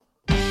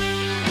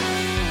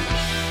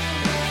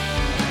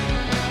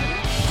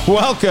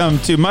Welcome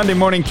to Monday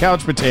Morning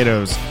Couch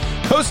Potatoes,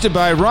 hosted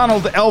by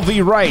Ronald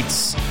L.V.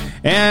 Wrights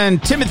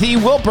and Timothy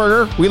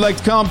Wilperger. We like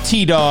to call him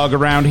T-Dog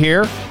around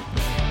here,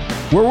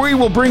 where we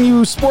will bring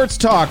you sports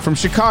talk from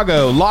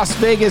Chicago, Las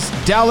Vegas,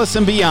 Dallas,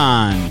 and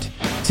beyond.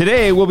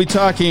 Today, we'll be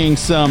talking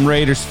some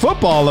Raiders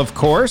football, of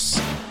course,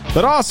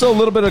 but also a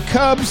little bit of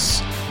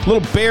Cubs, a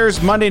little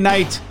Bears Monday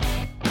night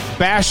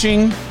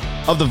bashing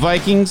of the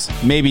Vikings,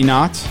 maybe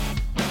not,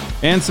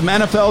 and some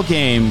NFL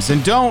games.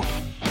 And don't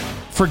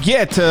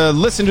forget to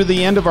listen to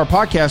the end of our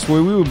podcast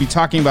where we will be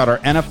talking about our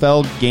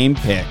NFL game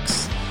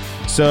picks.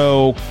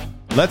 So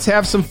let's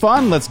have some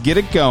fun. Let's get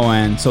it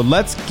going. So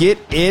let's get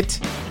it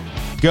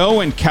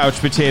going, Couch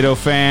Potato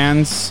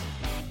fans.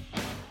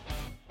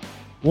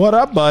 What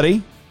up,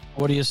 buddy?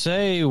 What do you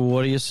say?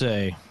 What do you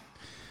say?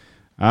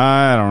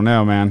 I don't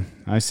know, man.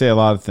 I say a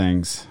lot of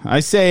things. I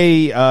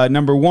say,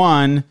 number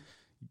one,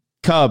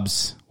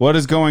 Cubs. What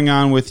is going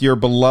on with your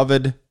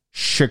beloved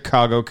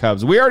Chicago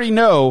Cubs? We already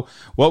know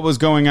what was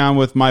going on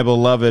with my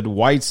beloved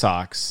White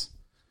Sox,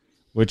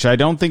 which I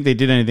don't think they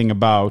did anything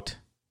about,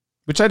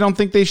 which I don't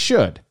think they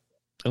should.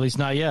 At least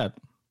not yet.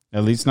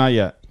 At least not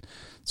yet.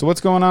 So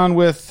what's going on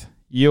with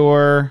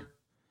your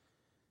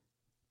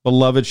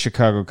beloved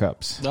Chicago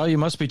Cubs? Well, you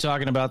must be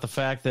talking about the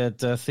fact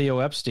that Theo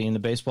Epstein, the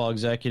baseball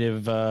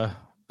executive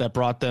that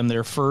brought them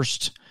their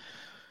first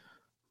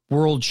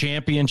world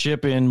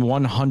championship in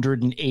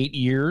 108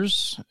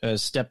 years,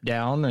 has stepped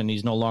down, and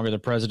he's no longer the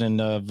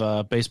president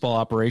of baseball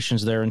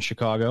operations there in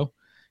Chicago,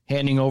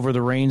 handing over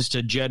the reins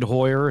to Jed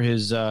Hoyer,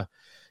 his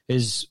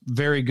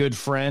very good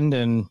friend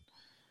and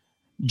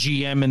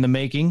GM in the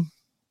making.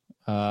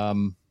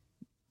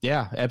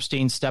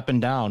 Epstein stepping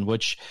down,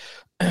 which,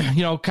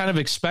 kind of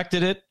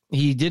expected it.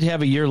 He did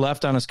have a year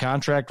left on his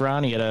contract,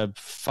 Ron. He had a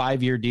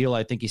 5-year deal.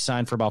 I think he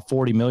signed for about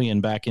 $40 million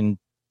back in,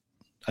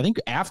 I think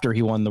after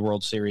he won the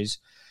World Series.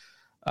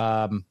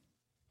 But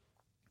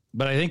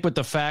I think with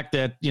the fact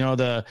that,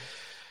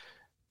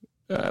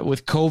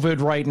 with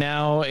COVID right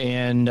now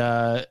and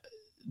the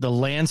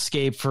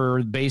landscape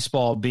for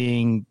baseball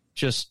being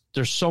just,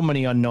 there's so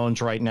many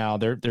unknowns right now.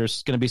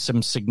 There's going to be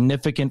some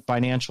significant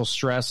financial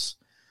stress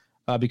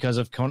because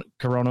of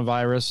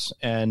coronavirus.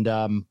 And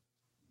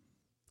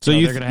so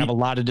they're going to have a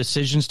lot of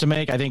decisions to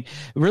make. I think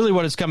really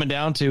what it's coming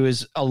down to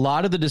is a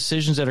lot of the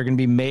decisions that are going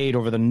to be made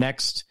over the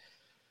next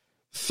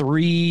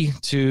 3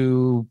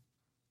 to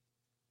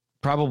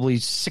probably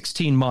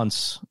 16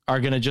 months are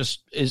going to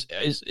just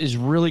is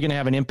really going to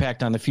have an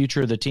impact on the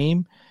future of the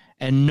team.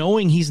 And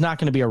knowing he's not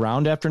going to be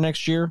around after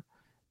next year,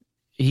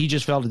 he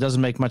just felt it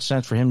doesn't make much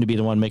sense for him to be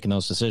the one making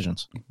those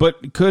decisions.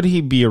 But could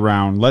he be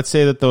around? Let's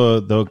say that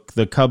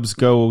the Cubs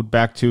go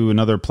back to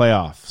another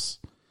playoffs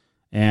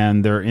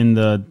and they're in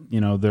the,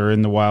 they're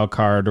in the wild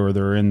card or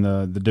they're in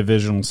the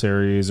divisional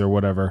series or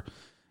whatever.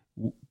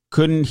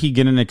 Couldn't he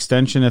get an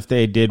extension if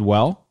they did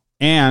well?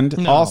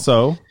 And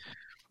also,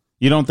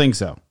 you don't think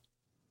so?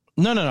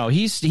 No.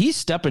 He's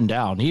stepping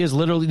down. He is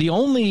literally the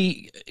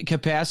only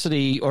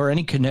capacity or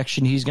any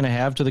connection he's going to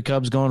have to the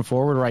Cubs going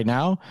forward right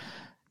now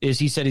is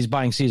he said he's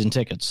buying season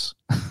tickets.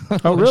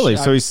 Oh, really?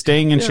 So he's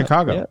staying in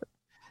Chicago? Yeah.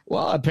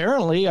 Well,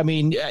 apparently. I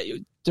mean,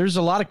 there's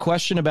a lot of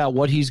question about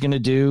what he's going to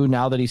do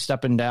now that he's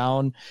stepping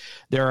down.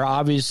 There are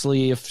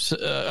obviously a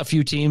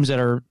few teams that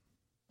are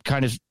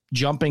kind of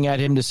jumping at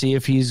him to see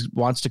if he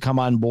wants to come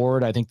on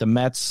board. I think the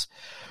Mets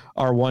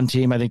are one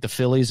team. I think the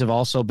Phillies have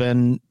also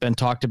been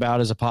talked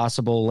about as a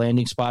possible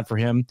landing spot for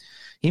him.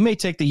 He may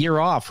take the year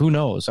off. Who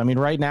knows? I mean,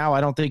 right now,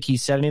 I don't think he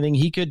said anything.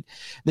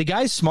 The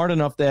guy's smart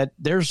enough that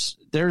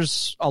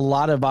there's a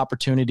lot of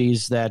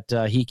opportunities that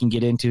he can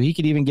get into. He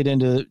could even get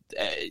into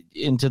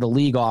the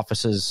league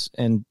offices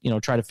and,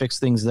 try to fix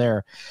things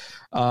there.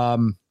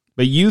 But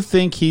you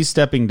think he's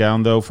stepping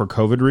down though for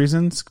COVID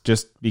reasons,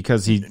 just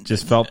because he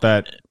just felt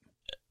that?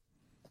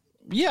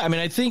 Yeah, I mean,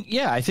 I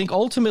think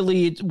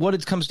ultimately what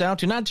it comes down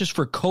to, not just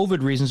for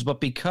COVID reasons,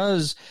 but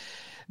because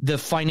the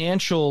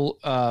financial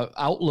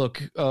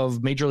outlook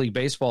of Major League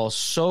Baseball is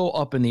so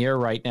up in the air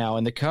right now,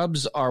 and the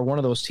Cubs are one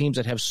of those teams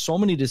that have so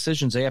many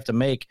decisions they have to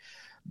make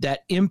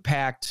that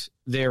impact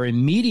their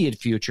immediate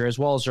future as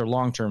well as their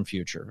long-term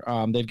future.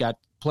 They've got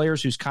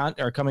players who's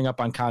are coming up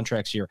on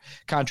contract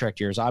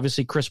years.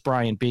 Obviously, Chris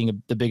Bryant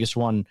being the biggest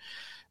one.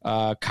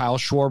 Kyle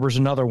Schwarber's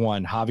another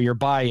one. Javier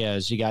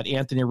Baez. You got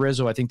Anthony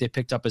Rizzo. I think they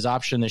picked up his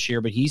option this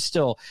year, but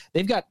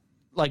they've got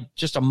like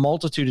just a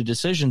multitude of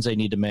decisions they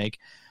need to make.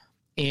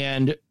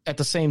 And at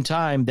the same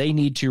time, they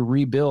need to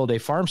rebuild a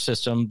farm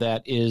system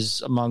that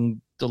is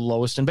among the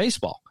lowest in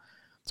baseball.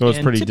 So it's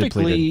pretty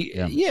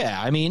depleted. Yeah.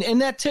 I mean,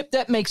 and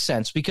that makes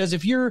sense because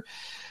if you're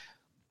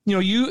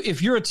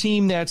a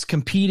team that's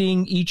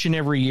competing each and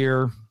every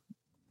year,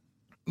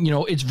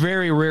 it's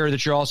very rare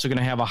that you're also going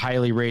to have a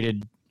highly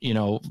rated,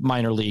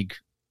 minor league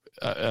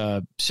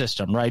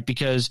system, right?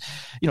 Because,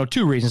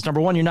 2 reasons.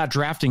 Number one, you're not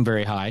drafting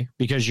very high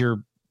because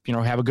you're,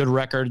 have a good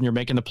record and you're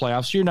making the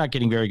playoffs. So you're not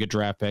getting very good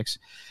draft picks.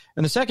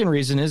 And the second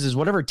reason is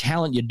whatever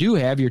talent you do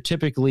have, you're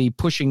typically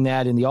pushing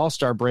that in the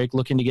All-Star break,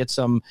 looking to get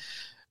some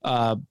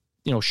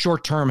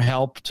short-term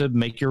help to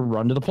make your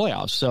run to the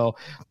playoffs. So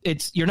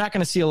you're not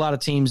going to see a lot of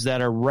teams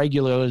that are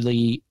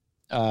regularly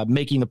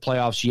making the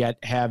playoffs yet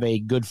have a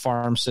good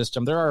farm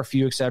system. There are a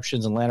few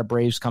exceptions. Atlanta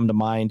Braves come to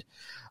mind.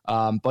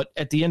 But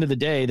at the end of the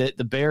day,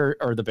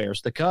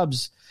 the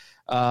Cubs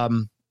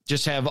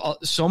just have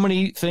so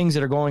many things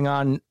that are going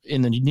on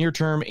in the near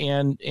term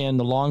and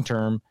the long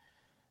term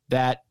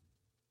that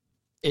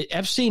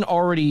Epstein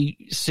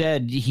already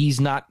said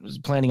he's not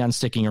planning on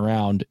sticking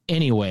around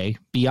anyway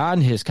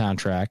beyond his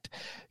contract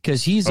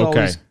because he's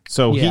always.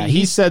 So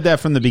he said that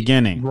from the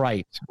beginning,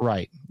 right?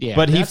 Yeah,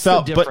 but he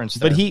felt but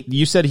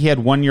you said he had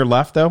 1 year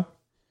left though.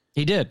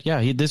 He did,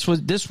 yeah. This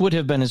would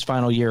have been his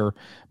final year,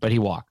 but he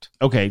walked.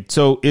 Okay,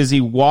 so is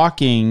he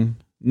walking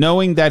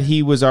knowing that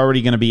he was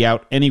already going to be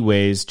out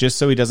anyways, just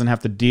so he doesn't have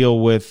to deal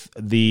with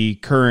the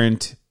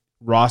current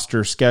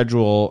roster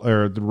schedule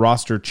or the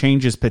roster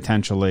changes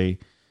potentially?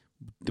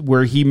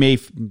 Where he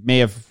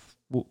maybe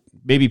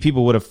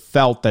people would have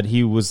felt that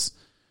he was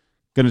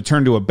going to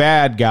turn to a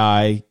bad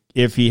guy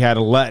if he had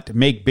to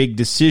make big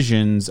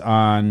decisions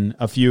on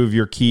a few of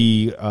your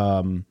key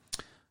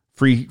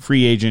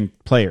free agent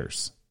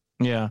players.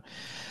 Yeah,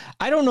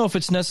 I don't know if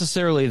it's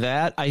necessarily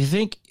that. I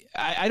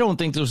don't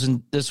think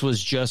this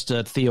was just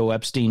a Theo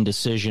Epstein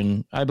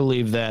decision. I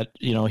believe that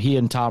he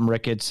and Tom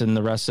Ricketts and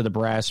the rest of the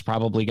brass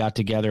probably got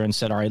together and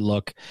said, "All right,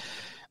 look,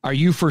 are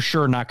you for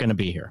sure not going to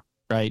be here?"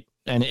 Right.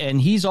 And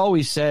he's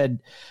always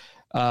said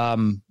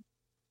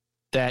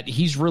that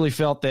he's really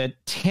felt that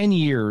 10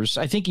 years,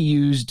 I think he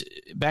used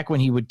back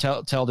when he would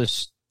tell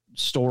this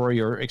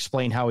story or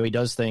explain how he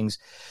does things,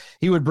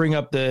 he would bring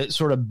up the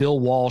sort of Bill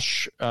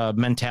Walsh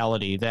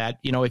mentality that,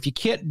 if you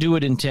can't do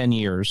it in 10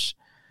 years,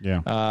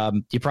 you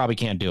probably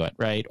can't do it.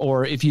 Right.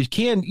 Or if you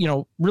can,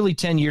 really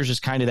 10 years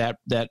is kind of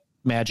that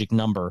magic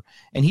number.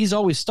 And he's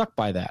always stuck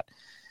by that.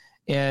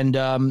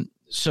 And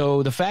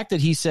so the fact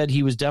that he said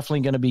he was definitely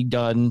going to be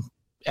done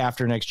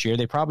after next year,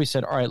 they probably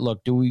said, all right,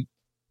 look,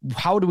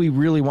 how do we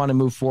really want to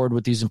move forward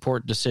with these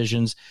important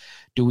decisions?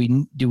 Do we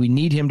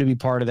need him to be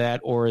part of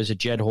that? Or is it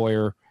Jed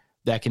Hoyer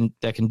that can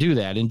do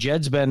that? And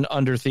Jed's been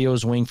under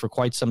Theo's wing for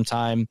quite some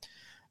time.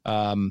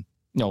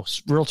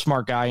 Real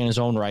smart guy in his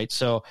own right.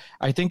 So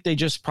I think they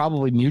just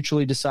probably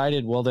mutually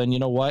decided, well, then, you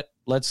know what,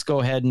 let's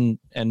go ahead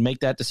and make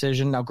that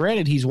decision. Now,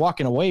 granted, he's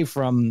walking away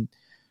from,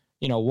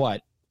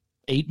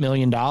 $8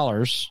 million,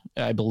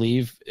 I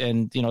believe.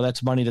 And,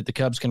 that's money that the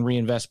Cubs can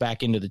reinvest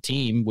back into the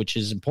team, which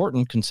is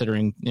important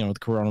considering, the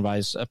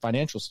coronavirus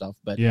financial stuff.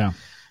 But yeah.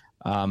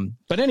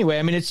 But anyway,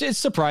 I mean, it's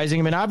surprising.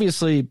 I mean,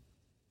 obviously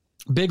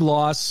big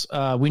loss.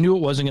 We knew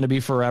it wasn't going to be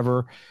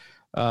forever.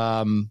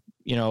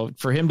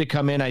 For him to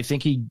come in, I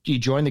think he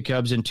joined the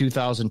Cubs in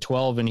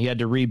 2012 and he had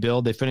to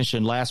rebuild. They finished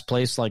in last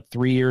place like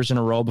 3 years in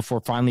a row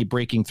before finally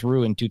breaking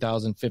through in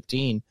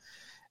 2015.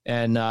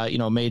 And,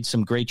 made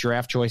some great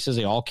draft choices.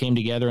 They all came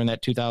together in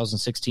that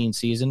 2016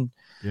 season.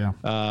 Yeah.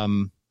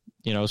 And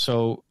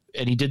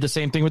he did the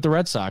same thing with the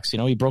Red Sox.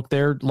 He broke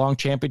their long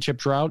championship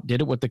drought,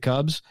 did it with the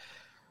Cubs.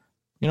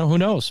 Who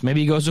knows? Maybe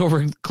he goes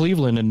over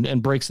Cleveland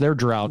and breaks their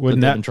drought that they've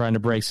been trying to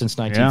break since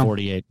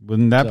 1948. Yeah.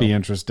 Wouldn't that be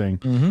interesting?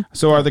 Mm-hmm.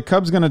 So are the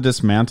Cubs going to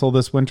dismantle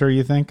this winter,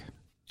 you think?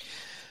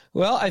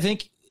 Well, I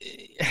think,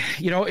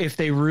 if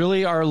they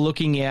really are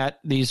looking at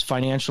these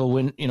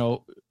financial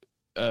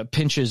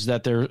pinches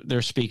that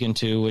they're speaking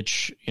to,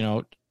 which,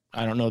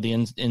 I don't know the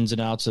ins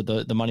and outs of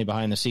the money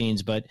behind the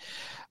scenes, but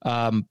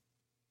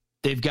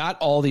they've got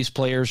all these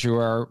players who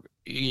are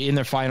in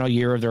their final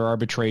year of their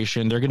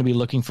arbitration. They're going to be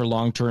looking for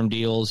long-term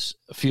deals.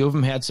 A few of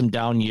them had some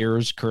down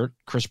years,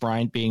 Chris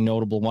Bryant being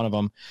notable, one of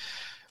them.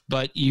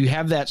 But you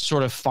have that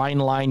sort of fine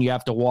line you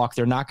have to walk.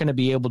 They're not going to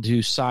be able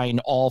to sign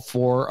all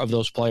four of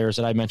those players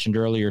that I mentioned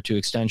earlier to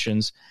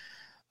extensions.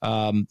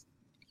 And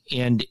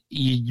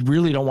you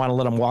really don't want to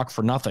let them walk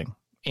for nothing.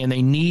 And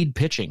they need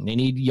pitching. They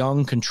need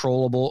young,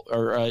 controllable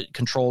or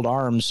controlled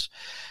arms,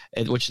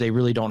 which they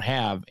really don't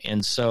have.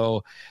 And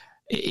so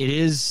it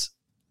is.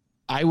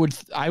 I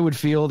would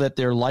feel that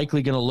they're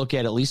likely going to look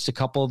at least a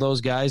couple of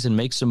those guys and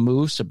make some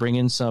moves to bring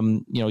in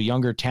some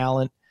younger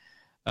talent.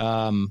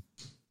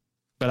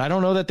 But I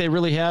don't know that they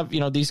really have.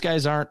 These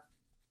guys aren't.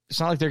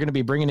 It's not like they're going to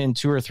be bringing in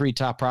 2 or 3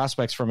 top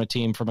prospects from a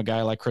team from a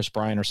guy like Chris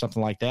Bryant or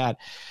something like that.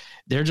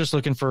 They're just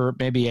looking for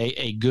maybe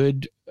a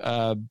good.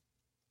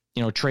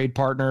 Trade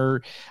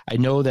partner. I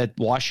know that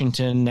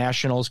Washington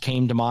Nationals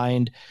came to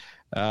mind.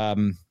 I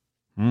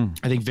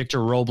think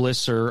Victor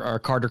Robles or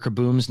Carter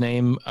Kaboom's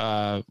name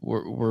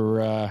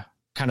were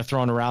kind of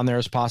thrown around there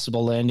as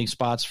possible landing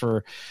spots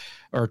or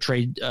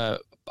trade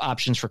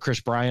options for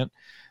Chris Bryant.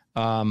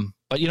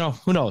 But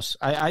who knows?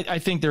 I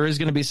think there is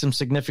going to be some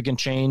significant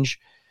change.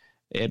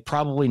 It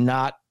probably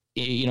not.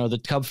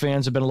 The Cub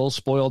fans have been a little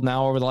spoiled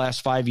now over the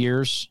last 5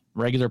 years,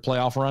 regular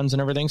playoff runs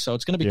and everything. So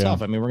it's going to be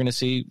tough. I mean, we're going to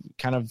see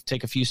kind of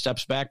take a few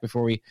steps back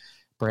before we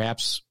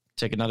perhaps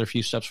take another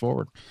few steps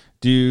forward.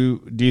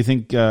 Do you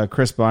think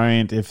Chris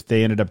Bryant, if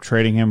they ended up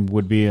trading him,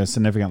 would be a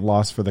significant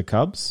loss for the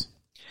Cubs?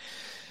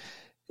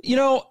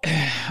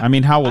 I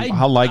mean,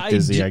 how liked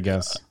is he, I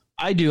guess?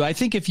 I do. I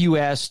think if you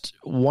asked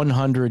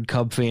 100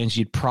 Cub fans,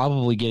 you'd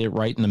probably get it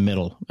right in the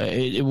middle,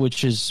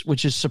 which is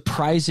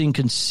surprising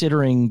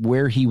considering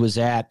where he was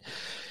at,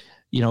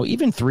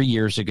 even 3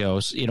 years ago,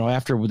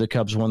 after the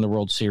Cubs won the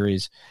World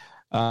Series.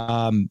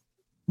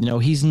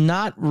 He's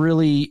not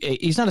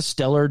a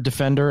stellar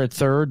defender at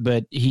third,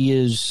 but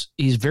he's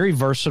very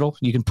versatile.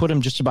 You can put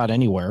him just about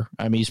anywhere.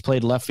 I mean, he's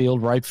played left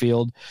field, right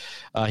field.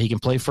 He can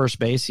play first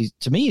base.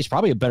 To me, he's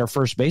probably a better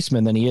first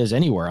baseman than he is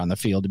anywhere on the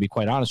field, to be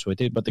quite honest with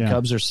you. But the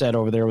Cubs are set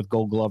over there with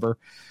Gold Glover,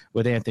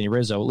 with Anthony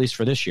Rizzo, at least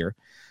for this year.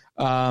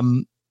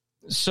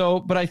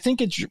 But I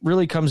think it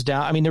really comes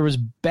down. I mean, there was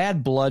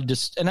bad blood,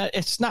 and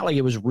it's not like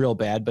it was real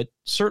bad, but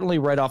certainly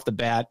right off the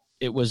bat,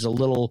 it was a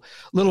little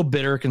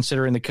bitter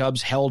considering the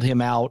Cubs held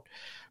him out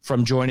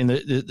from joining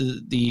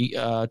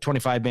the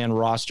 25-man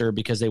roster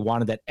because they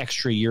wanted that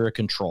extra year of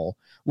control,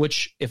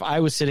 which if I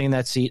was sitting in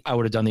that seat, I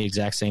would have done the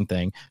exact same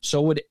thing.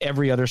 So would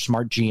every other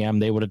smart GM.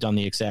 They would have done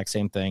the exact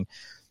same thing.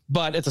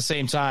 But at the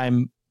same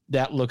time,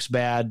 that looks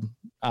bad.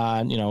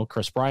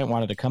 Chris Bryant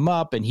wanted to come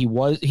up, and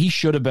he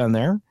should have been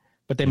there,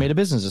 but they made a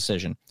business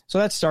decision. So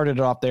that started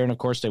it off there. And of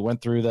course they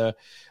went through the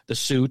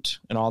suit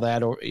and all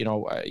that, or,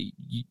 I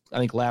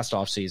think last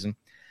off season.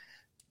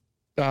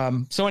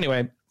 So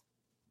anyway,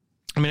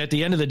 I mean, at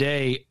the end of the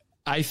day,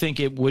 I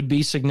think it would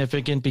be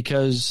significant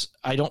because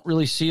I don't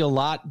really see a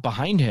lot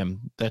behind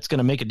him that's going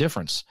to make a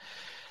difference.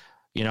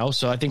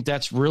 So I think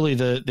that's really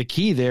the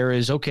key there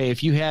is, okay,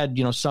 if you had,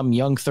 some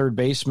young third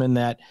baseman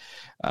that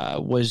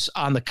was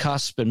on the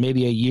cusp and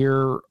maybe a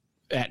year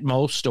at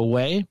most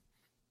away,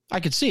 I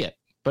could see it.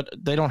 But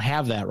they don't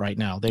have that right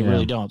now. They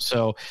really don't.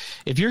 So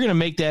if you're going to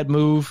make that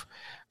move,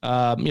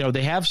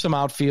 they have some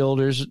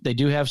outfielders. They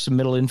do have some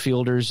middle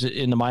infielders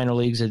in the minor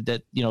leagues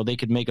that they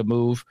could make a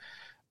move.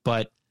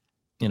 But,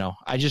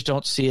 I just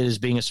don't see it as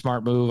being a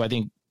smart move. I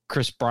think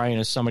Chris Bryant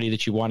is somebody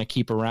that you want to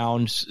keep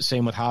around.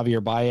 Same with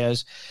Javier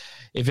Baez.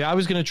 If I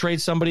was going to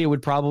trade somebody, it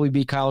would probably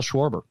be Kyle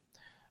Schwarber.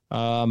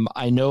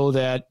 I know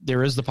that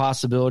there is the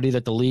possibility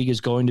that the league is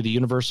going to the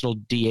universal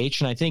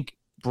DH, and I think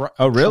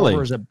oh, really?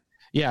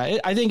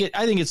 I think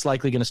it's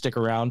likely going to stick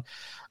around.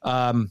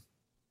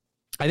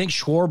 I think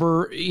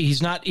Schwarber,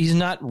 he's not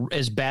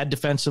as bad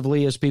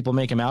defensively as people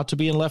make him out to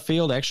be in left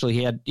field. Actually,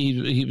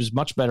 he was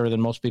much better than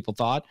most people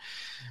thought.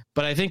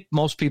 But I think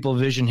most people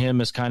vision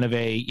him as kind of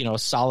a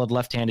solid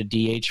left-handed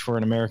DH for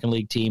an American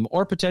League team,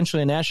 or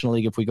potentially a National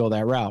League if we go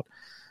that route.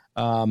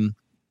 But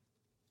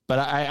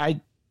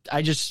I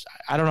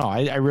don't know.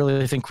 I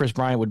really think Chris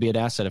Bryant would be an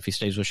asset if he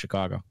stays with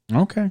Chicago.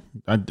 Okay.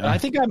 I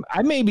think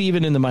I may be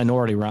even in the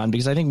minority, Ron,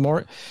 because I think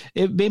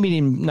it maybe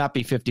not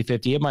be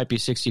 50-50. It might be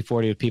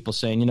 60-40 with people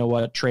saying, you know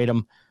what, trade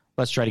him.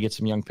 Let's try to get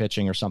some young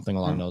pitching or something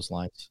along those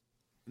lines.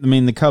 I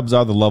mean, the Cubs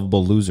are the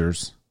lovable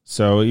losers.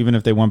 So even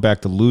if they went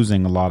back to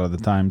losing a lot of the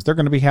times, they're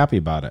going to be happy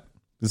about it.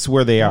 This is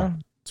where they are.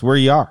 It's where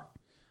you are.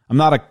 I'm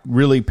not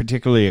really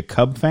particularly a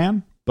Cub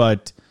fan,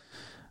 but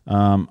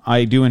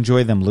I do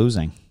enjoy them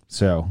losing.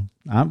 So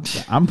I'm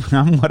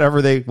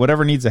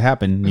whatever needs to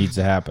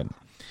happen.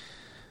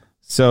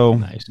 So,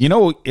 nice.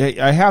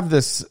 I have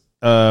this,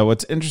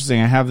 what's interesting,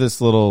 I have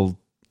this little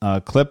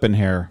clip in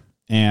here,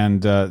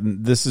 and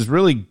this is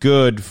really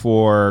good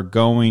for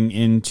going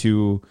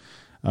into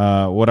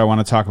what I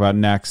want to talk about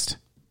next.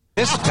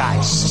 This guy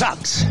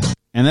sucks.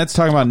 And that's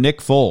talking about Nick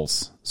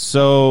Foles.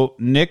 So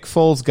Nick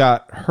Foles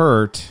got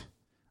hurt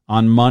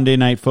on Monday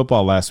Night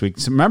Football last week.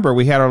 So remember,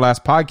 we had our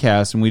last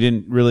podcast, and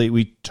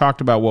we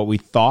talked about what we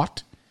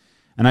thought.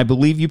 And I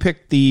believe you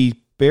picked the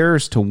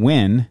Bears to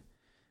win.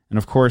 And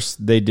of course,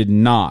 they did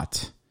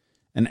not.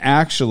 And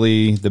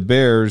actually, the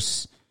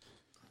Bears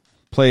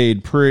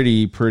played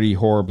pretty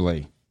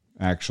horribly,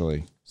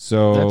 actually.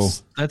 So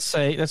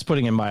that's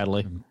putting it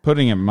mildly.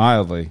 Putting it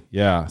mildly,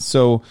 yeah.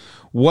 So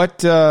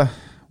what's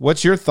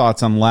your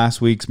thoughts on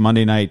last week's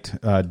Monday night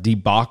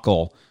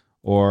debacle,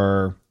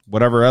 or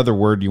whatever other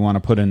word you want to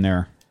put in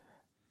there?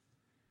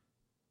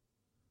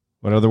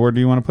 What other word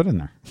do you want to put in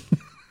there?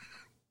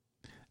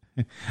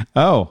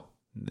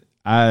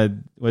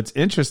 What's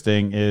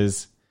interesting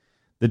is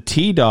the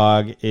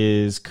T-Dog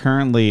is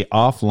currently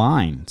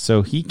offline,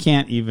 so he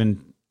can't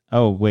even.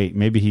 Oh wait,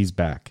 maybe he's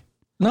back.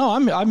 No,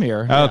 I'm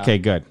here. Okay,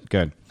 good.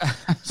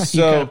 So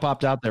you kind of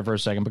popped out there for a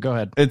second, but go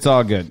ahead. It's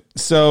all good.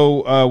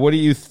 So, what do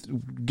you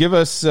give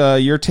us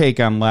your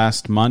take on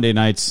last Monday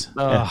night's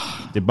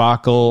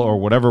debacle, or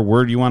whatever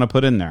word you want to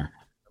put in there?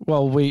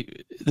 Well,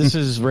 this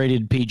is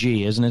rated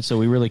PG, isn't it? So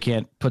we really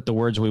can't put the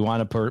words we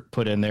want to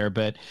put in there.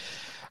 But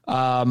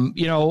I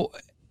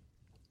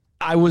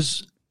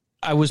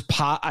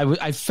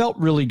felt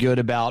really good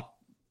about.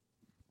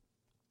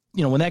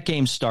 When that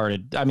game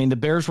started, I mean, the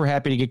Bears were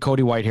happy to get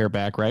Cody Whitehair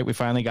back, right? We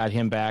finally got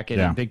him back, and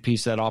a big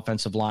piece of that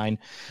offensive line.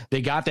 They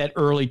got that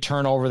early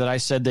turnover that I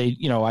said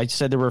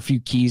there were a few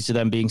keys to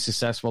them being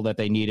successful that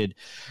they needed.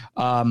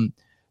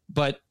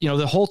 But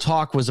the whole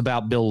talk was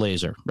about Bill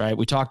Lazor, right?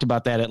 We talked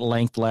about that at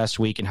length last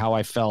week and how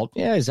I felt,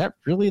 is that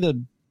really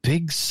the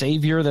big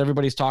savior that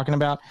everybody's talking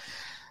about?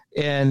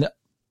 And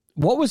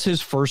what was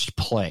his first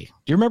play?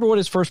 Do you remember what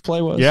his first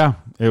play was? Yeah,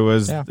 it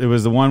was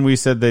the one we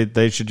said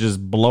they should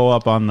just blow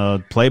up on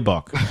the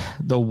playbook.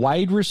 The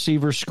wide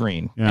receiver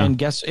screen. Yeah. And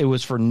guess it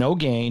was for no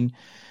gain.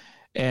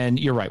 And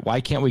you're right. Why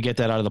can't we get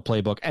that out of the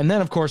playbook? And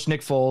then, of course, Nick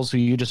Foles, who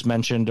you just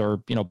mentioned, or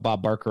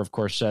Bob Barker, of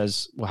course,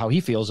 says how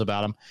he feels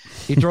about him.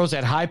 He throws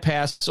that high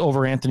pass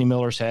over Anthony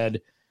Miller's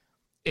head,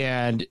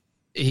 and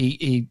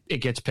it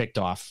gets picked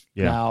off.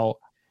 Yeah. Now,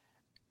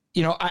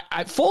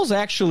 Foles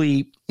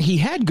actually, he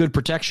had good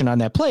protection on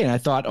that play, and I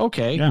thought,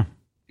 okay,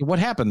 what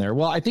happened there?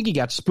 Well, I think he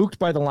got spooked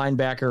by the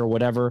linebacker or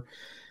whatever.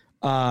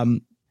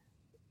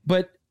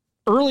 But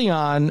early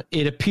on,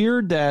 it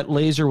appeared that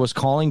Lazor was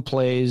calling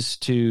plays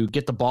to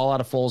get the ball out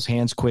of Foles'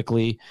 hands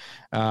quickly.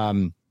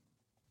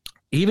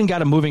 He even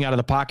got him moving out of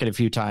the pocket a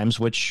few times,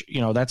 which,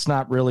 that's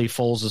not really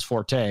Foles'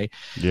 forte.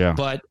 Yeah.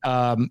 But,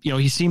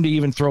 he seemed to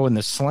even throw in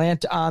the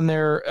slant on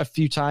there a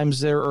few times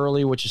there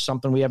early, which is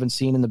something we haven't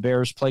seen in the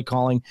Bears play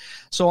calling.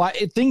 So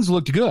things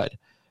looked good.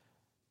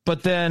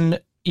 But then,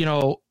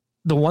 the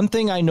one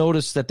thing I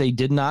noticed that they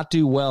did not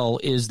do well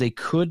is they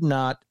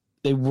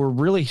were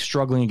really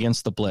struggling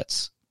against the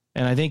blitz.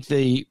 And I think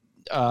the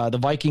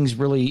Vikings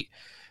really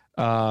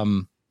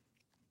disguised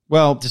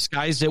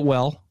it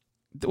well.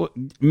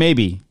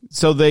 Maybe.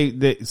 So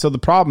so the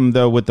problem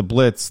though with the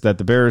blitz that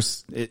the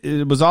Bears,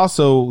 it was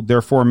also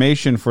their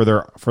formation for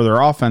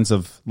their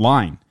offensive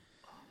line.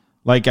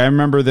 Like I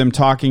remember them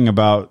talking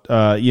about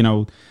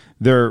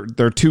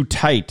they're too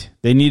tight.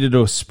 They needed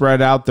to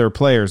spread out their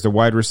players, their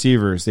wide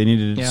receivers. They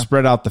needed to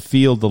spread out the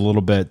field a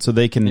little bit so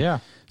they can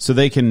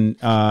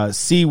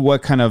see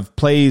what kind of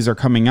plays are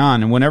coming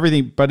on. And when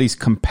everybody's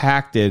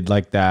compacted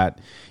like that,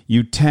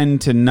 you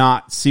tend to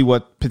not see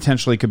what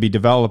potentially could be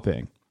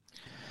developing.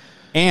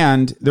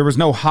 And there was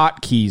no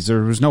hot keys.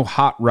 There was no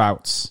hot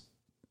routes,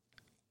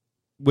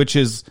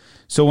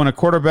 so when a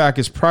quarterback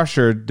is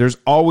pressured, there's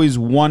always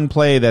one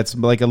play that's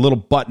like a little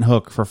button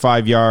hook for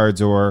 5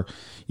 yards or,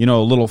 a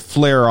little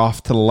flare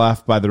off to the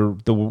left by the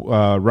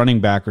running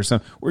back or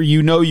something where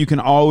you can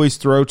always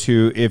throw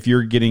to if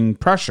you're getting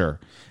pressure.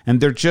 And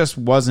there just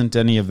wasn't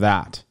any of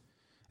that.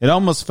 It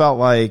almost felt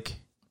like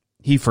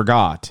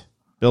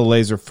Bill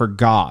Lazor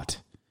forgot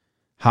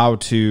how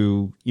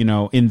to,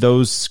 in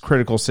those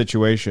critical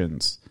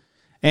situations.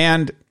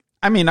 And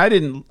I mean, I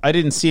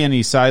didn't see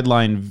any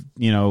sideline,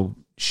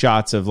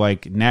 shots of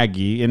like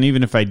Nagy. And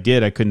even if I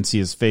did, I couldn't see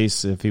his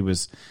face if he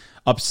was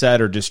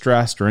upset or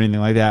distressed or anything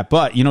like that.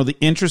 But, the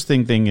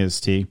interesting thing is,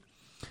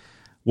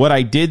 what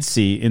I did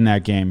see in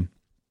that game,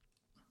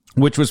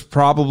 which was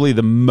probably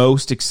the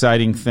most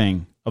exciting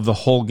thing of the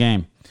whole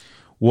game,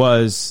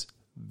 was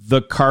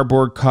the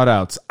cardboard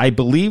cutouts. I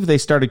believe they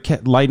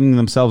started lighting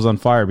themselves on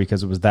fire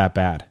because it was that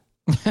bad.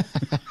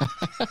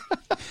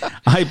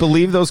 I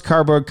believe those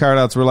cardboard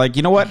cutouts were like,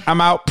 you know what?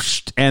 I'm out.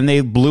 And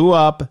they blew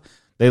up.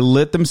 They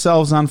lit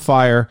themselves on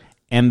fire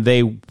and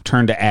they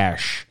turned to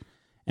ash.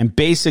 And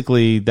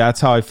basically, that's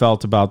how I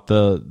felt about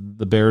the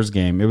Bears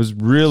game. It was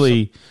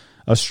really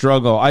a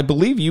struggle. I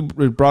believe you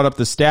brought up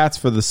the stats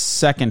for the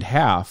second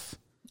half.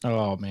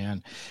 Oh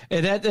man,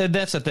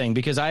 that's the thing,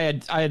 because I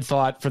had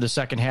thought for the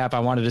second half I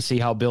wanted to see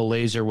how Bill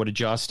Lazor would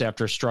adjust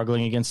after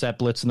struggling against that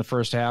blitz in the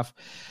first half,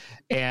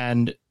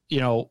 and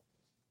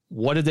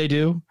what did they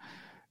do?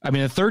 I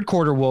mean, the third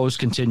quarter woes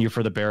continue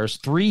for the Bears.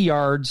 3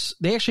 yards.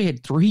 They actually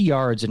had 3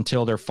 yards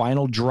until their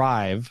final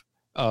drive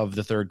of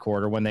the third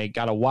quarter when they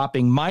got a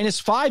whopping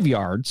 -5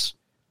 yards.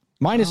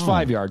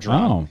 -5 yards,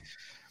 Ron.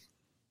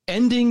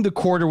 Ending the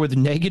quarter with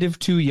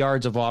 -2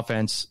 yards of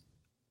offense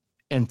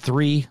and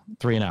three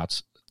and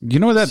outs. You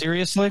know that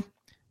seriously?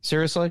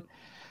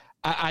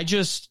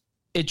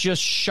 It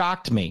just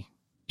shocked me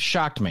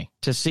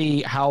to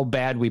see how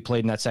bad we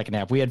played in that second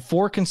half. We had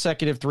 4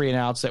 consecutive 3 and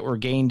outs that were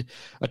gained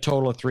a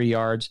total of 3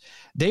 yards.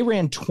 They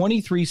ran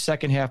 23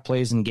 second half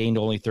plays and gained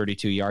only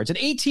 32 yards. And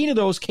 18 of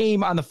those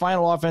came on the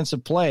final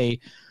offensive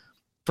play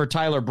for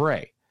Tyler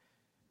Bray.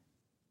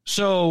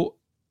 So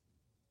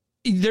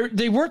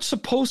they weren't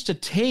supposed to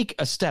take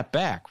a step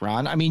back,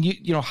 Ron. I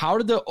mean, how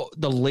did the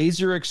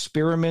Lazor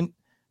experiment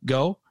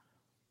go?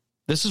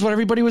 This is what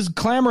everybody was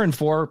clamoring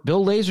for.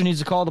 Bill Lazor needs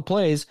to call the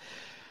plays.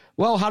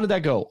 Well, how did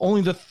that go?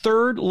 Only the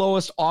third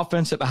lowest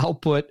offensive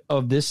output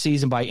of this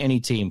season by any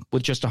team,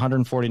 with just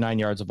 149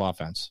 yards of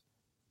offense.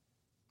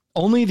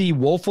 Only the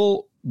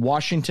woeful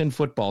Washington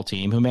football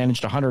team, who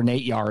managed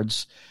 108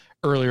 yards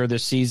earlier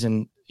this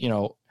season,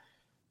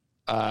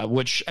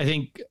 which I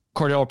think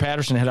Cordell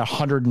Patterson had a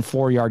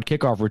 104-yard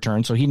kickoff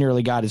return, so he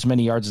nearly got as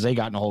many yards as they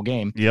got in the whole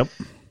game. Yep.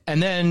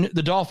 And then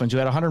the Dolphins, who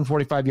had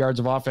 145 yards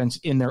of offense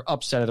in their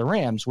upset of the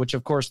Rams, which,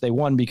 of course, they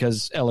won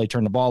because LA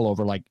turned the ball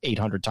over like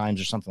 800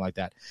 times or something like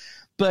that.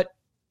 But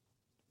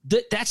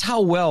that's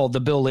how well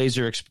the Bill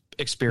Lazor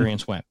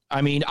experience went.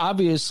 I mean,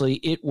 obviously,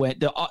 it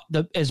went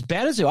as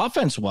bad as the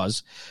offense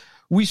was,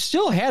 we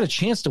still had a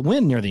chance to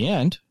win near the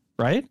end,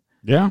 right?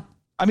 Yeah.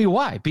 I mean,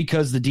 why?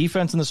 Because the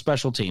defense and the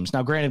special teams.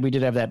 Now, granted, we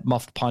did have that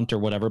muffed punt or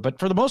whatever, but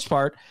for the most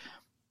part,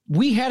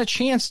 we had a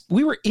chance.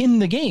 We were in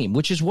the game,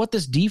 which is what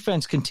this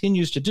defense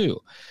continues to do.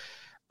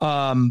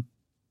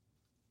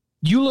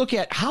 You look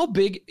at how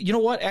big, you know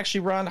what,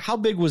 actually, Ron, how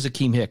big was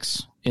Akeem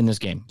Hicks in this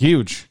game?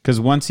 Huge, because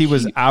once he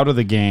was out of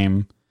the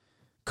game,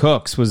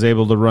 Cooks was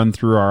able to run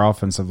through our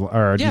defensive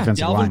line.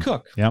 Dalvin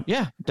Cook. Yep.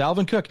 Yeah,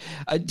 Dalvin Cook.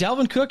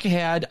 Dalvin Cook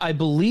had, I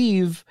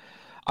believe,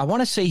 I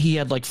want to say he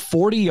had like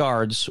 40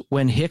 yards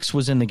when Hicks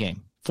was in the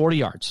game. 40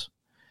 yards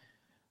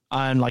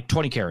on like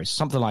 20 carries,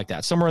 something like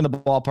that. Somewhere in the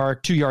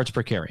ballpark, 2 yards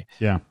per carry.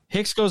 Yeah.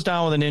 Hicks goes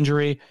down with an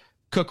injury.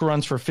 Cook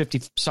runs for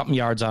 50-something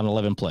yards on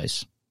 11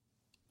 plays.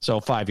 So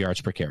 5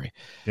 yards per carry.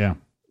 Yeah.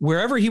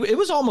 Wherever it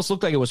was almost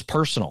looked like it was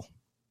personal.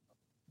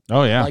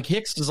 Oh, yeah. Like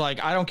Hicks is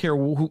like, I don't care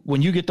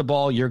when you get the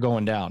ball, you're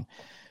going down.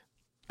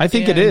 I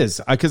think it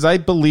is, because I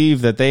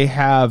believe that they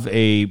have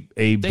a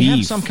beef. They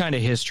have some kind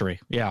of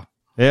history. Yeah.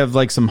 They have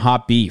like some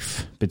hot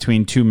beef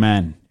between two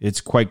men. It's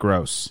quite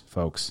gross,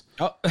 folks.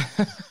 Oh.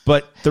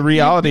 But the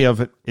reality of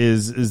it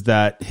is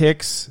that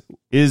Hicks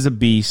is a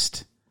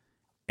beast,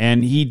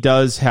 and he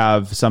does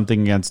have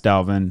something against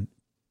Dalvin,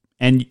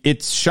 and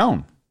it's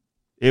shown.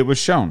 It was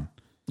shown.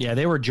 Yeah,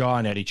 they were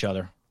jawing at each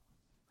other.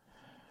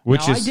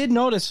 I did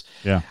notice.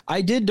 Yeah,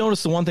 I did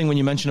notice the one thing when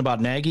you mentioned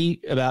about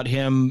Nagy, about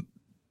him.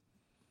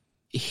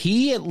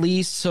 He at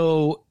least,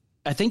 so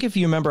I think if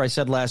you remember, I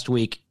said last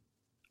week,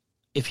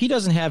 if he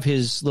doesn't have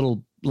his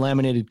little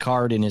laminated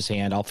card in his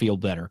hand, I'll feel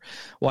better.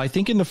 Well, I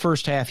think in the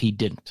first half he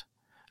didn't.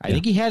 I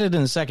think he had it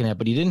in the second half,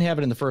 but he didn't have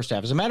it in the first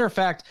half. As a matter of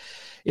fact,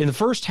 in the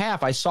first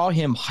half, I saw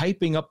him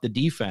hyping up the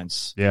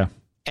defense. Yeah.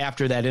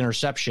 After that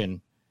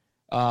interception.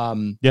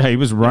 He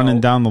was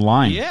running down the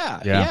line.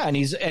 Yeah. And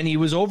he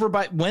was over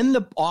when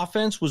the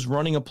offense was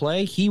running a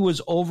play, he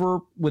was over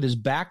with his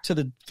back to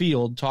the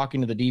field talking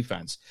to the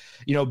defense,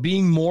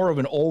 being more of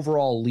an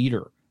overall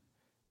leader,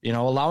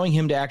 allowing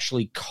him to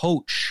actually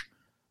coach,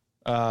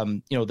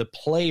 the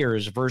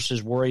players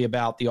versus worry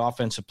about the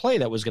offensive play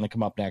that was going to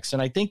come up next.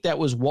 And I think that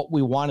was what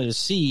we wanted to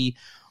see,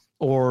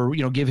 or,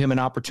 give him an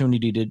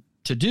opportunity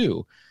to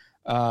do.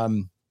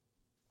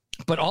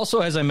 But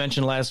also, as I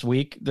mentioned last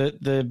week,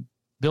 the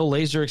Bill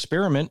Lazor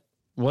experiment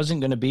wasn't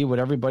going to be what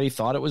everybody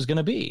thought it was going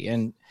to be.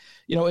 And,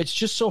 it's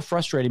just so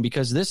frustrating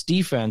because this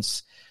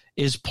defense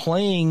is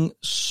playing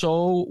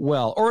so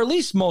well, or at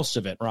least most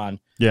of it, Ron.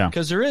 Yeah.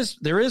 Because there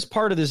is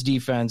part of this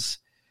defense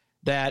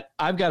that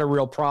I've got a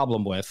real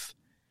problem with.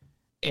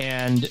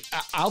 And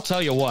I'll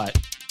tell you what,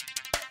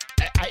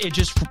 it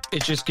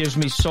just gives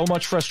me so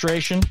much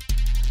frustration.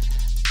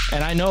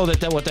 And I know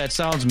that what that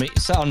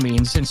sound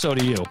means, and so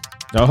do you.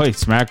 Oh, hey,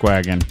 smack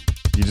wagon.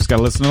 You just got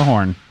to listen to the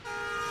horn.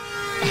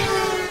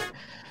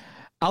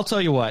 I'll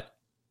tell you what.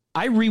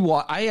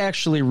 I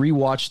actually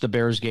rewatched the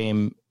Bears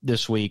game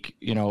this week.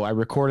 I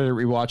recorded it,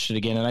 rewatched it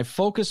again, and I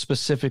focused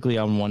specifically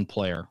on one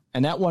player,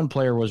 and that one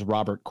player was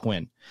Robert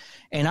Quinn.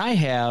 And I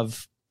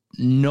have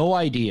no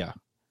idea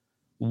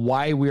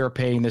why we are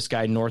paying this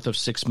guy north of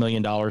 $6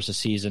 million a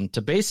season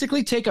to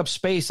basically take up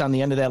space on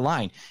the end of that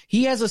line.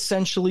 He has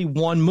essentially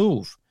one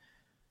move.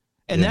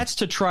 And that's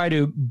to try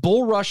to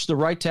bull rush the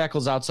right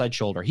tackle's outside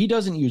shoulder. He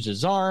doesn't use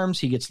his arms.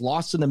 He gets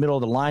lost in the middle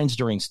of the lines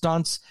during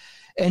stunts,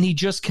 and he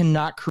just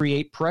cannot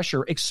create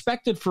pressure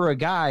expected for a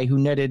guy who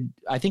netted,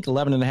 I think,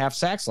 11.5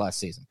 sacks last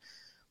season.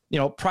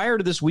 Prior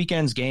to this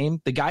weekend's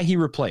game, the guy he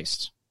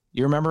replaced,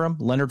 you remember him?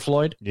 Leonard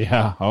Floyd?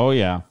 Yeah. Oh,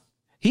 yeah.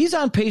 He's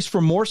on pace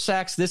for more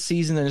sacks this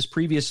season than his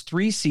previous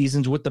 3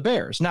 seasons with the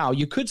Bears. Now,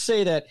 you could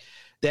say that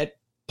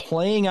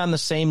playing on the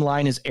same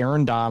line as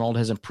Aaron Donald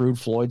has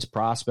improved Floyd's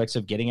prospects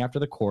of getting after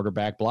the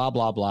quarterback, blah,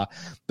 blah, blah.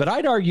 But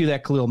I'd argue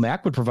that Khalil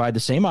Mack would provide the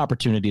same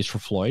opportunities for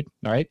Floyd,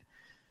 all right?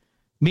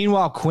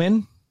 Meanwhile,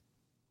 Quinn,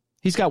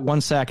 he's got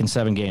 1 sack in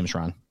 7 games,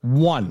 Ron.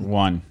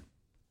 One.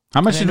 How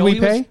much did we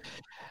pay?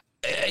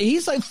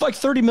 He's like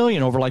 $30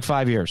 million over like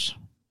 5 years.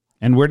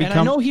 And where did he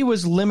come? I know he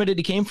was limited.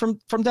 He came from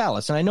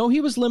Dallas, and I know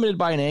he was limited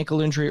by an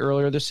ankle injury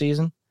earlier this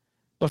season.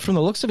 But from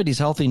the looks of it, he's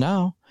healthy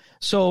now.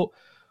 So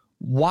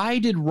why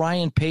did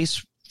Ryan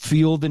Pace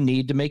feel the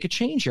need to make a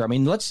change here? I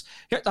mean,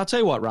 I'll tell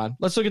you what, Ron,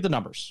 let's look at the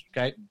numbers,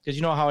 okay? Because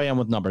you know how I am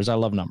with numbers. I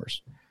love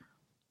numbers.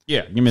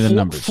 Yeah, give me the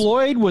numbers.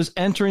 Floyd was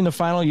entering the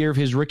final year of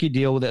his rookie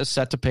deal that was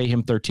set to pay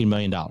him $13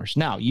 million.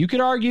 Now, you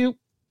could argue,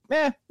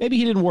 maybe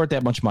he didn't warrant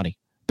that much money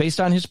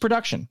based on his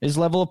production, his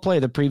level of play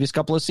the previous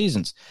couple of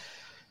seasons.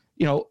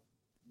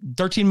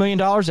 $13 million,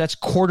 that's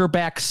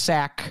quarterback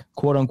sack,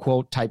 quote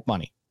unquote, type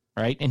money,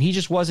 right? And he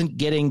just wasn't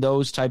getting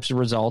those types of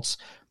results.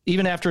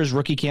 Even after his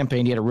rookie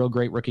campaign, he had a real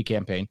great rookie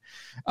campaign.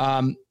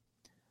 But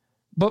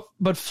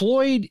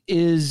Floyd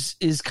is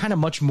kind of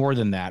much more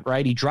than that,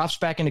 right? He drops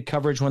back into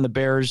coverage when the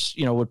Bears,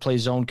 would play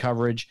zone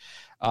coverage.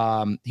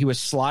 He was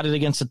slotted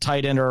against a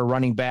tight end or a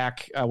running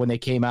back when they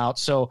came out.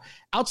 So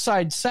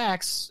outside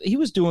sacks, he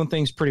was doing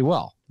things pretty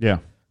well. Yeah.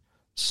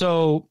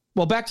 So,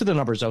 back to the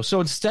numbers, though.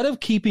 So instead of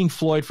keeping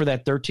Floyd for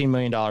that $13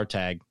 million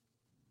tag,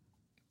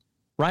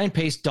 Ryan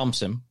Pace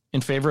dumps him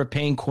in favor of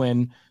paying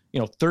Quinn,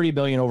 $30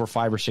 million over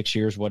 5 or 6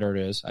 years, whatever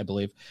it is, I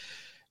believe.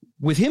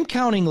 With him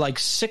counting like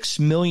 $6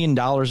 million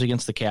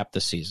against the cap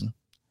this season.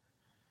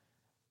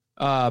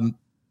 The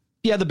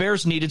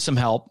Bears needed some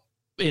help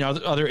in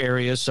other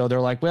areas. So they're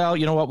like, well,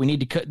 you know what? We need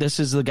to cut. This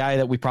is the guy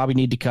that we probably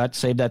need to cut,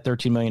 save that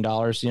 $13 million.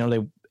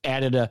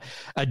 added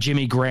a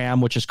Jimmy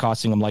Graham, which is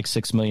costing them like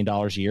 $6 million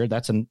a year.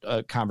 That's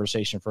a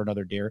conversation for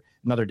another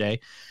day.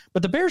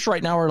 But the Bears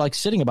right now are like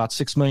sitting about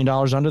 $6 million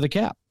under the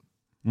cap.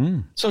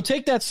 So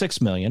take that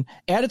 $6 million,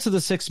 add it to the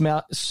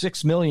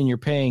 $6 million you're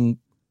paying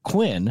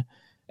Quinn,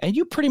 and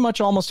you pretty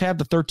much almost have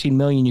the $13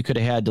 million you could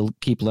have had to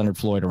keep Leonard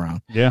Floyd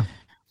around. Yeah.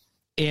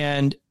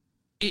 And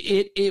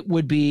it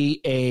would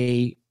be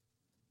a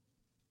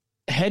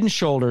head and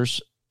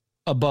shoulders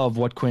above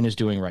what Quinn is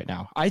doing right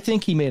now. I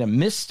think he made a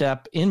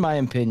misstep, in my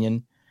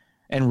opinion,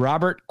 and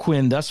Robert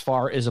Quinn thus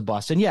far is a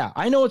bust. And yeah,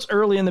 I know it's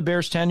early in the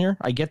Bears' tenure.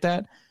 I get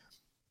that.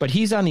 But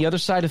he's on the other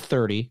side of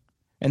 30,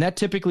 and that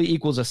typically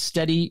equals a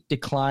steady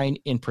decline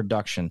in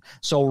production.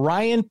 So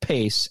Ryan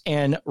Pace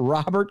and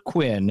Robert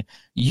Quinn,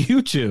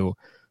 you two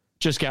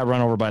just got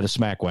run over by the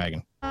smack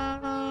wagon.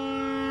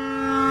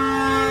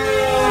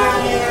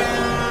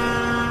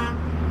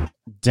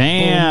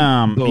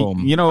 Damn.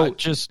 Boom. You know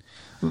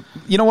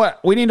what?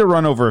 We need to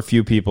run over a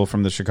few people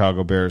from the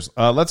Chicago Bears.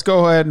 Let's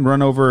go ahead and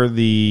run over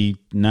the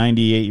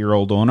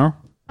 98-year-old owner.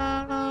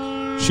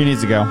 She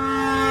needs to go.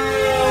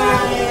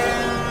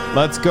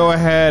 Let's go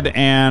ahead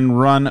and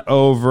run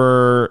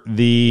over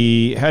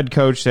the head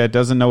coach that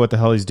doesn't know what the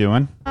hell he's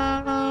doing.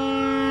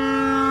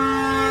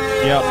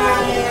 Yep.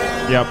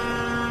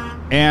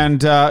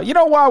 And,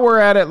 while we're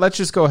at it, let's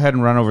just go ahead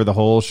and run over the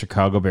whole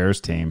Chicago Bears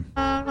team.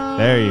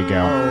 There you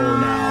go. Oh,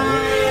 now.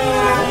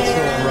 That's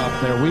a little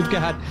rough there. We've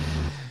got...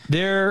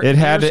 It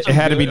had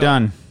to be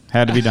done.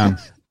 Had to be done.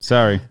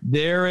 Sorry.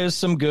 There is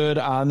some good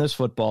on this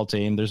football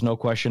team. There's no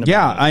question about it.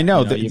 Yeah, I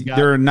know.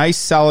 They're a nice,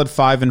 solid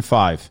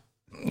 5-5.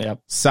 Yep.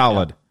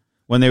 Solid. Yep.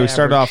 When they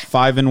started off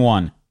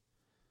 5-1.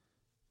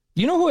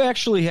 You know who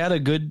actually had a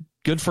good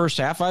first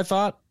half, I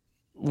thought?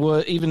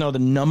 Well, even though the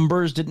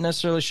numbers didn't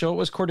necessarily show it,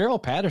 was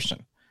Cordero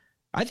Patterson.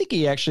 I think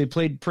he actually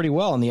played pretty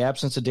well in the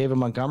absence of David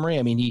Montgomery.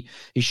 I mean,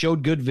 he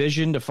showed good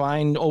vision to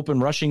find open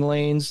rushing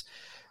lanes.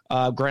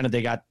 Granted,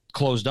 they got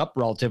closed up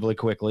relatively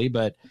quickly,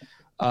 but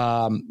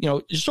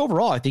just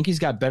overall, I think he's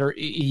got better.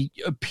 He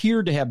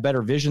appeared to have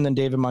better vision than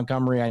David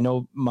Montgomery. I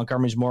know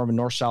Montgomery's more of a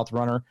north-south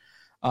runner,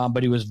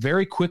 but he was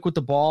very quick with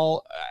the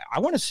ball. I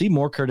want to see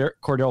more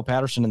Cordell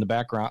Patterson in the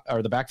background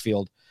or the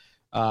backfield,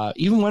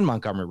 even when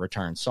Montgomery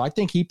returns. So I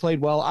think he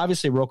played well.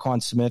 Obviously,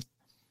 Roquan Smith,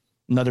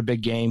 another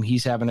big game.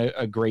 He's having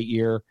a great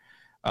year.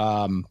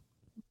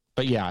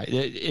 But yeah,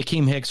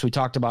 Akeem Hicks, we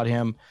talked about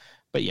him.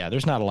 But yeah,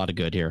 there's not a lot of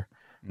good here.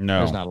 No,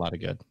 there's not a lot of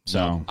good.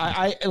 So no.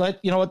 I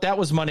you know what, that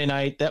was Monday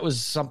night. That was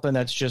something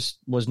that's just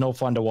was no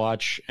fun to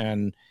watch,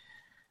 and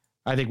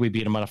I think we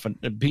beat them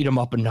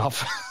up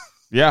enough.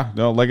 Yeah,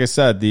 no, like I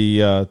said,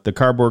 the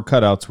cardboard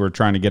cutouts were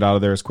trying to get out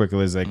of there as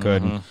quickly as they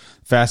could. Mm-hmm.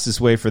 Fastest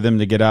way for them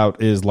to get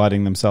out is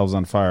lighting themselves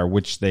on fire,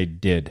 which they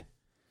did.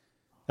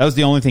 That was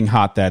the only thing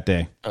hot that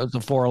day. That was the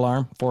four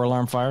alarm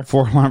fire.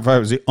 4-alarm fire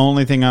was the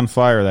only thing on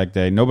fire that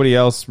day. Nobody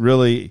else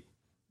really.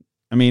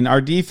 I mean,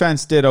 our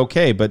defense did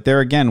okay, but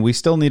there again, we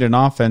still need an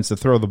offense to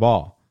throw the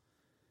ball.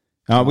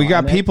 We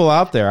got people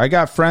out there. I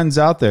got friends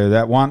out there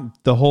that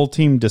want the whole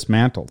team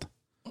dismantled.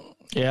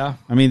 Yeah.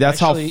 I mean,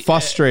 that's actually, how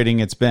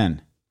frustrating it's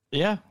been.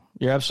 Yeah,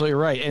 you're absolutely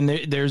right. And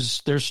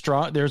there's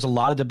a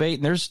lot of debate,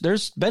 and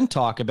there's been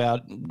talk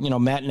about,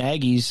 Matt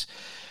Nagy's,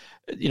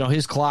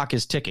 his clock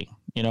is ticking.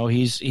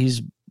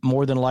 He's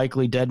more than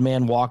likely dead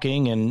man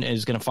walking and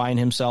is going to find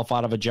himself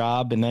out of a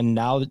job. And then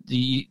now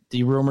the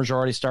rumors are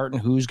already starting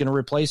who's going to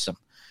replace him.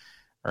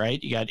 All right.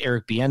 You got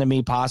Eric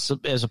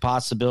Bieniemy as a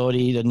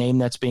possibility, the name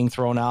that's being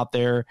thrown out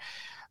there.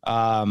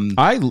 I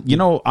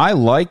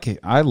like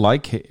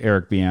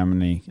Eric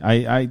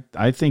Bieniemy.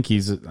 I think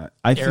he's,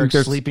 Eric's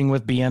sleeping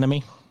with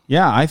Bieniemy.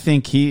 Yeah. I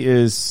think he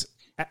is.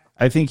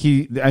 I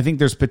think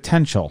there's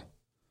potential.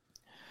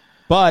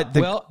 But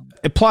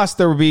plus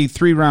there would be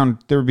three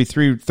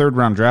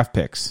third-round draft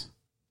picks,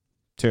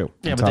 too.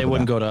 Yeah, but they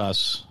wouldn't go to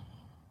us.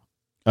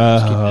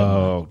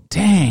 Oh,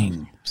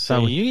 dang!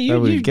 So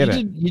you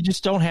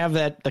just don't have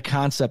the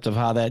concept of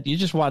how that. You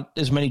just want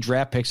as many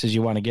draft picks as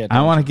you want to get.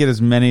 I want to get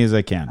as many as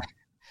I can.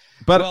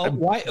 But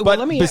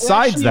let me.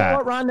 Besides that, you know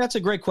what, Ron, that's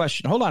a great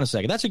question. Hold on a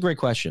second. That's a great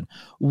question.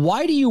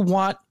 Why do you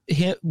want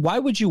him? Why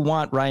would you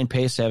want Ryan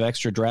Pace to have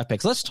extra draft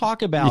picks? Let's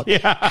talk about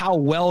how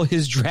well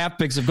his draft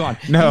picks have gone.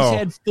 No. He's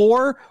had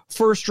 4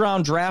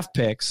 first-round draft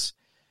picks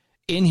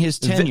in his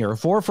tenure.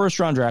 4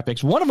 first-round draft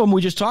picks. One of them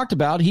we just talked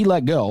about. He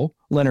let go,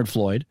 Leonard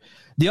Floyd.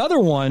 The other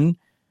one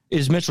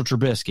is Mitchell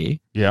Trubisky.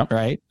 Yeah,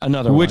 right.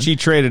 Another which he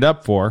traded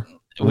up for.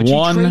 He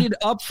traded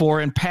up for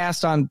and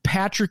passed on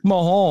Patrick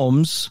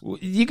Mahomes.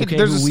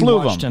 There's a slew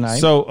of them. Tonight.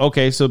 So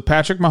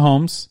Patrick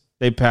Mahomes,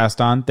 they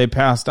passed on. They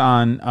passed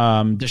on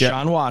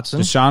Deshaun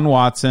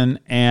Watson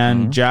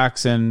and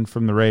Jackson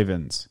from the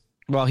Ravens.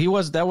 Well,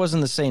 that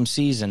wasn't the same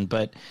season,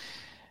 but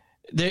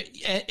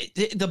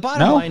the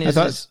bottom line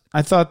is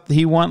I thought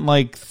he went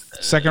like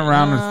second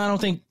round.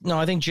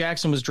 I think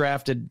Jackson was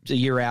drafted a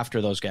year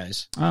after those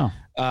guys. Oh,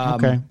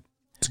 okay.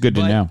 It's good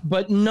to know.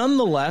 But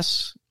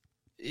nonetheless,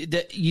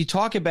 that you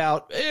talk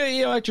about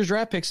extra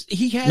draft picks.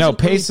 He has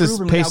Pace has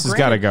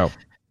got to go.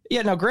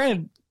 Yeah. Now,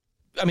 granted,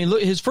 I mean,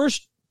 look, his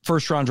first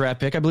round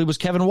draft pick, I believe, was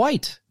Kevin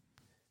White.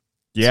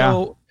 Yeah,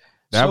 So,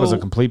 that was a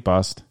complete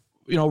bust.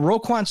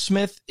 Roquan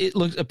Smith,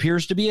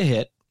 appears to be a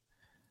hit.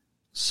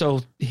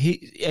 So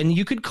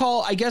you could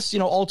call, I guess,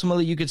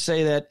 ultimately you could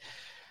say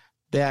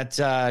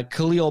that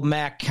Khalil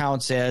Mack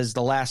counts as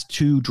the last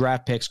 2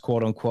 draft picks,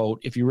 quote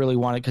unquote, if you really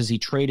want it, because he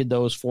traded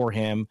those for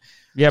him.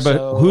 Yeah,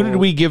 but who did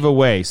we give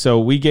away? So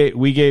we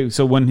gave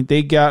so when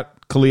they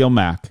got Khalil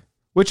Mack,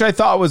 which I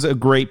thought was a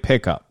great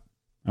pickup.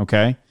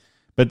 Okay.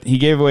 But he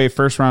gave away a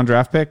first-round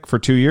draft pick for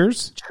 2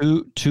 years?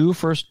 Two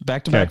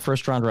back-to-back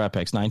first-round draft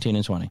picks, 19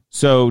 and 20.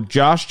 So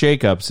Josh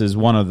Jacobs is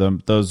one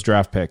of those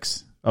draft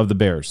picks of the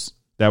Bears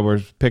that were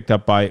picked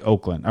up by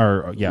Oakland.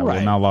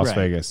 Now Las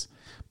Vegas.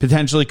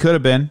 Potentially could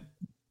have been.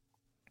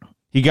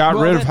 He got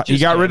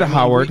rid of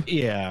Howard.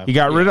 He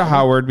got rid of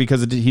Howard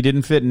because he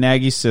didn't fit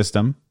Nagy's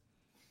system.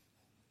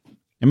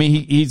 I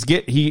mean,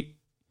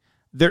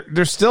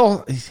 they're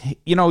still,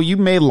 you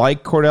may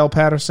like Cordell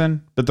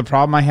Patterson, but the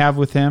problem I have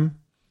with him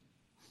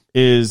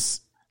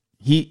is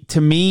he's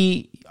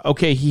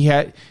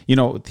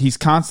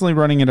constantly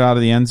running it out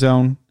of the end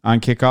zone on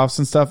kickoffs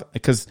and stuff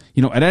because,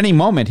 at any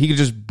moment he could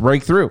just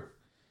break through.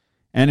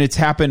 And it's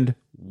happened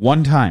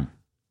one time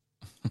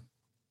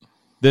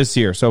this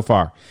year so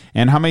far.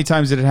 And how many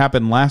times did it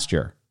happen last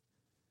year?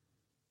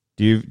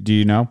 Do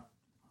you know?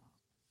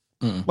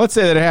 Mm-mm. Let's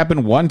say that it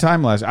happened one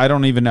time last year. I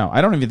don't even know.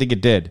 I don't even think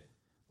it did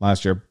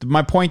last year.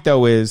 My point,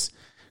 though, is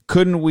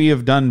couldn't we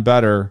have done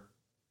better?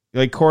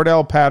 Like,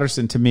 Cordell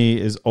Patterson, to me,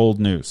 is old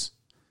news.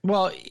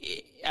 Well,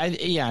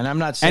 and I'm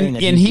not saying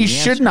that he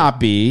should not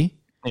be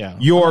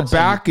your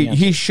back.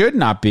 He should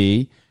not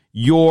be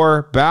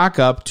your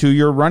backup to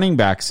your running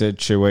back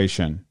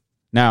situation.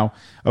 Now,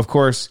 of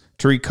course,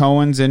 Tariq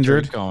Cohen's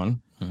injured.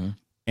 Mm-hmm.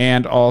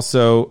 And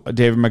also,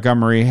 David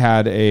Montgomery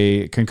had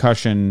a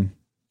concussion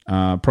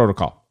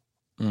protocol.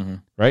 Mm-hmm.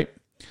 Right?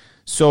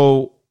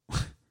 So,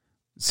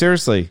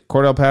 seriously,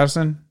 Cordell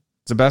Patterson,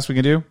 it's the best we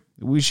can do.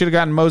 We should have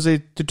gotten Mose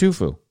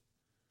Tutufu.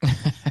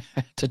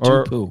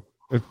 Tutupu.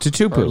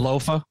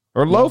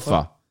 Or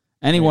Lofa.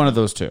 Any one of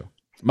those two.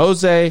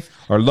 Mose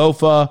or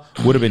Lofa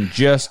would have been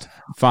just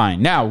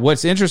fine. Now,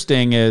 what's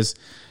interesting is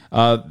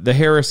the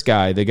Harris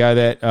guy, the guy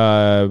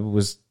that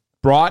was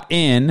brought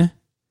in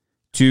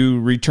to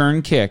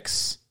return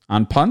kicks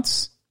on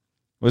punts.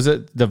 Was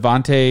it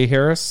Devontae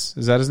Harris?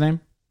 Is that his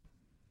name?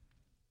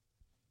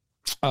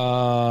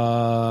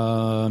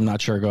 I'm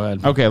not sure. Go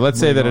ahead. Okay, let's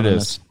say that it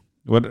is.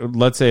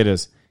 Let's say it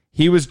is.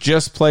 He was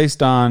just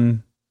placed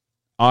on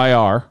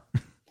IR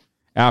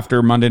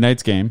after Monday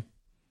night's game.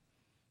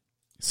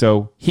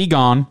 So he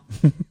gone.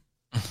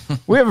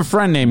 We have a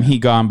friend named He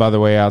Gone, by the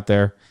way, out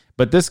there.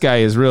 But this guy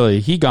is really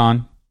he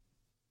gone.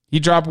 He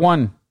dropped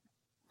one.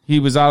 He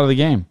was out of the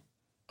game.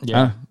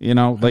 Yeah. He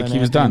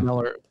was done.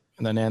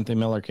 And then Anthony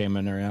Miller came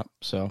in there. Yeah.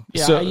 So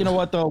you know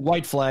what? The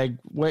white flag.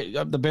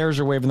 The Bears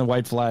are waving the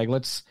white flag.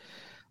 Let's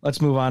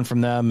move on from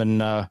them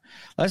and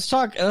let's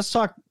talk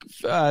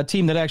a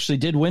team that actually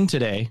did win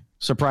today.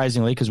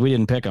 Surprisingly, because we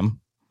didn't pick them.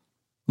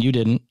 You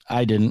didn't.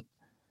 I didn't.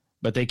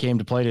 But they came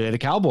to play today. The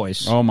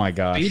Cowboys. Oh, my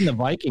gosh. Beating the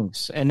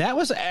Vikings. And that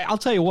was, I'll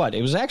tell you what,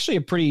 it was actually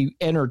a pretty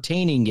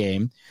entertaining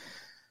game.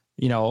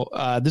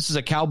 This is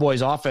a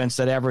Cowboys offense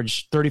that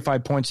averaged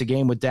 35 points a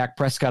game with Dak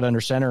Prescott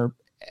under center,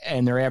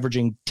 and they're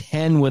averaging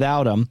 10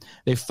 without him.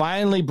 They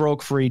finally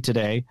broke free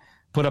today,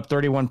 put up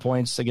 31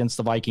 points against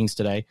the Vikings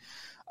today.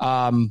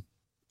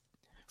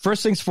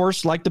 First things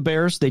first, like the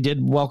Bears, they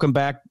did welcome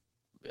back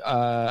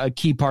a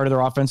key part of their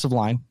offensive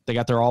line. They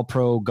got their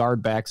all-pro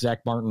guard back,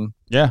 Zach Martin.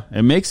 Yeah,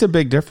 it makes a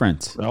big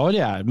difference. Oh,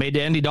 yeah. It made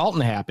Andy Dalton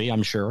happy,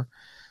 I'm sure.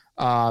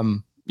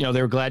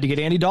 They were glad to get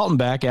Andy Dalton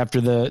back after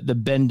the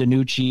Ben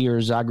DiNucci or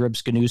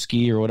Zagreb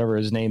Skanuski or whatever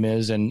his name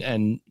is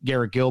and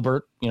Garrett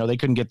Gilbert. They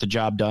couldn't get the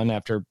job done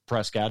after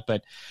Prescott,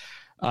 but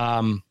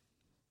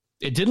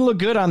it didn't look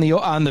good on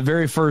the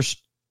very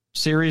first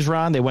series,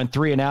 Ron. They went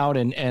 3 and out,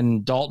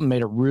 and Dalton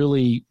made a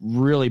really,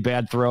 really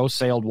bad throw,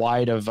 sailed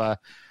wide of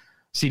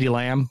CeeDee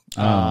Lamb.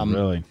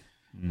 Really?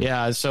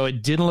 Yeah, so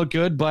it didn't look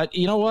good, but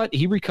you know what?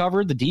 He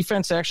recovered. The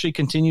defense actually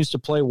continues to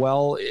play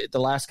well the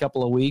last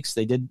couple of weeks.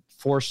 They did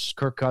force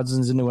Kirk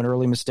Cousins into an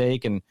early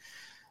mistake and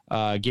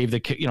gave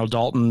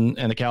Dalton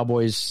and the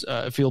Cowboys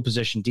field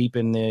position deep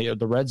in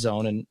the red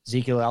zone, and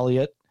Ezekiel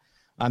Elliott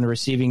on the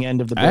receiving end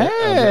of the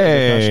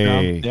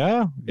touchdown.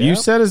 Yeah, you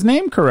said his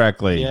name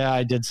correctly. Yeah,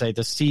 I did say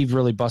the Steve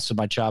really busted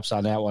my chops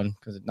on that one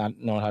because not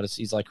knowing how to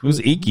see. He's like, who's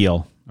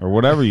Ezekiel or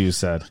whatever you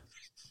said.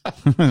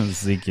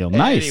 Ezekiel,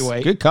 nice.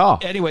 Anyway, good call.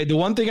 Anyway, the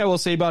one thing I will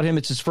say about him,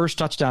 it's his first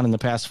touchdown in the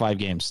past 5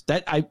 games.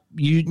 That I've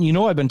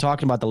been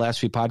talking about the last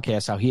few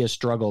podcasts how he has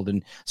struggled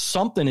and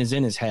something is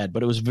in his head,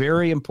 but it was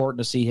very important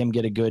to see him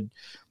get a good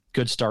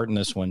start in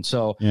this one.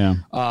 So,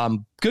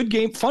 good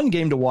game, fun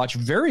game to watch,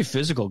 very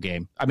physical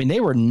game. I mean,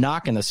 they were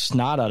knocking the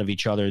snot out of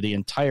each other the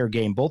entire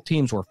game. Both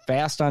teams were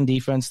fast on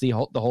defense the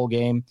whole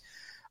game.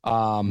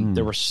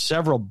 There were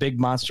several big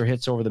monster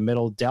hits over the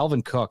middle.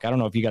 Dalvin Cook, I don't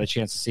know if you got a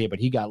chance to see it, but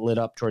he got lit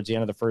up towards the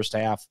end of the first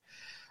half,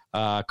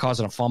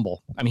 causing a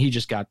fumble. I mean, he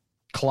just got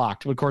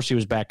clocked. Of course, he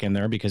was back in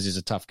there because he's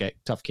a tough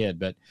kid.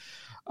 But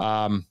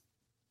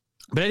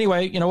But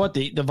anyway, you know what?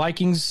 The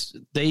Vikings,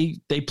 they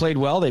played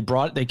well.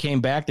 They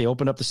came back. They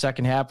opened up the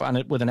second half on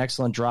it with an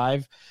excellent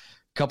drive.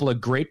 A couple of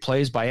great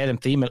plays by Adam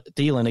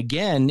Thielen.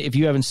 Again, if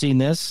you haven't seen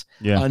this,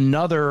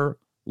 another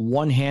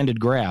one-handed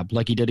grab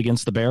like he did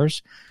against the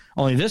Bears.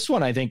 Only this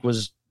one, I think,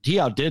 he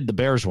outdid the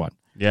Bears one.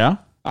 Yeah.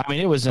 I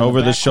mean, it was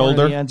over the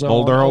shoulder,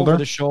 over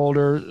the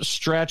shoulder,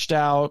 stretched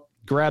out,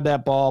 grabbed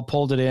that ball,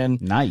 pulled it in.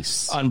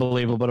 Nice.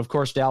 Unbelievable. But of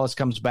course, Dallas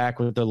comes back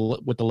with the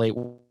late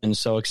win.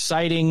 So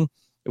exciting.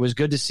 It was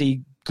good to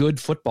see good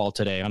football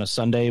today on a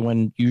Sunday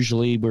when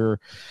usually we're,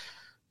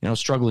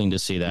 struggling to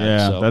see that.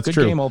 Yeah, so that's good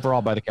true. Game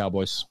overall by the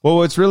Cowboys. Well,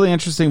 what's really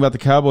interesting about the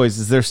Cowboys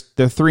is they're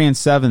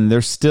 3-7.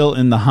 They're still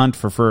in the hunt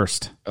for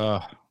first.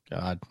 Oh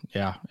God,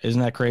 yeah,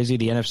 isn't that crazy?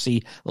 The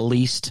NFC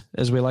least,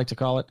 as we like to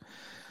call it.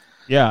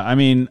 Yeah, I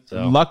mean,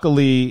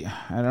 luckily,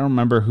 I don't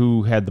remember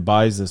who had the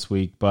buys this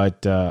week,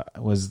 but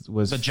was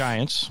the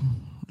Giants?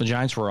 The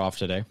Giants were off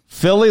today.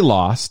 Philly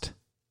lost.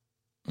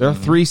 They're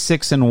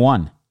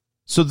 3-6-1.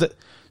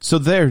 So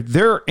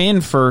they're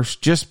in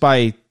first just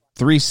by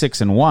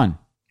 3-6-1.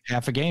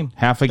 Half a game.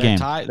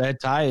 That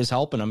tie is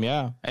helping them,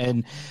 yeah.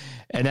 And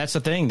that's the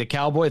thing.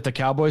 If the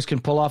Cowboys can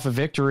pull off a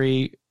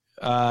victory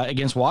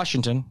against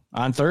Washington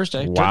on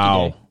Thursday.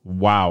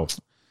 Wow.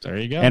 There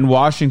you go. And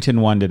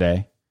Washington won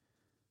today.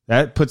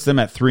 That puts them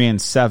at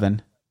 3-7.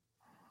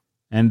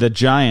 And the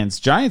Giants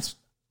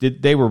they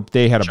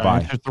had a bye.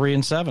 They're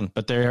 3-7,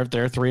 but they're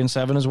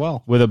 3-7 as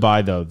well. With a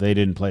bye though, they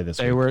didn't play this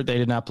week. They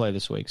did not play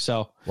this week.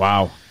 So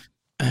wow.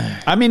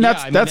 I mean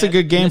that's a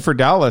good game for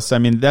Dallas. I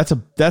mean that's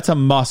a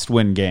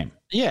must-win game.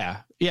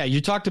 Yeah. Yeah,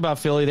 you talked about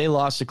Philly. They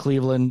lost to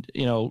Cleveland.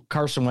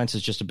 Carson Wentz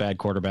is just a bad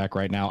quarterback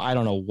right now. I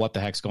don't know what the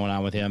heck's going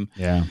on with him.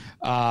 Yeah.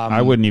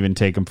 I wouldn't even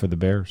take him for the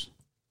Bears.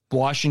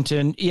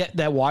 Washington,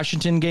 that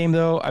Washington game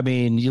though. I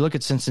mean, you look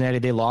at Cincinnati.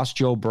 They lost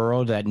Joe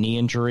Burrow, that knee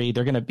injury.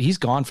 He's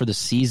gone for the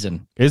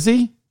season. Is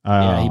he?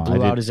 Yeah, he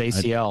blew out his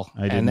ACL.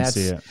 I didn't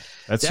see it.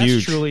 That's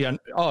huge.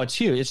 It's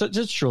huge.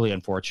 It's truly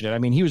unfortunate. I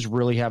mean, he was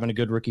really having a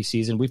good rookie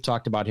season. We've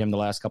talked about him the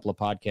last couple of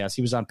podcasts.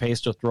 He was on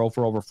pace to throw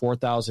for over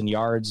 4,000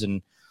 yards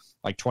and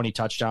like 20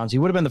 touchdowns. He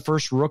would have been the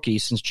first rookie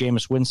since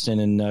Jameis Winston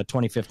in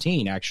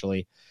 2015,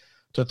 actually,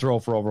 to throw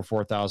for over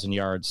 4,000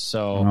 yards.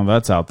 So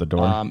that's out the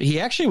door.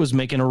 He actually was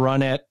making a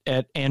run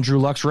at Andrew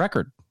Luck's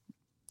record.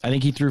 I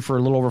think he threw for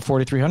a little over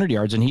 4,300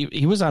 yards, and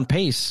he was on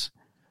pace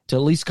to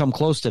at least come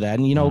close to that.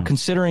 And,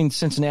 considering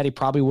Cincinnati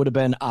probably would have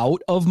been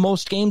out of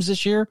most games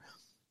this year,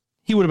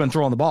 he would have been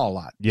throwing the ball a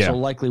lot. Yeah. So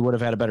likely would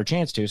have had a better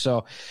chance to.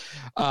 So,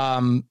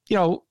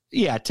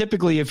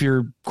 typically if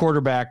your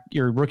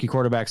rookie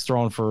quarterback's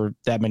throwing for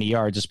that many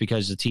yards, it's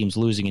because the team's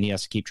losing and he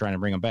has to keep trying to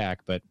bring them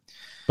back. But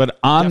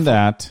on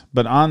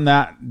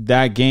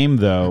that game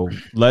though,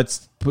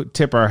 let's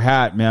tip our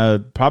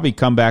hat. Probably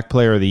comeback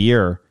player of the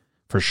year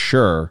for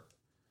sure.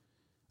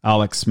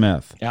 Alex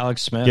Smith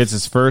gets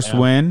his first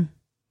win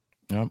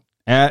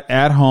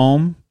at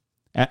home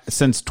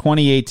since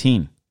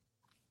 2018,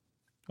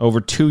 over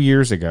 2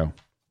 years ago.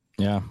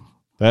 Yeah,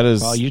 that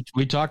is. Well,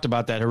 we talked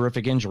about that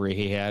horrific injury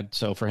he had,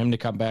 so for him to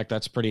come back,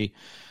 that's pretty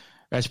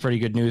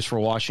good news for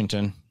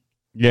Washington.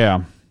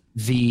 Yeah,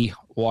 the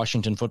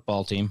Washington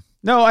football team.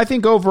 No, I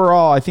think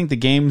overall, the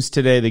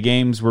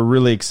games were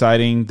really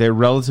exciting. They're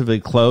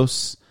relatively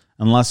close,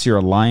 unless you're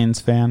a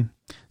Lions fan.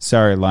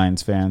 Sorry,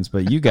 Lions fans,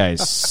 but you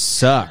guys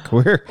suck.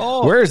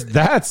 Where's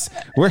that?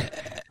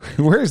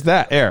 Where's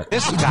that air?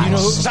 This guy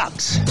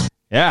sucks.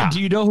 Yeah.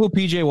 Do you know who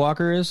PJ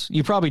Walker is?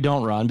 You probably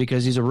don't, Ron,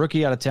 because he's a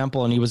rookie out of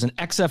Temple and he was an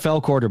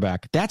XFL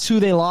quarterback. That's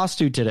who they lost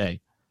to today,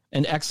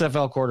 an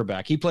XFL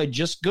quarterback. He played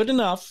just good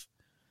enough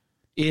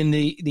in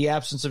the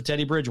absence of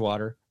Teddy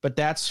Bridgewater, but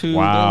that's who they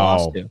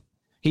lost to.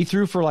 He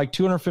threw for like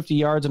 250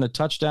 yards and a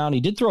touchdown.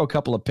 He did throw a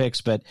couple of picks,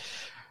 but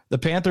the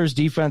Panthers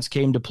defense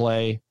came to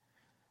play,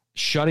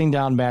 shutting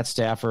down Matt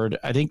Stafford.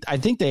 I don't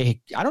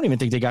even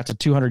think they got to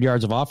 200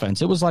 yards of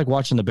offense. It was like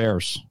watching the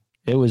Bears.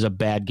 It was a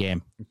bad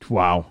game.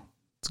 Wow.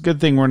 It's a good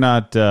thing we're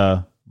not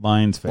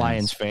Lions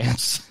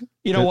fans.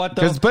 You know what,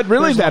 though? But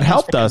really that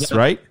helped us,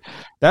 right?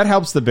 That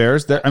helps the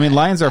Bears.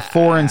 Lions are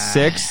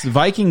 4-6.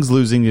 Vikings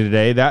losing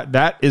today.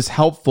 That is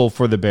helpful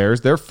for the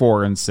Bears. They're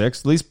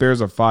 4-6. At least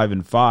Bears are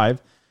 5-5.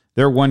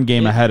 They're one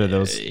game ahead of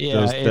those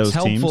it's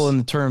helpful teams.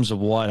 In terms of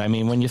what? I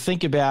mean, when you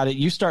think about it,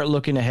 you start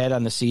looking ahead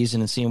on the season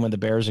and seeing when the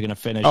Bears are going to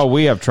finish. Oh,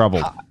 we have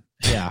trouble.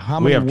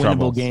 How many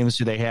winnable games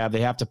do they have?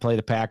 They have to play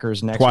the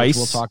Packers next twice. Week.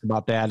 We'll talk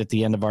about that at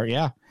the end of our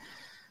So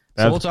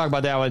we'll talk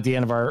about that at the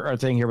end of our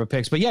thing here with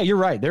picks. But yeah, you're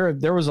right.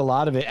 There was a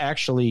lot of it,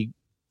 actually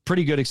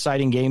pretty good,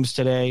 exciting games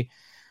today.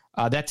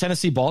 That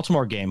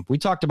Tennessee-Baltimore game, we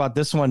talked about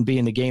this one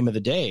being the game of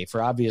the day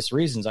for obvious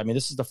reasons. I mean,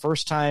 this is the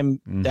first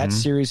time that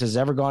series has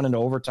ever gone into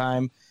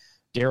overtime.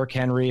 Derrick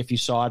Henry, if you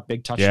saw it,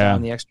 big touchdown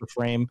in the extra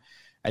frame.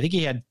 I think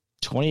he had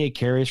 28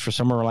 carries for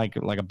somewhere like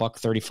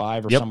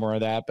 $135 or somewhere like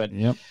that. But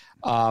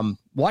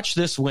watch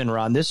this win,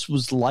 Ron. This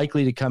was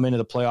likely to come into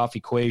the playoff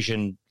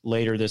equation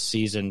later this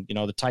season.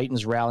 The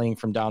Titans rallying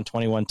from down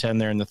 21-10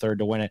 there in the third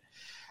to win it.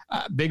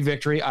 Big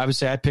victory.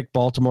 Obviously, I picked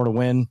Baltimore to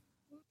win.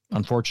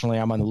 Unfortunately,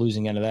 I'm on the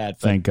losing end of that.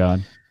 Thank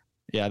God.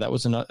 Yeah, that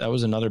was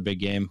another big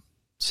game.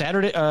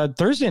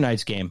 Thursday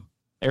night's game,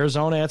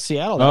 Arizona at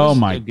Seattle. That Oh was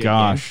my a good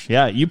gosh.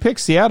 Yeah, you picked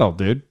Seattle,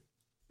 dude.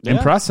 Yeah.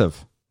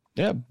 Impressive.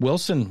 Yeah,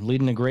 Wilson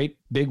leading a great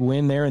big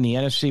win there in the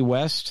NFC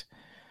West.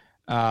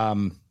 That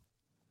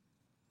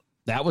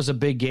was a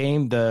big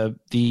game.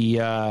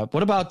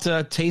 What about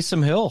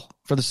Taysom Hill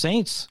for the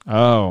Saints?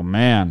 Oh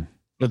man.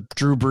 With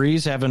Drew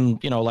Brees having,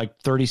 like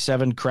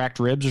 37 cracked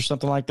ribs or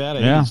something like that.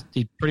 Yeah.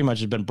 He pretty much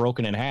has been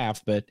broken in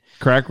half, but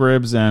Cracked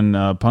ribs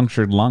and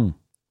punctured lung.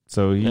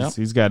 So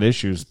he's got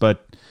issues,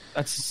 but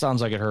that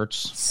sounds like it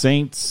hurts.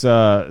 Saints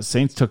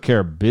took care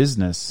of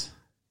business.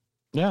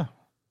 Yeah.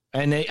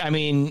 And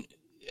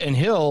and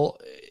Hill,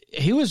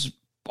 he was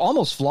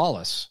almost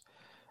flawless.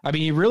 I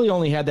mean, he really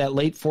only had that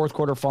late fourth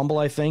quarter fumble,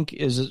 I think,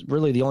 is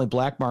really the only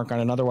black mark on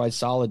an otherwise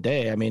solid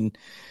day. I mean,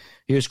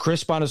 he was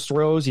crisp on his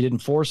throws. He didn't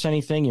force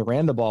anything. He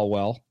ran the ball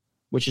well,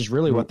 which is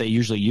really what they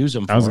usually use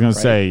him for. I was going to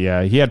say,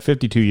 yeah, he had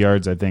 52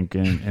 yards, I think,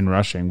 in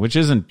rushing, which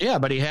isn't. Yeah,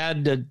 but he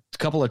had a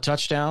couple of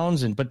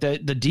touchdowns, but the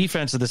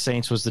defense of the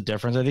Saints was the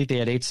difference. I think they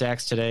had 8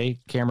 sacks today.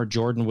 Cameron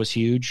Jordan was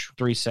huge,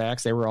 3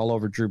 sacks. They were all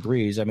over Drew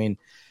Brees. I mean,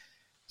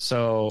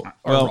 all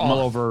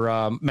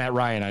over Matt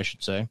Ryan, I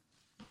should say.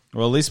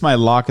 Well, at least my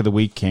lock of the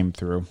week came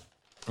through.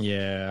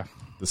 Yeah,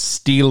 the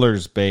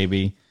Steelers,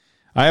 baby.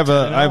 I have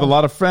a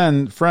lot of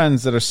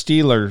friends that are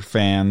Steeler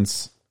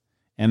fans,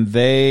 and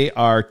they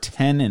are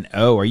 10-0.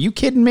 Are you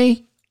kidding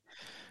me?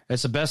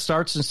 It's the best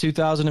start since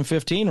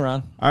 2015,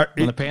 Ron.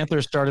 When the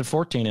Panthers started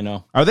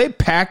 14-0. Are they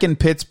packing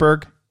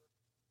Pittsburgh?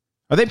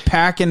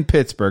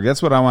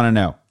 That's what I want to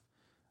know.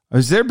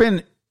 Has there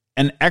been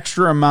an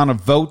extra amount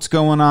of votes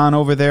going on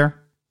over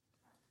there?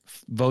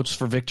 Votes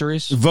for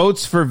victories?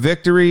 Votes for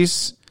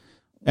victories.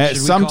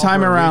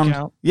 Sometime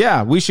around,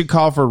 yeah, we should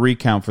call for a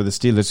recount for the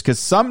Steelers because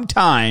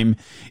sometime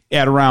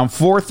at around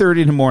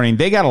 4:30 in the morning,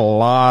 they got a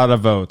lot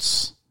of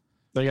votes.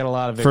 They got a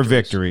lot of victories. For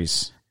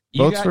victories.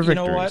 Votes for victories. You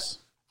know what?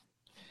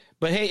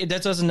 But hey,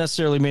 that doesn't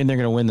necessarily mean they're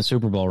going to win the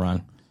Super Bowl,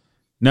 Ron.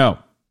 No.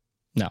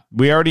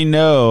 We already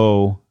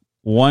know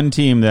one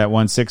team that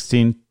won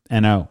 16-0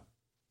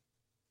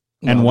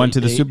 and went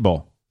to the Super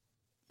Bowl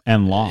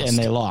and lost. And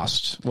they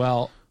lost.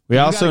 Well. We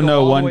also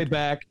know one way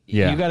back.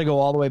 Yeah. You got to go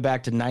all the way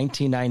back to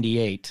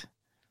 1998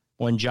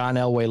 when John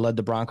Elway led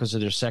the Broncos to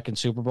their second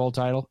Super Bowl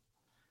title.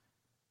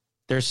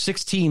 There's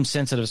 6 teams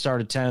since that have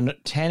started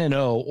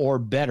 10-0 or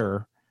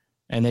better,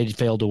 and they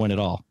failed to win it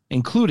all,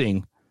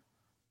 including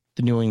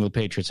the New England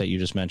Patriots that you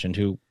just mentioned,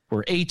 who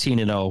were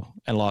 18-0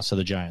 and lost to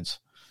the Giants.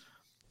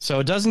 So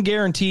it doesn't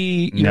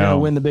guarantee you're going to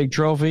win the big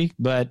trophy,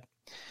 but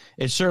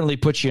it certainly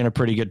puts you in a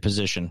pretty good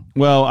position.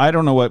 Well, I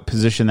don't know what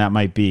position that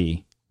might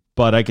be,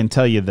 but I can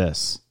tell you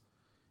this.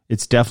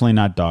 It's definitely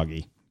not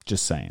doggy.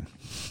 Just saying.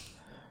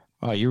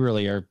 Oh, you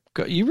really are.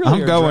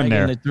 I'm going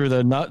there it through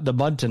the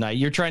mud tonight.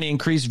 You're trying to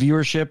increase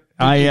viewership.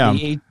 I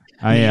am.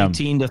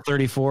 18 to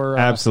 34.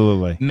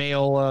 Absolutely.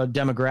 Male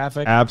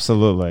demographic.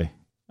 Absolutely.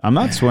 I'm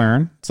not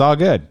swearing. It's all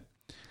good.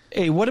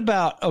 Hey, what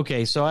about?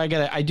 Okay, so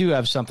I do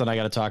have something I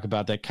got to talk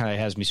about that kind of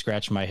has me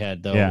scratching my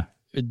head though. Yeah.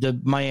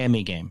 The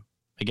Miami game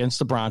against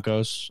the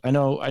Broncos. I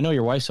know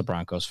your wife's a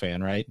Broncos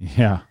fan, right?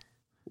 Yeah.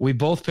 We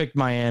both picked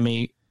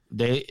Miami.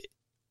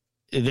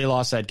 They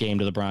lost that game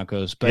to the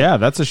Broncos. But, yeah,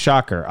 that's a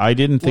shocker. I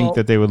didn't think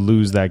that they would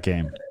lose that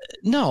game.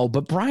 No,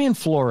 but Brian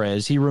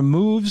Flores, he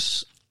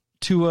removes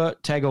Tua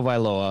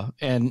Tagovailoa,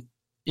 and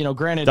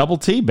granted, double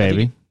T,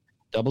 baby,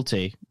 double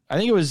T. I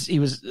think he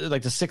was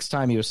like the 6th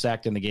time he was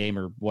sacked in the game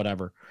or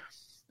whatever,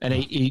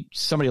 and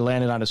somebody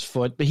landed on his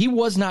foot, but he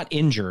was not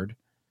injured.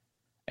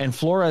 And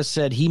Flores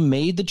said he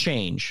made the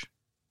change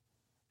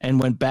and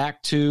went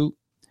back to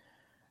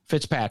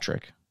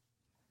Fitzpatrick,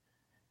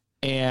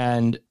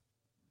 and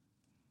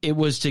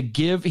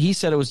he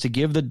said it was to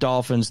give the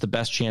Dolphins the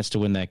best chance to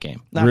win that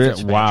game. Not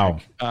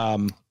Fitzpatrick.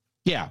 Wow.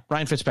 Yeah,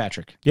 Ryan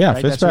Fitzpatrick. Yeah,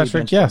 right?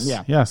 Fitzpatrick, yes.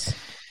 Yeah. Yes.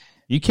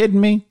 You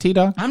kidding me,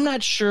 T-Dog? I'm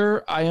not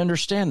sure I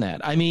understand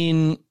that. I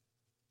mean,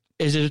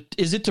 is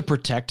it to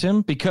protect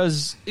him?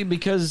 Because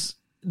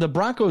the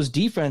Broncos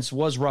defense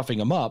was roughing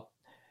him up.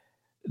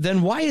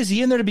 Then why is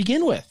he in there to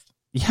begin with?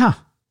 Yeah.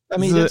 I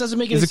mean, that doesn't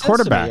make any sense. He's a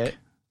quarterback. To me.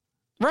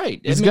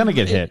 Right. He's going to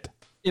get hit.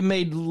 It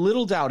made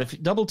little doubt.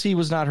 If Double T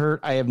was not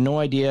hurt, I have no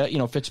idea.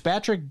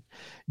 Fitzpatrick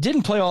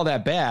didn't play all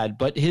that bad,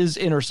 but his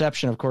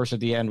interception, of course, at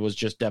the end was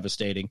just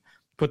devastating.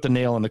 Put the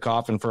nail in the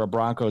coffin for a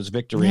Broncos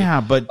victory.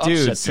 Yeah, but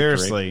dude,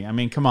 seriously, I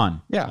mean, come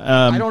on. Yeah,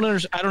 I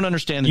don't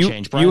understand the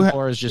change. Brian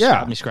Flores just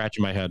got me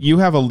scratching my head. You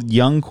have a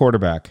young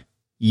quarterback,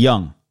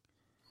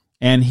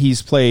 and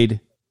he's played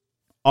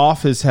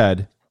off his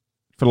head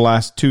for the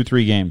last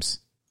 2-3 games.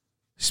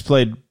 He's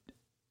played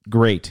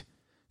great.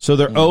 So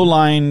their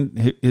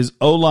O-line, his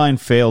O-line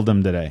failed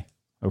him today,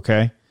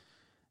 okay?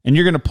 And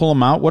you're going to pull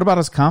him out? What about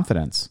his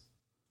confidence?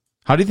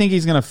 How do you think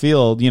he's going to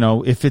feel,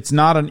 if it's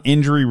not an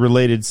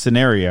injury-related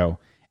scenario?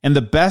 And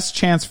the best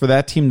chance for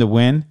that team to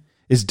win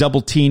is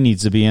Double T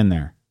needs to be in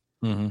there.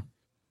 Mm-hmm.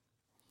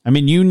 I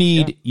mean,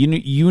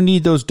 you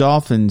need those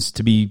Dolphins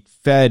to be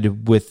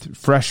fed with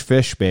fresh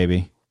fish,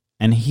 baby.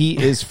 And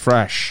he is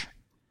fresh.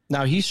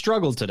 Now, he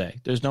struggled today.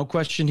 There's no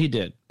question he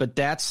did. But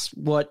that's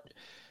what...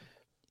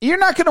 You're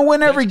not going to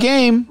win every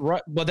game.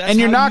 Right, but and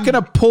you're not going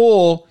to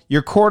pull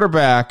your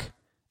quarterback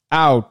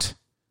out.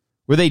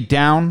 Were they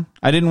down?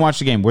 I didn't watch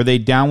the game. Were they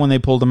down when they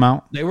pulled him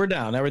out? They were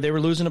down. They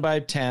were losing by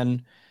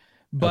 10.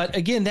 But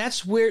again,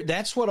 that's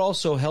what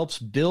also helps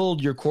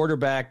build your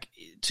quarterback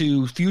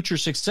to future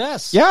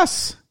success.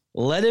 Yes.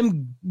 Let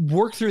him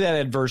work through that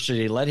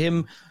adversity. Let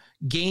him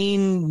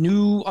gain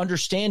new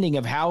understanding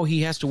of how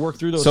he has to work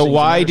through those things. So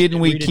why didn't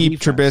we keep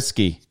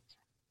Trubisky?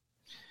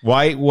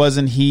 Why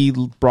wasn't he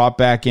brought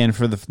back in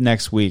for the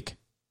next week?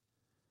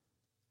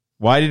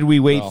 Why did we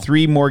wait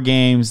 3 more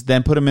games,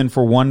 then put him in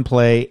for one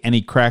play, and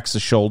he cracks a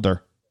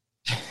shoulder,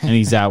 and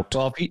he's out?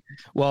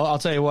 Well, I'll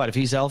tell you what. If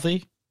he's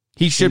healthy,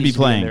 he should be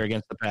playing there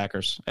against the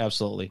Packers.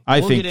 Absolutely,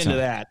 we'll think get so.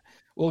 into that.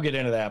 We'll get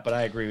into that, but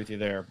I agree with you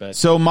there. But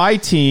so my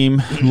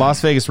team,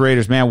 Las Vegas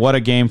Raiders, man, what a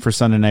game for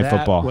Sunday Night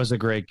Football! That was a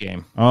great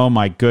game. Oh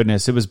my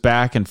goodness, it was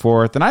back and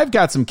forth, and I've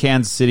got some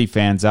Kansas City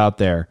fans out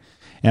there,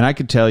 and I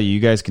could tell you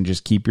guys can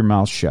just keep your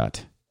mouth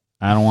shut.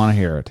 I don't want to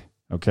hear it.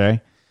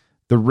 Okay,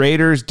 the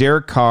Raiders,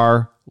 Derek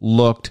Carr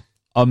looked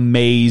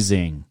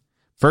amazing.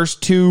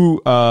 First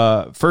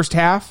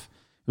half,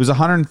 it was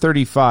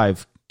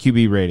 135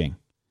 QB rating.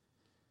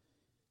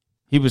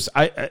 He was.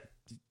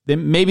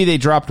 Maybe they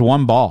dropped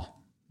one ball.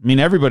 I mean,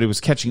 everybody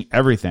was catching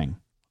everything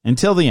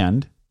until the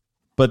end,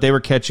 but they were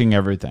catching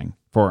everything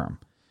for him.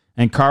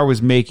 And Carr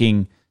was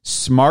making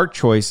smart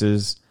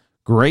choices,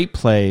 great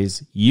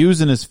plays,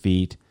 using his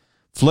feet,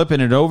 flipping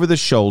it over the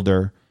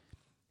shoulder.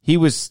 He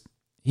was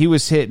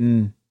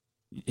hitting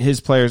his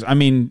players. I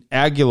mean,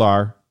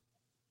 Aguilar,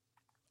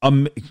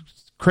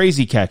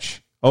 crazy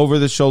catch over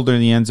the shoulder in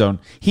the end zone.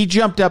 He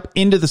jumped up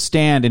into the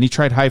stand and he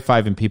tried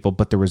high-fiving people,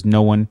 but there was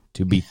no one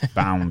to be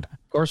found.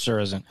 Of course there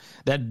isn't.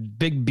 That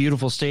big,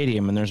 beautiful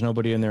stadium, and there's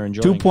nobody in there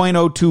enjoying it.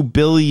 $2.02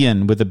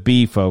 billion with a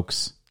B,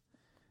 folks.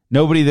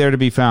 Nobody there to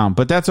be found,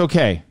 but that's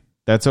okay.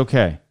 That's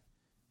okay.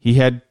 He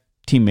had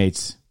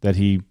teammates that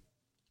he,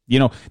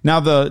 now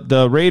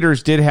the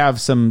Raiders did have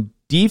some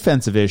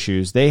defensive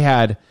issues. They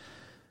had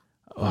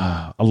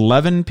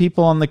 11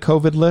 people on the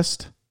COVID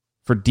list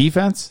for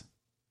defense.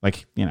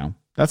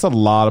 That's a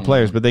lot of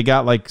players, but they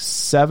got like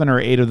 7 or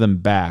 8 of them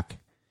back.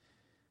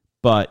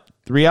 But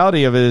the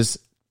reality of it is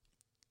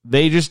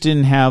they just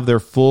didn't have their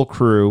full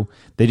crew.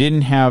 They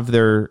didn't have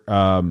their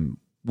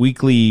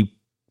weekly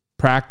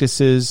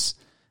practices.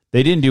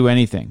 They didn't do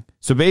anything.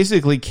 So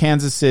basically,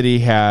 Kansas City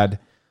had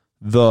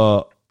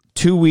the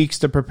 2 weeks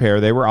to prepare.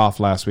 They were off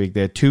last week.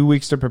 They had 2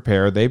 weeks to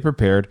prepare. They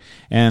prepared.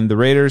 And the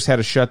Raiders had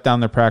to shut down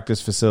their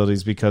practice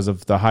facilities because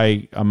of the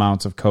high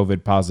amounts of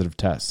COVID positive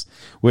tests,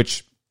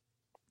 which,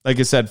 like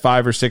I said,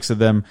 5 or 6 of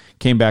them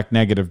came back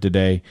negative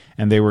today,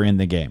 and they were in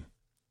the game.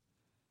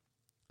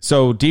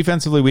 So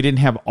defensively, we didn't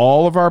have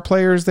all of our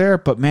players there,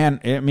 but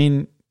man, I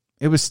mean,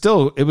 it was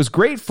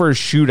great for a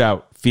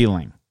shootout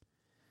feeling.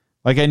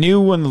 Like I knew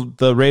when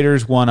the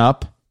Raiders won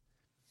up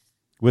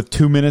with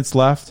 2 minutes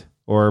left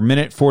or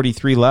minute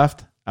 43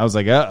 left, I was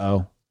like,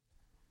 uh-oh.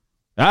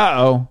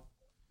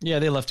 Yeah,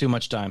 they left too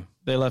much time.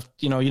 They left,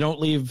 you don't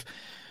leave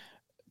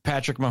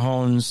Patrick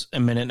Mahomes a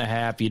minute and a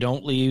half. You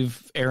don't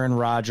leave Aaron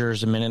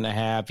Rodgers a minute and a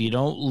half. You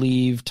don't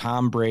leave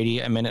Tom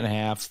Brady a minute and a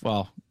half.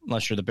 Well,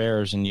 unless you're the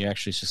Bears and you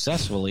actually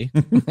successfully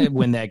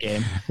win that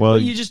game. Well,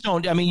 but you just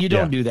don't. I mean, you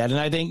don't do that. And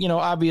I think,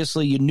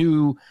 obviously you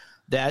knew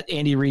that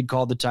Andy Reid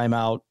called the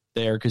timeout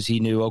there because he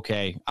knew,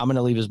 okay, I'm going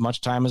to leave as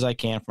much time as I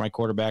can for my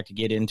quarterback to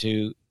get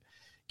into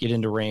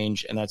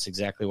range. And that's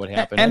exactly what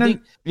happened.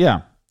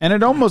 And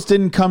it almost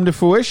didn't come to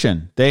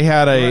fruition. They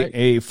had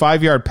a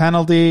 5-yard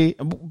penalty,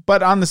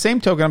 but on the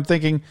same token, I'm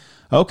thinking,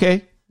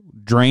 okay,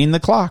 drain the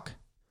clock.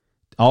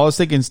 All I was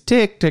thinking is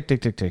tick, tick,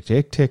 tick, tick, tick,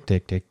 tick, tick,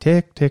 tick, tick,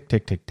 tick, tick,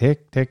 tick, tick,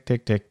 tick, tick,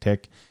 tick, tick,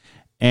 tick.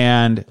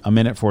 And a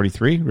minute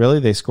 43, really?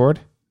 They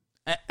scored?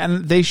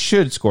 And they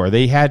should score.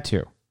 They had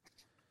to.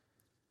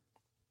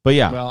 But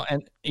yeah. Well,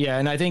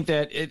 and I think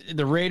that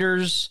the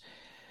Raiders,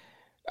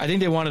 I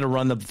think they wanted to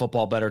run the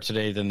football better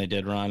today than they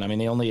did run. I mean,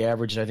 they only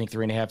averaged, I think,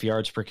 3.5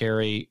 yards per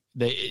carry.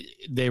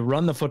 They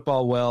run the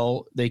football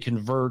well. They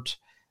convert.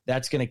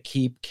 That's going to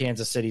keep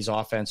Kansas City's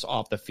offense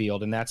off the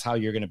field, and that's how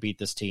you're going to beat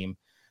this team.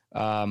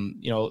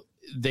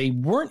 They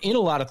weren't in a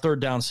lot of third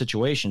down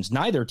situations.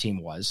 Neither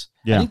team was.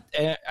 Yeah.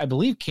 I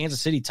believe Kansas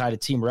City tied a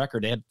team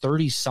record. They had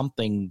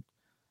 30-something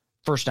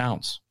first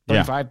downs.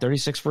 35,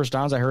 36 first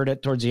downs. I heard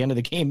it towards the end of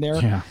the game there.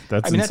 Yeah,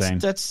 that's insane.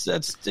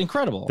 That's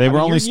incredible. They were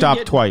only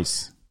stopped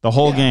twice. The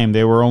whole game,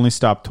 they were only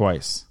stopped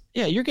twice.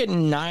 Yeah, you're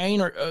getting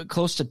 9 or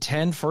close to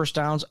 10 first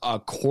downs a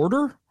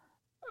quarter.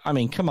 I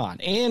mean, come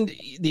on. And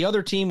the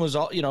other team was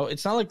all,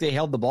 it's not like they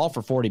held the ball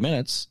for 40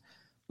 minutes.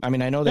 I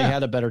mean, I know they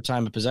had a better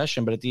time of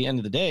possession, but at the end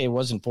of the day, it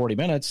wasn't 40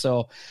 minutes.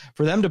 So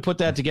for them to put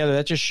that together,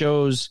 that just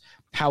shows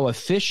how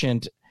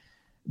efficient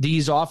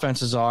these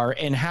offenses are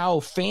and how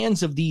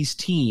fans of these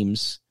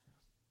teams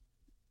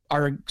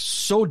are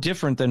so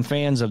different than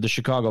fans of the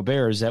Chicago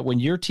Bears, that when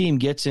your team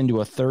gets into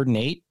a 3rd and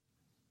 8,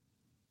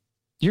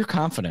 you're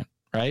confident,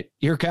 right?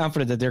 You're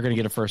confident that they're going to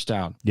get a first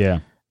down. Yeah.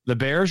 The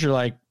Bears, you're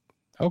like,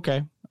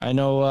 okay, I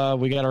know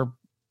we got our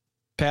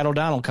Pat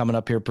O'Donnell coming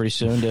up here pretty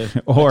soon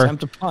to Or-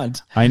 attempt a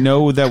punt. I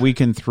know that we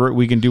can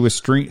do a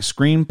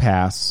screen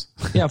pass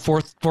Yeah,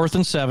 fourth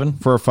and 7.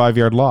 for a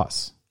 5-yard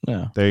loss.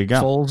 Yeah, There you go.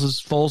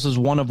 Foles is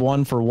 1 of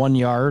 1 for 1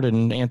 yard,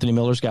 and Anthony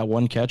Miller's got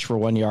 1 catch for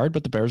 1 yard,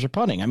 but the Bears are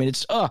punting. I mean,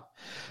 it's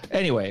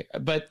anyway.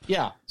 But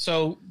yeah,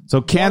 so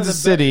Kansas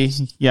City,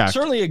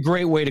 certainly a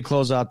great way to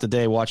close out the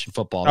day watching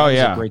football. Oh That was a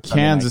yeah, great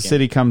Sunday night Kansas game.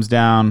 City comes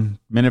down,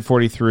 minute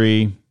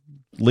 43,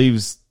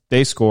 leaves.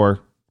 They score,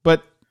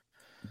 but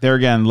there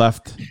again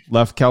left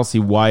Kelsey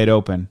wide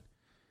open,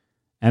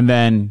 and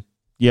then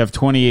you have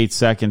 28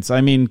 seconds.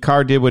 I mean,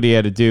 Carr did what he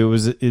had to do. It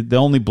was the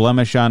only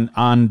blemish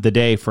on the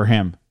day for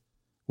him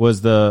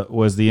was the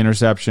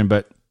interception,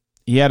 but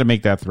he had to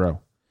make that throw.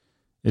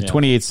 At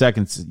 28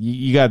 seconds,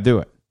 you got to do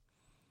it.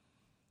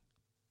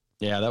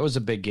 Yeah, that was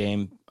a big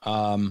game.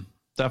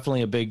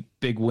 Definitely a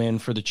big win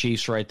for the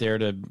Chiefs right there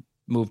to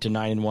move to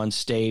 9-1,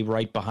 stay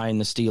right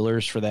behind the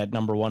Steelers for that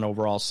number 1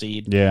 overall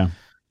seed. Yeah.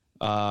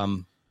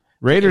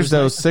 Raiders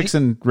though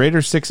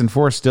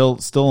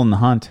 6-4 still in the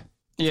hunt.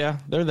 Yeah,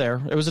 they're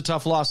there. It was a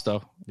tough loss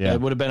though. Yeah.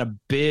 It would have been a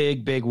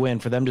big win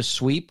for them to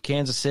sweep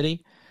Kansas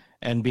City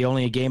and be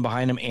only a game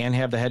behind them and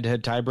have the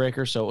head-to-head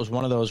tiebreaker. So it was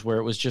one of those where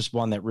it was just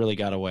one that really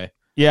got away.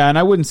 Yeah, and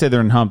I wouldn't say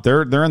they're in hump.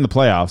 They're in the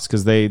playoffs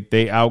because they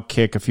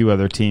outkick a few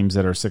other teams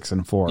that are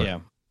 6-4. Yeah.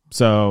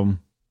 So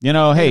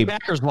hey, the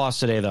Packers lost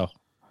today though,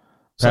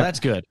 so that's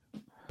good.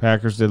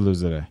 Packers did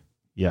lose today.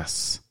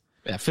 Yes.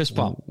 Yeah, fist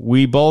bump.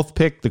 We both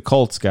picked the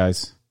Colts,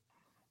 guys.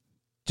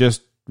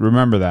 Just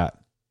remember that.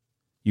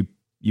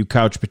 You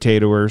couch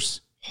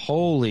potatoers.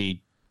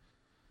 Holy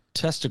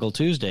Testicle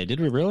Tuesday. Did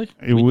we really?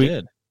 We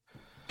did.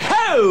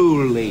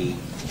 Holy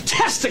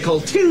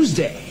Testicle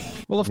Tuesday.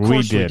 Well, of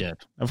course we did.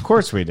 Of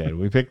course we did.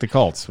 We picked the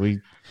Colts.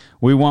 We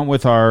went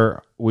with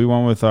our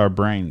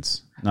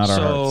brains, not our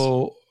hearts.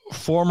 So,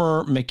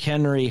 former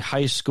McHenry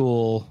High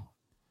School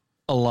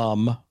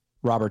alum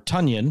Robert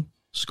Tonyan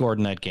scored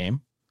in that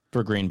game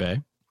for Green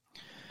Bay.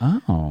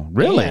 Oh,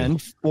 really?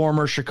 And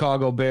former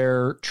Chicago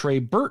Bear Trey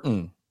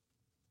Burton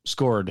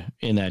scored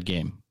in that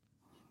game.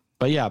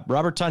 But yeah,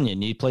 Robert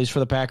Tonyan, he plays for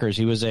the Packers.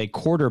 He was a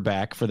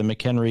quarterback for the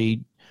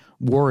McHenry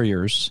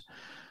Warriors.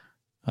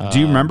 Do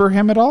you remember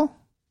him at all?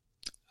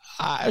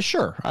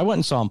 Sure. I went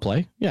and saw him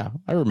play. Yeah,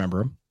 I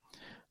remember him.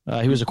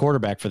 He was a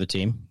quarterback for the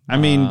team. I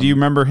mean, do you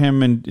remember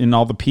him in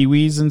all the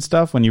Pee-wees and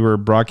stuff when you were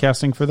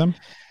broadcasting for them?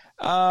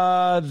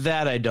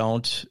 That I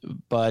don't,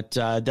 but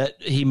that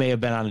he may have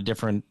been on a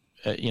different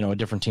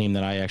team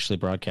that I actually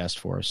broadcast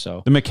for.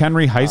 So the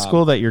McHenry High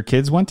School that your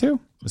kids went to,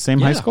 the same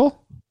high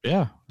school.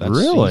 Yeah,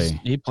 really.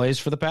 He plays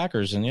for the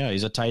Packers, and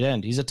he's a tight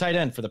end. He's a tight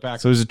end for the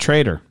Packers. So he's a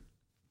traitor.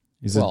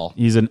 He's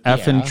an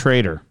effing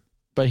traitor.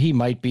 But he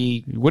might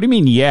be. What do you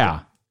mean?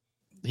 Yeah,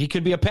 he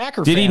could be a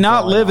Packer. Did fan he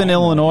not live in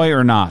Illinois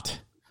or not?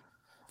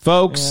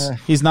 Folks,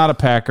 he's not a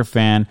Packer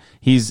fan.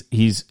 He's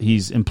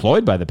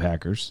employed by the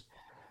Packers,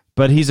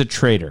 but he's a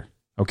traitor.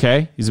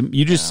 Okay,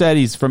 you just said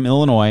he's from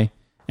Illinois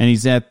and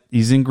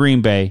he's in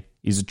Green Bay.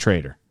 He's a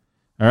traitor.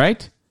 All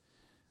right,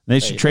 they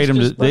should trade him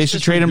to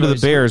the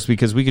Bears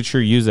because we could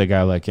sure use a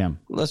guy like him.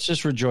 Let's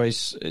just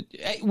rejoice.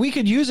 We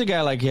could use a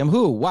guy like him.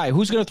 Who? Why?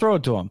 Who's going to throw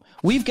it to him?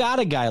 We've got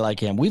a guy like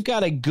him. We've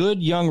got a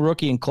good young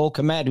rookie in Cole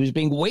Kmet who's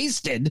being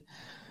wasted.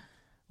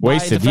 By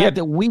the fact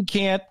that we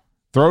can't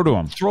throw to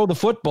him, throw the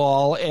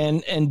football,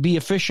 and be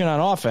efficient on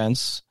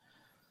offense.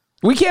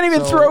 We can't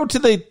even throw to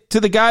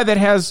the guy that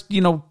has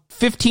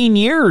 15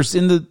 years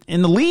in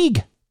the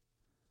league.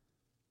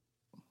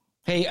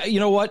 Hey, you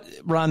know what,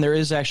 Ron? There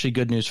is actually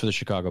good news for the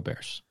Chicago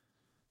Bears.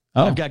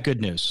 Oh. I've got good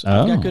news.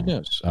 I've got good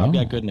news.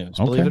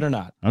 Believe it or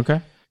not.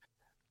 Okay.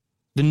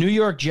 The New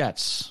York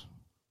Jets,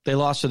 they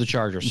lost to the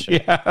Chargers.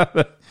 Yeah,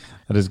 that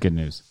is good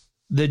news.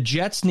 The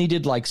Jets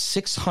needed like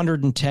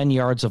 610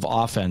 yards of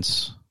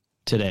offense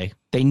today.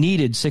 They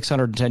needed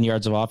 610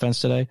 yards of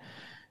offense today.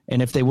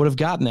 And if they would have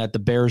gotten that, the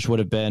Bears would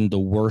have been the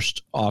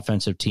worst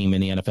offensive team in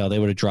the NFL. They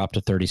would have dropped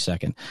to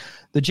 32nd.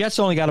 The Jets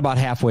only got about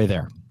halfway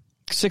there.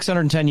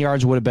 610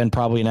 yards would have been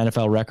probably an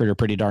NFL record or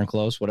pretty darn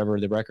close, whatever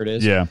the record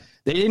is. Yeah.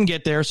 They didn't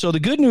get there. So the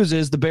good news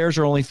is the Bears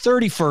are only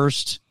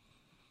 31st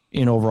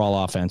in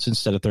overall offense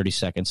instead of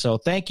 32nd. So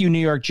thank you, New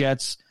York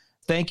Jets.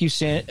 Thank you,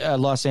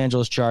 Los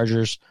Angeles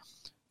Chargers,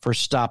 for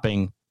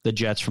stopping the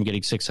Jets from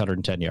getting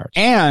 610 yards.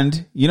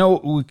 And,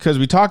 because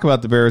we talk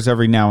about the Bears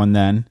every now and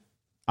then,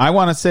 I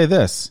want to say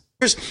this.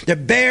 The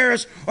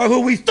Bears are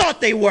who we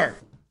thought they were.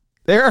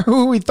 They're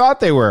who we thought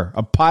they were.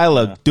 A pile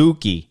of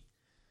dookie.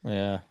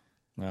 Yeah.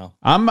 Well,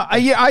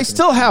 I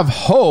still have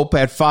hope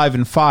at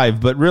 5-5,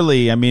 but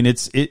really, I mean,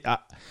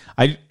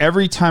 I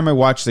every time I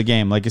watch the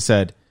game, like I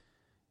said,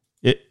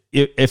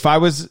 if I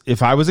was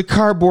a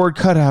cardboard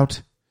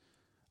cutout,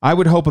 I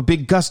would hope a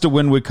big gust of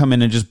wind would come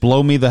in and just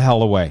blow me the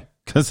hell away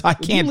because I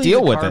can't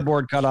deal with it.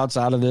 Cardboard cutouts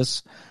out of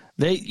this.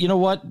 You know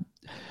what?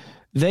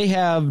 They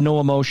have no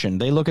emotion.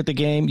 They look at the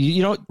game.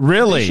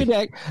 Really?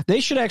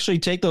 They should actually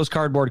take those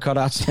cardboard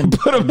cutouts and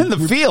put them in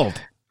the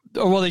field.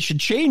 Or well, they should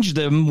change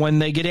them when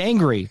they get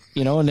angry,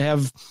 and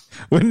have.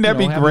 Wouldn't that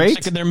be great?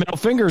 Sticking their middle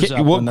fingers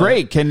up.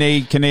 Great. Can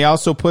they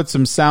also put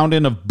some sound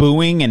in of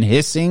booing and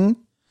hissing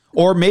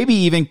or maybe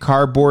even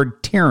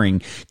cardboard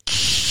tearing.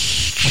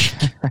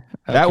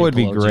 That would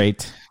be Pelosi.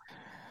 great.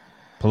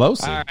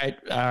 Pelosi.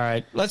 All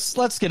right.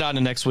 Let's get on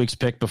to next week's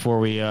pick before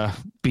we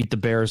beat the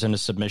Bears into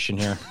submission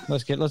here.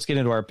 Let's get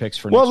into our picks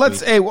for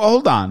next week. Hey,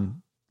 hold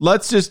on.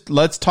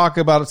 Let's talk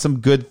about some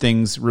good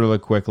things really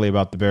quickly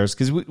about the Bears,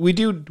 because we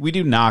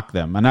do knock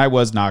them, and I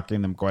was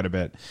knocking them quite a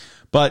bit.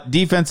 But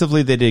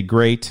defensively, they did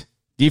great.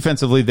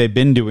 Defensively, they've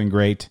been doing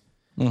great.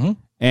 Mm-hmm.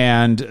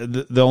 And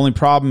the only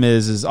problem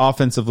is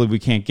offensively we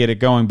can't get it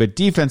going, but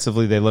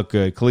defensively they look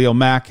good. Khalil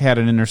Mack had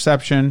an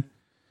interception,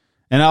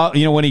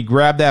 and when he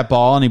grabbed that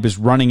ball and he was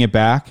running it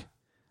back,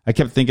 I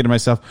kept thinking to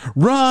myself,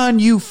 "Run,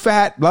 you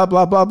fat blah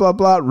blah blah blah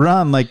blah,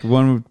 run!" Like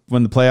when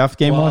the playoff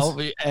game was.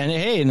 And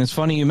it's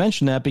funny you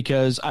mentioned that,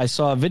 because I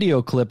saw a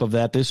video clip of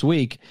that this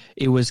week.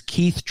 It was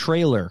Keith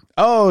Trailer.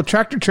 Oh,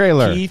 Tractor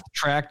Trailer. Keith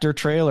Tractor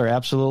Trailer,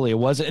 absolutely. It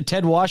wasn't.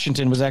 Ted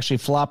Washington was actually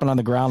flopping on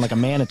the ground like a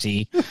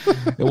manatee.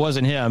 It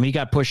wasn't him. He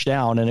got pushed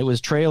down, and it was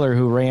Trailer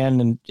who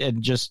ran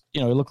and just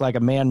he looked like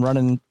a man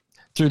running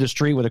through the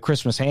street with a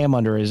Christmas ham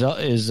under his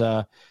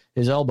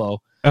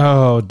elbow.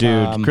 Oh,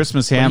 dude,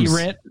 Christmas hams.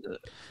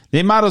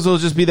 They might as well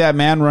just be that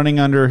man running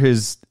under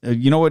his.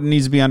 You know what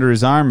needs to be under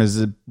his arm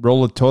is a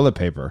roll of toilet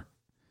paper.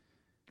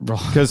 Or a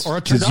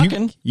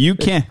turducken. You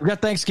can't. We've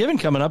got Thanksgiving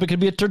coming up. It could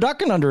be a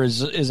turducken under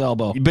his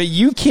elbow. But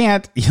you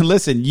can't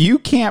listen. You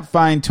can't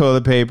find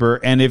toilet paper.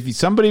 And if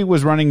somebody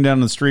was running down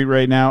the street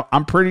right now,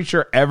 I'm pretty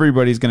sure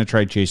everybody's going to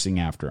try chasing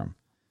after him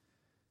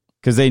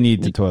because they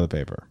need the toilet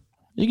paper.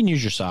 You can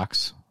use your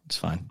socks. It's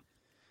fine.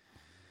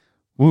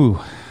 Woo.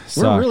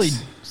 We're really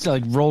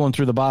like rolling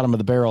through the bottom of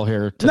the barrel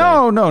here today.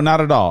 No,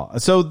 not at all.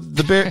 So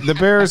the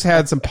Bears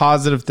had some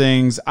positive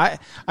things.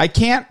 I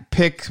can't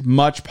pick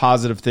much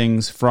positive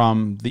things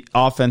from the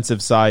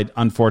offensive side,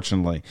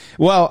 unfortunately.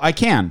 Well, I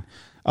can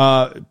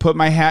tip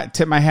my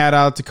hat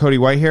out to Cody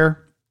Whitehair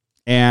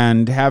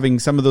and having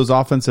some of those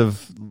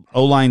offensive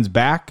O-lines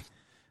back,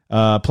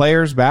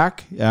 players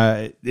back.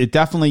 It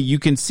definitely, you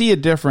can see a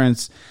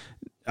difference.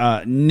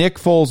 Nick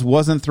Foles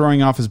wasn't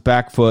throwing off his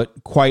back foot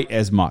quite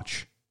as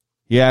much.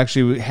 He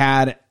actually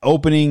had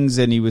openings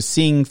and he was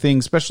seeing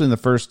things, especially in the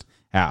first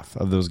half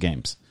of those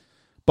games.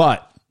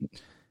 But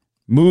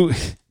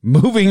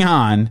moving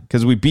on,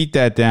 because we beat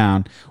that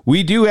down,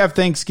 we do have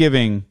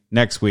Thanksgiving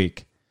next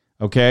week,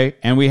 okay?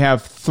 And we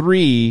have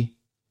 3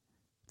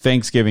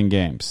 Thanksgiving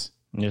games.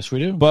 Yes, we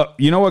do. But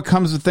you know what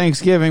comes with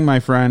Thanksgiving, my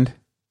friend?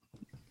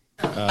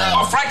 Frank,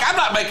 I'm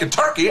not making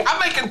turkey. I'm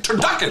making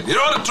turducken. You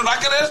know what a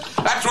turducken is?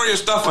 That's where you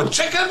stuff a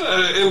chicken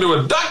into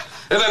a duck,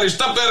 and then you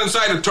stuff that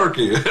inside a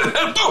turkey.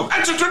 Boom!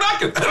 That's a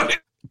turducken.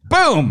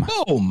 Boom!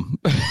 Boom!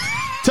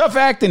 Tough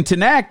acting,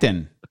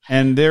 tenactin'.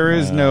 And there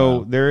is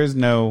no,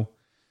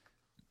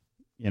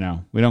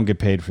 we don't get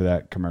paid for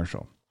that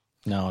commercial.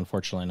 No,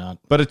 unfortunately not.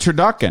 But a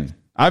turducken.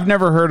 I've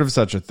never heard of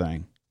such a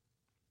thing.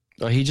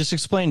 Well, he just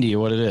explained to you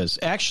what it is.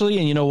 Actually,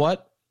 and you know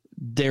what?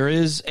 There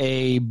is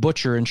a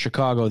butcher in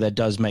Chicago that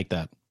does make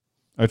that.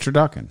 A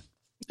turducken.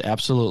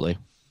 Absolutely.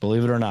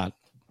 Believe it or not.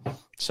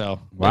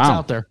 So wow. It's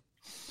out there.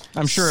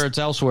 I'm sure it's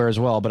elsewhere as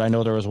well, but I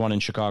know there was one in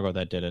Chicago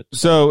that did it.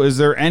 So is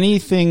there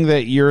anything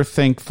that you're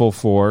thankful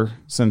for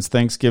since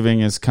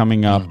Thanksgiving is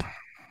coming up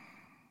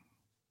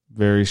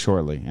very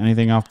shortly?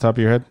 Anything off the top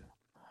of your head?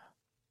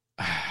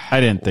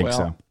 I didn't think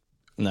so.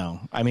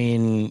 No. I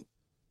mean,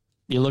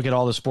 you look at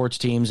all the sports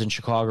teams in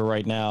Chicago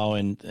right now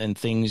and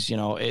things,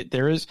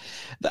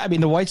 the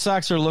White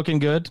Sox are looking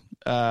good.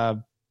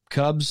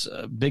 Cubs,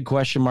 big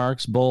question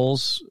marks.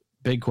 Bulls,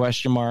 big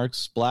question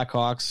marks.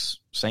 Blackhawks,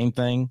 same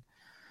thing.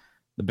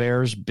 The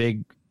Bears,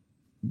 big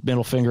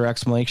middle finger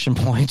exclamation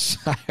points.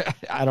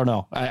 I don't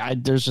know.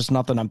 There's just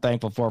nothing I'm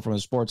thankful for from the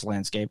sports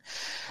landscape.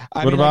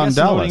 What about in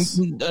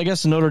Dallas? I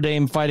guess Notre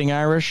Dame Fighting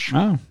Irish.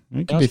 Oh,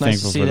 you can be it's nice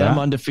to thankful see for them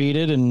that.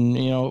 undefeated and,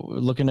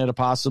 looking at a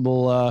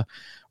possible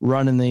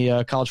run in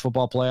the college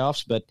football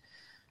playoffs. But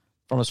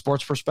from a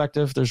sports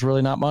perspective, there's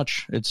really not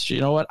much. It's,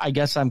 you know what? I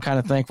guess I'm kind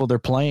of thankful they're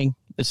playing.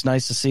 It's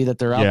nice to see that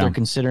they're out there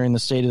considering the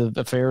state of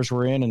the affairs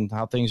we're in and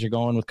how things are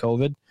going with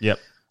COVID. Yep.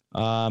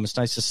 It's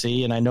nice to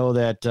see. And I know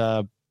that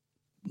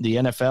the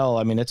NFL,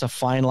 I mean, it's a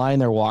fine line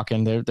they're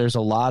walking. There's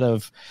a lot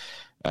of,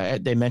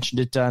 they mentioned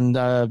it on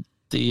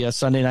the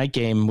Sunday night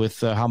game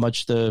with how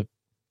much the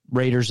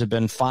Raiders have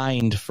been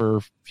fined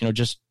for,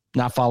 just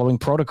not following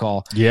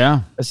protocol.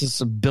 Yeah. This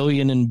is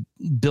billions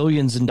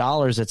in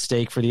dollars at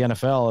stake for the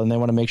NFL, and they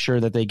want to make sure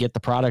that they get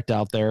the product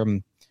out there.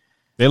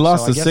 They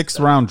lost a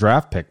 6th round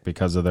draft pick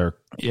because of their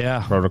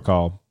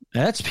protocol.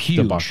 That's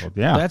huge. Debacle.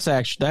 Yeah.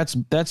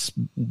 That's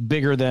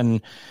bigger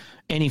than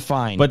any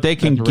fine. But they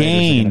can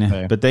gain,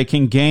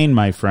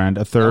 my friend,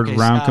 a 3rd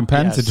round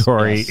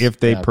compensatory if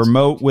they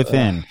promote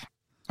within.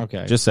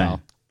 Okay. Just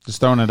saying.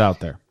 Just throwing it out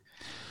there.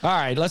 All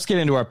right, let's get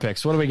into our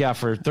picks. What do we got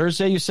for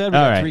Thursday? You said we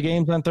got 3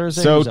 games on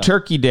Thursday. So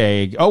Turkey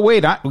Day. Oh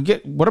wait,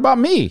 what about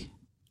me?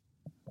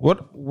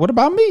 What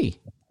about me?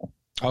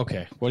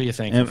 Okay, what do you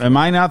think? Am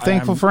I not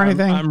thankful for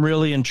anything? I'm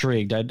really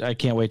intrigued. I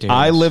can't wait to hear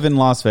I this. live in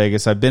Las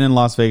Vegas. I've been in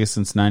Las Vegas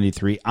since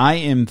 '93. I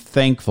am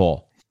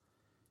thankful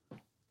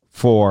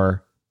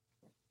for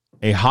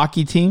a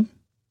hockey team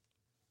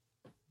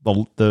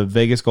the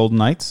Vegas Golden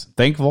Knights.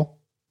 Thankful.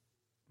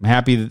 I'm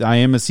happy that I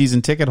am a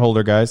season ticket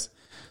holder, guys.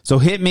 So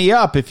hit me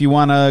up if you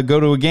want to go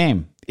to a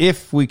game,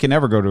 if we can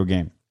ever go to a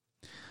game.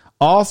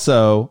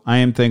 Also, I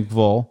am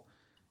thankful,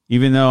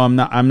 even though I'm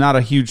not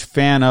a huge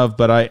fan of,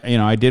 but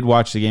I did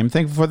watch the game.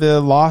 Thankful for the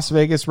Las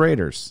Vegas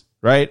Raiders,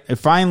 right? And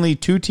finally,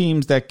 two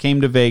teams that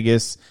came to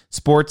Vegas,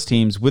 sports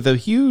teams with a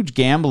huge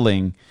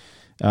gambling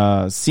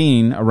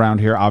scene around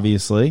here,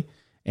 obviously,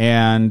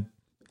 and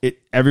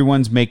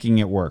everyone's making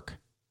it work.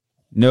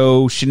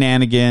 No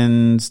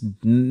shenanigans,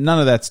 none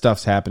of that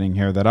stuff's happening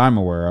here that I'm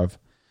aware of.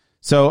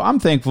 So I'm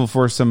thankful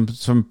for some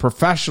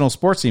professional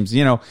sports teams.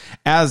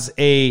 As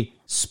a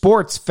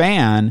sports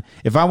fan,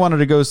 if I wanted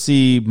to go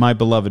see my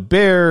beloved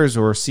Bears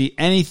or see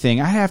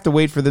anything, I have to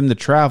wait for them to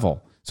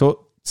travel.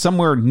 So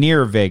somewhere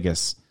near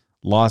Vegas,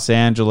 Los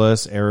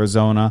Angeles,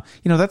 Arizona,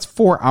 that's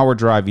 4-hour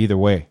drive either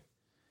way.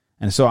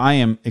 And so I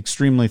am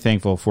extremely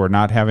thankful for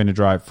not having to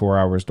drive 4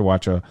 hours to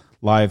watch a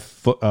live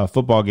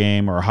football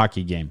game or a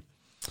hockey game.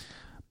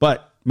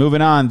 But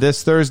moving on,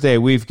 this Thursday,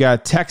 we've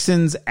got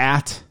Texans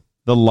at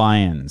the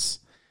Lions.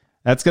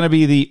 That's going to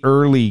be the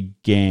early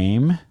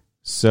game.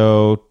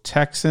 So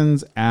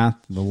Texans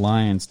at the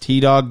Lions.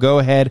 T-Dog, go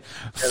ahead.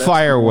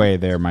 Fire away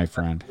there, my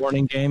friend.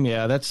 Morning game.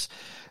 Yeah, that's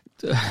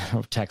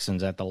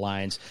Texans at the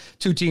Lions.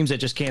 Two teams that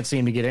just can't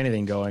seem to get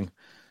anything going.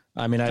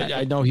 I mean,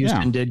 I know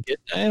Houston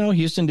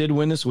Houston did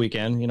win this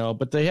weekend,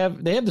 but they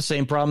have the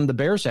same problem the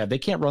Bears have. They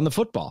can't run the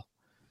football.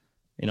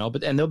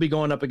 But they'll be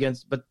going up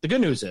against. But the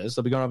good news is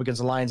they'll be going up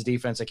against the Lions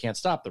defense that can't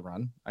stop the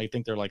run. I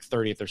think they're like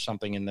 30th or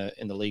something in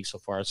the league so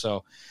far.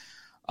 So,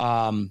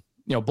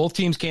 both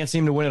teams can't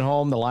seem to win at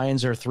home. The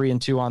Lions are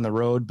 3-2 on the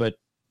road, but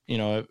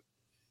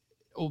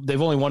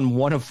they've only won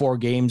 1 of 4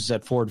 games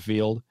at Ford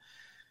Field.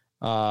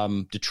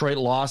 Detroit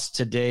lost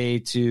today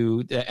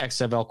to the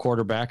XFL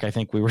quarterback. I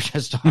think we were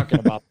just talking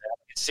about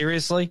that.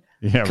 Seriously?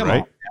 Yeah, Come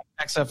right.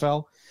 On,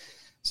 XFL.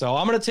 So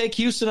I'm going to take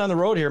Houston on the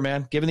road here,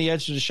 man. Giving the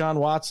edge to Deshaun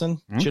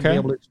Watson. Should be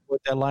able to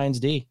exploit that Lions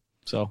D.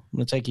 So I'm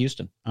going to take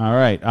Houston. All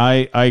right.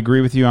 I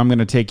agree with you. I'm going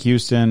to take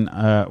Houston.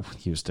 I'm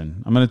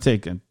going to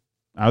take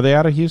 – are they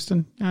out of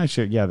Houston?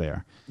 Sure. Yeah, they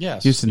are.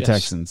 Yes. Houston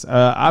Texans.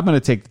 I'm going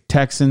to take the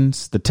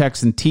Texans, the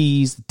Texan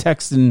Tees, the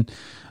Texan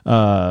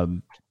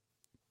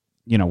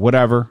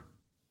whatever.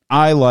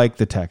 I like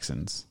the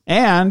Texans.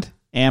 And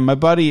my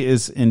buddy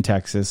is in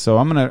Texas, so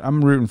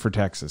I'm rooting for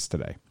Texas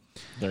today.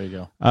 There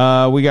you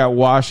go. We got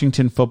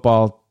Washington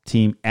football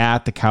team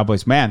at the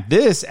Cowboys. Man,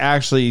 this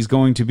actually is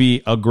going to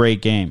be a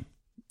great game.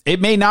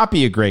 It may not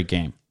be a great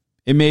game.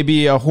 It may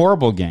be a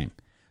horrible game.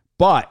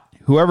 But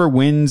whoever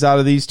wins out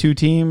of these two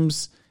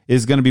teams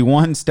is going to be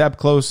one step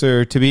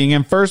closer to being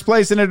in first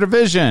place in a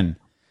division.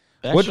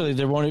 Actually,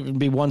 there won't even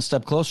be one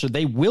step closer.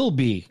 They will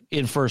be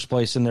in first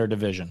place in their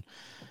division.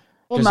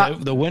 Well,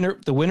 the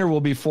winner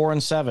will be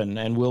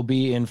 4-7 and will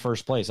be in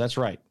first place. That's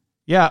right.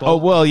 Yeah.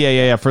 Both.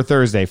 Yeah. For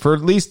Thursday, for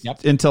at least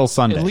until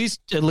Sunday.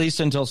 At least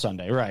until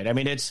Sunday, right? I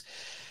mean, it's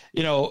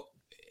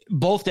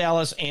both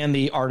Dallas and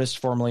the artist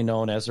formerly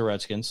known as the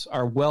Redskins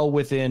are well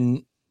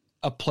within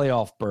a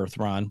playoff berth,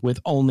 Ron, with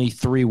only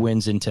 3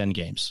 wins in 10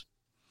 games.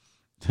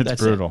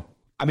 That's brutal. It.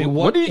 I mean,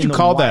 what did you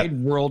call that?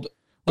 World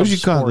what did you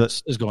call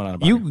that? Is going on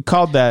about you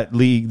called that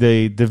league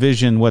the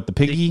division? What, the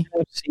piggy?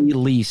 The NFC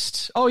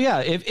least. Oh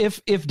yeah,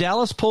 if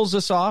Dallas pulls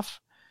this off,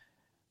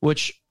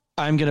 which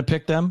I'm going to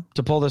pick them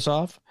to pull this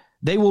off,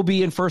 they will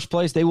be in first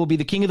place. They will be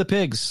the king of the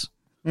pigs.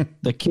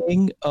 The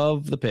king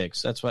of the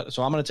pigs. That's what.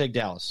 So I'm going to take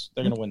Dallas.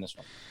 They're going to win this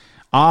one.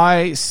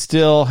 I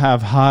still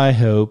have high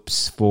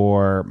hopes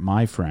for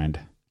my friend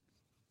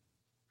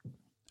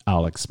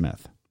Alex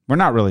Smith. We're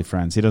not really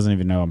friends. He doesn't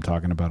even know I'm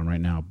talking about him right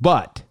now.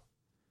 But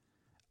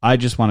I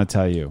just want to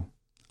tell you,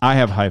 I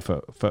have high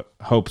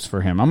hopes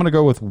for him. I'm going to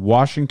go with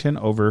Washington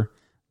over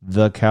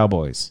the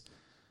Cowboys.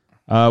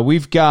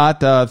 We've got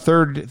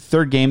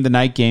third game, the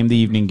night game, the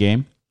evening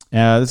game.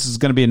 This is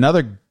going to be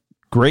another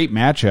great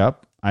matchup,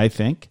 I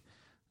think.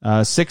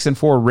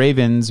 6-4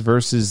 Ravens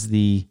versus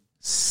the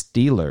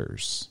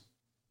Steelers.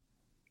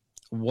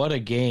 What a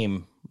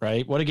game,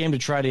 right? What a game to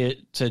try to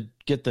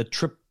get the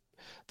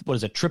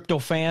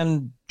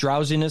tryptophan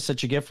drowsiness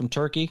that you get from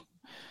turkey.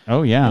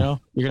 Oh, yeah. You're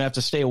going to have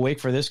to stay awake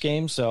for this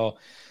game. So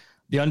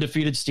the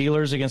undefeated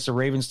Steelers against the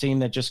Ravens team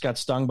that just got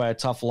stung by a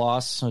tough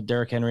loss.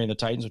 Derrick Henry and the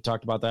Titans, we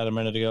talked about that a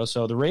minute ago.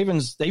 So the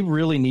Ravens, they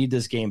really need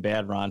this game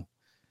bad, Ron.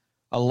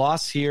 A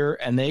loss here,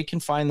 and they can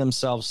find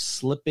themselves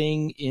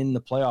slipping in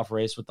the playoff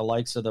race with the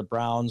likes of the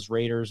Browns,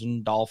 Raiders,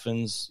 and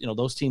Dolphins,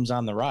 those teams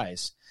on the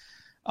rise.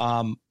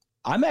 I'm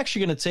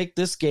actually going to take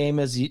this game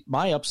as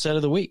my upset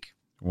of the week.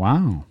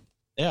 Wow.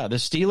 Yeah, the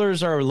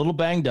Steelers are a little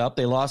banged up.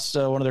 They lost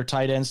one of their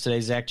tight ends today,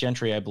 Zach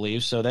Gentry, I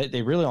believe. So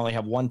they really only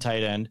have one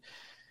tight end.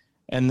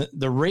 And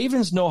the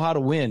Ravens know how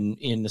to win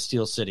in the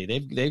Steel City.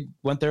 They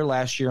went there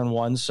last year and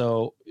won.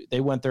 So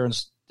they went there and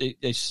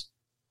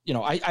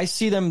I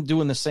see them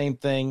doing the same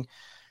thing.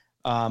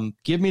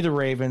 Give me the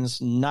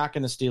Ravens,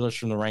 knocking the Steelers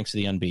from the ranks of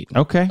the unbeaten.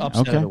 Okay.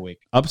 Upset of the week.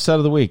 Upset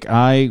of the week.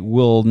 I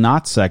will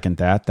not second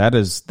that. That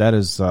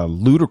is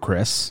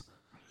ludicrous,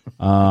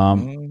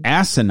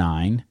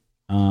 asinine.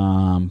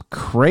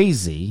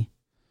 crazy.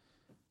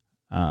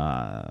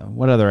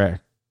 What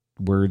other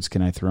words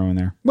can I throw in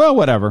there? Well,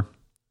 whatever.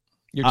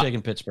 You're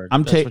taking Pittsburgh.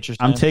 I'm taking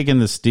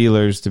the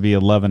Steelers to be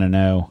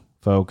 11-0,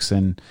 folks.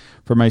 And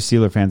for my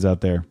Steeler fans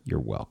out there, you're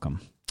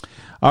welcome.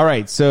 All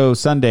right, so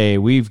Sunday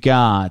we've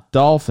got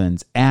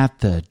Dolphins at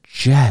the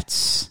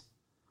Jets.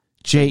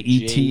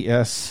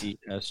 Jets.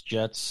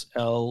 Jets.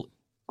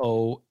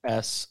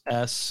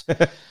 LOSS.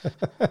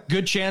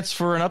 Good chance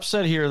for an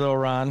upset here, though,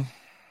 Ron.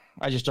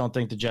 I just don't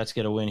think the Jets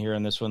get a win here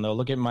in this one, though.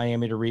 Look at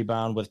Miami to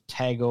rebound with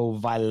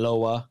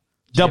Tagovailoa.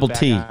 Double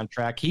T on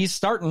track. He's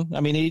starting.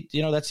 I mean,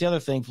 that's the other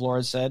thing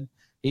Flores said.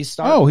 He's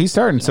starting. Oh, he's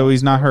starting, so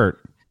he's not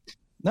hurt.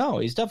 No,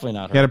 he's definitely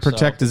not hurt. Got to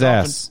protect his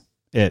ass.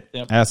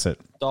 Asset.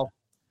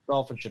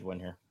 Dolphins should win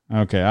here.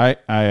 Okay, I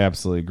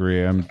absolutely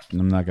agree. I'm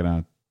not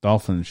gonna.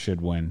 Dolphins should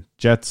win.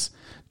 Jets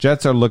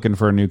are looking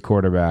for a new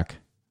quarterback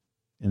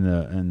in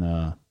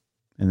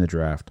the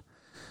draft.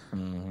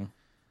 Mm-hmm.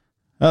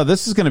 Oh,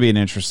 this is going to be an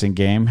interesting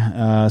game.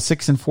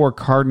 6-4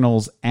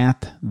 Cardinals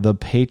at the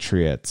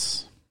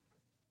Patriots.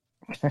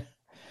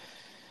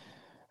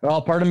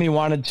 Well, part of me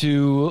wanted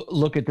to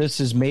look at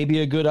this as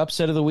maybe a good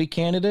upset of the week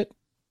candidate.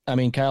 I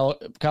mean,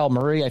 Kyle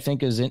Murray, I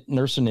think, is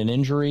nursing an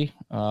injury.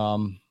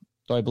 Though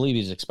I believe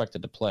he's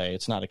expected to play.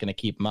 It's not going to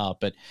keep him out.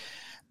 But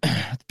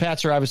the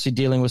Pats are obviously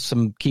dealing with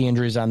some key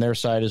injuries on their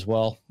side as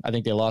well. I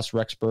think they lost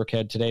Rex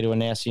Burkhead today to a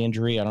nasty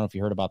injury. I don't know if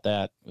you heard about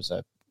that. It was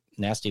a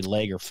nasty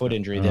leg or foot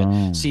injury that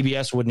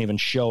CBS wouldn't even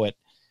show it.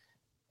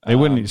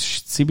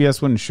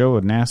 CBS wouldn't show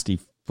a nasty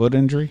foot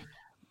injury?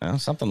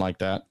 Something like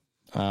that.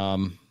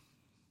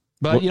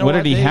 But what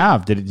did he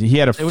have? Did he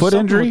had a foot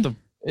injury?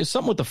 It's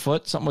something with the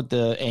foot, something with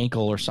the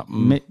ankle, or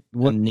something.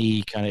 What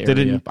knee kind of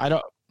area?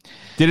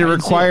 Did it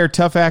require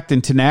tough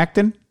actin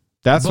Tinactin?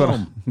 That's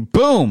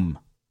boom.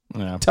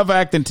 Yeah. Tough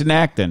actin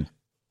Tinactin.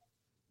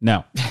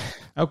 No.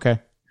 Okay.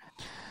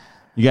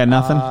 You got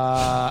nothing?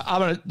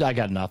 I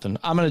got nothing.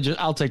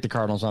 I'll take the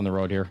Cardinals on the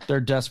road here. They're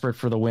desperate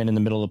for the win in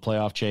the middle of the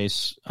playoff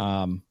chase.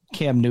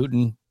 Cam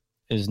Newton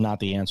is not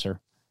the answer.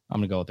 I'm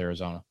going to go with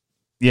Arizona.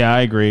 Yeah,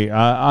 I agree.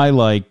 I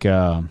like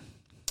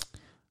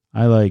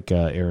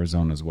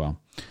Arizona as well.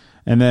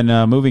 And then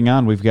moving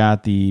on, we've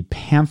got the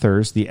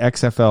Panthers, the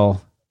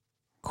XFL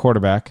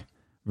quarterback,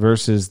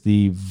 versus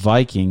the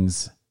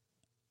Vikings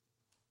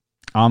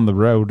on the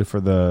road for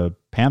the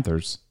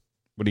Panthers.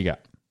 What do you got?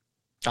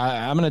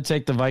 I'm going to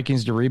take the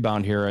Vikings to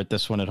rebound here at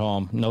this one at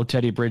home. No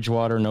Teddy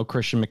Bridgewater, no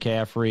Christian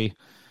McCaffrey.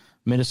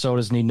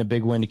 Minnesota's needing a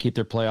big win to keep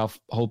their playoff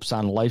hopes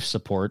on life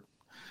support.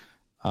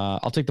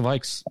 I'll take the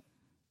Vikes.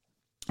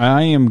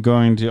 I am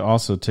going to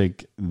also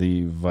take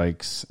the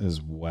Vikes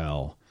as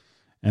well.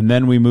 And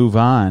then we move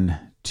on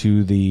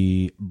to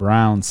the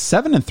Browns.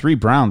 7-3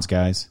 Browns,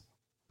 guys.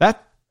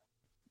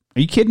 Are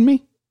you kidding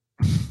me?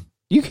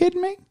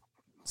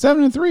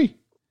 7-3.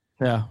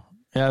 Yeah,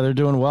 they're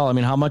doing well. I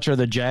mean, how much are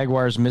the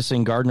Jaguars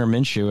missing Gardner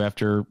Minshew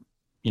after,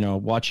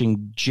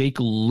 watching Jake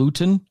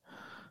Luton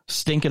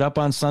stink it up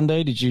on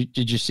Sunday? Did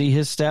you see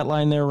his stat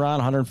line there, Ron?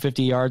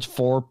 150 yards,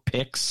 4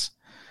 picks.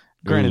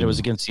 Granted, it was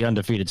against the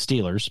undefeated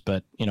Steelers,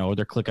 but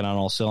they're clicking on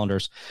all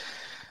cylinders.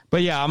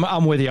 But yeah,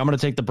 I'm with you. I'm going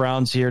to take the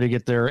Browns here to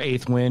get their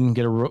 8th win,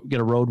 get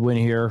a road win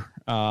here.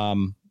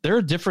 They're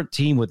a different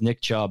team with Nick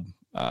Chubb.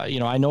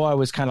 I know I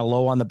was kind of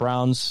low on the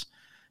Browns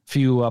a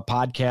few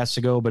podcasts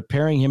ago, but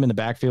pairing him in the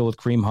backfield with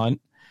Kareem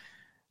Hunt,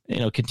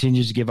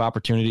 continues to give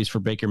opportunities for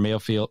Baker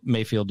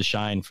Mayfield to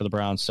shine for the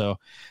Browns. So,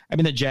 I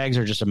mean, the Jags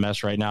are just a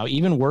mess right now,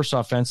 even worse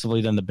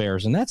offensively than the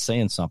Bears, and that's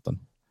saying something.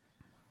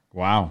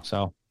 Wow.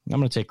 So I'm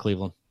going to take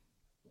Cleveland.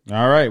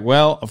 All right.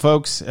 Well,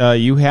 folks,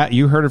 you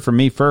heard it from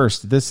me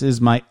first. This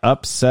is my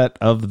upset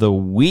of the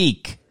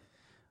week.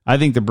 I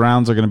think the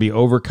Browns are going to be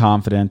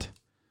overconfident.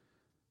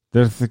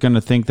 They're going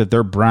to think that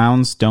their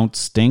Browns don't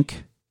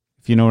stink,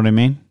 if you know what I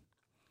mean.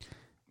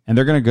 And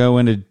they're going to go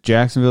into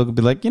Jacksonville and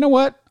be like, you know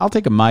what? I'll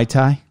take a Mai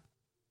Tai.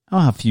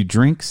 I'll have a few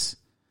drinks.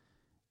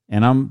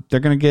 And they're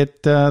going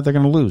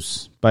to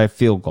lose by a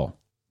field goal.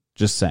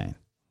 Just saying.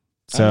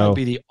 So I might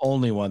be the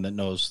only one that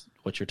knows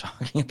what you're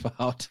talking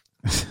about.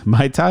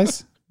 Mai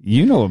Tais?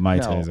 You know what Mai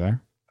Tais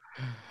are.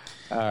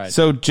 All right.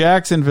 So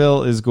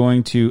Jacksonville is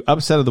going to,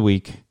 upset of the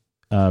week,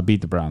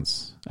 beat the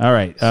Browns. All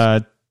right.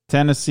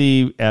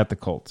 Tennessee at the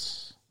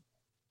Colts.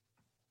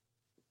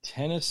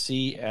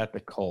 Tennessee at the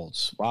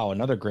Colts. Wow,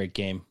 another great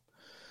game.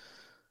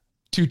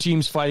 2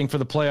 teams fighting for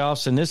the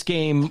playoffs, and this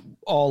game,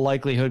 all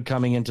likelihood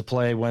coming into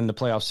play when the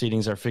playoff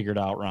seedings are figured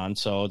out, Ron.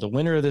 So the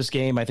winner of this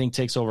game, I think,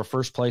 takes over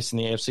first place in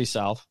the AFC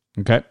South.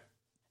 Okay.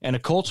 And a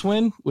Colts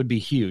win would be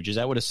huge, as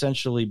that would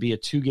essentially be a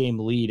 2-game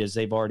lead, as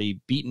they've already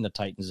beaten the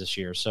Titans this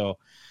year. So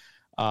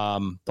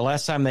the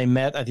last time they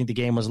met, I think the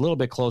game was a little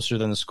bit closer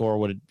than the score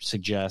would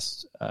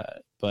suggest.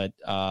 But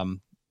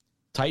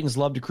Titans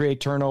love to create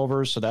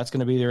turnovers, so that's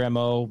going to be their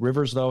MO.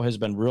 Rivers, though, has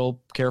been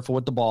real careful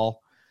with the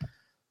ball.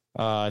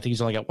 I think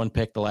he's only got 1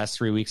 pick the last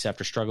 3 weeks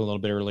after struggling a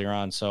little bit earlier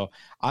on. So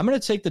I'm going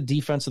to take the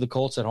defense of the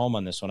Colts at home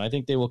on this one. I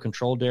think they will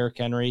control Derrick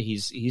Henry.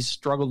 He's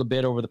struggled a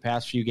bit over the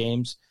past few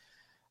games.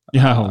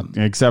 Yeah,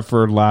 except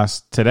for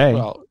today.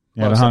 Well,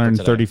 he had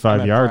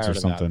 135 yards or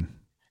something.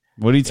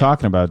 What are you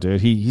talking about,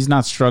 dude? He's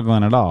not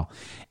struggling at all.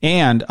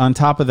 And on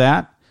top of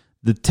that,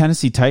 the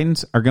Tennessee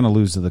Titans are going to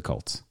lose to the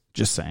Colts.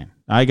 Just saying.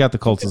 I got the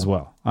Colts as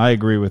well. I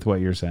agree with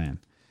what you're saying.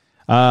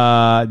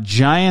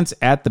 Giants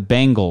at the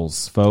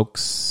Bengals,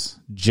 folks.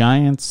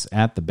 Giants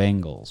at the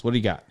Bengals. What do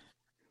you got?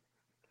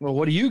 Well,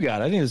 what do you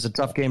got? I think it's a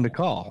tough game to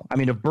call. I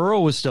mean, if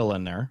Burrow was still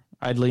in there,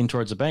 I'd lean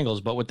towards the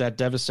Bengals. But with that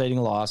devastating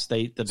loss,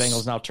 the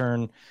Bengals now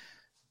turn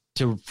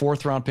to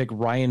fourth-round pick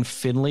Ryan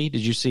Finley.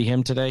 Did you see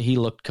him today? He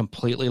looked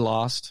completely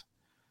lost.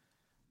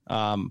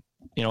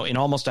 In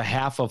almost a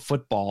half of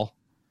football,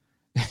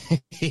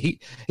 he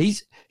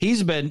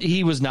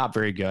was not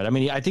very good. I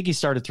mean, I think he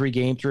started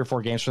 3 or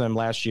 4 games for them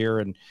last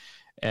year,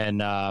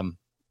 and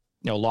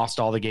lost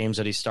all the games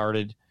that he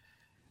started.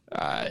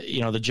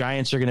 The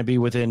Giants are going to be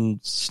within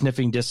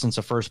sniffing distance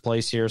of first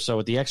place here. So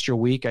with the extra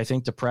week, I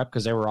think to prep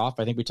because they were off.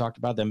 I think we talked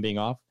about them being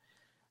off.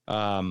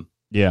 I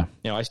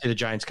see the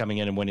Giants coming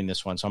in and winning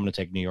this one, so I'm going to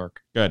take New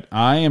York. Good.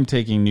 I am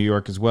taking New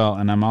York as well,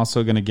 and I'm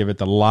also going to give it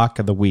the lock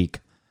of the week.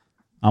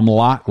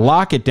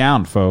 Lock it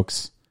down,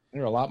 folks.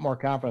 You're a lot more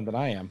confident than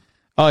I am.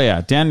 Oh,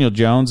 yeah. Daniel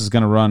Jones is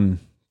going to run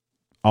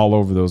all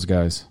over those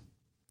guys,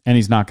 and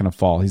he's not going to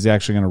fall. He's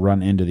actually going to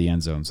run into the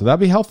end zone, so that'll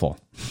be helpful.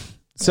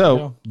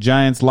 So,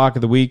 Giants lock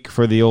of the week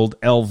for the old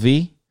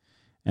LV,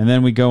 and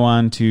then we go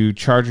on to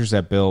Chargers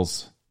at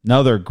Bills.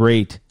 Another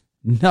great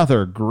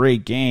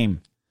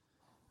game.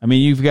 I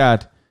mean, you've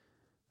got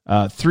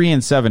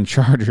 3-7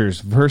 Chargers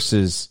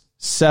versus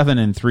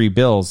 7-3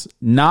 Bills.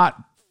 Not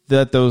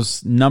that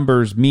those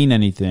numbers mean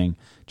anything,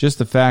 just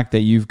the fact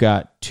that you've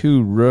got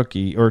two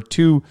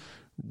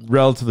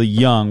relatively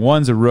young.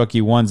 One's a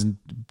rookie, one's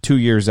 2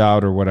 years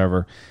out or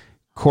whatever.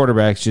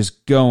 Quarterbacks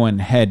just going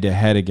head to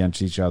head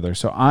against each other.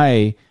 So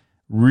I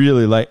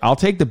really I'll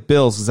take the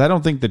Bills because I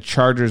don't think the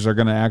Chargers are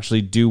going to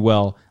actually do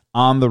well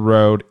on the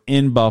road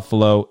in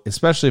Buffalo,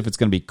 especially if it's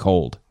going to be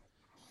cold.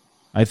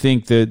 I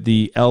think that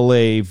the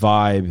LA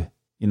vibe,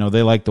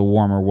 they like the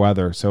warmer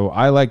weather. So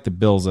I like the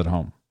Bills at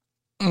home.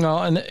 No,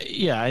 and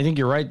yeah, I think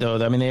you're right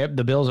though. I mean,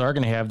 the Bills are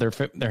going to have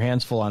their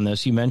hands full on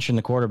this. You mentioned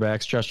the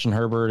quarterbacks. Justin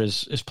Herbert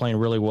is playing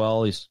really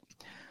well. I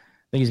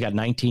think he's got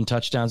 19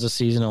 touchdowns this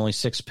season, only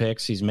 6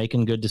 picks. He's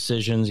making good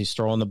decisions. He's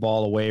throwing the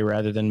ball away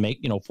rather than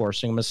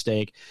forcing a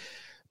mistake.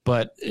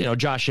 But,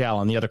 Josh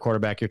Allen, the other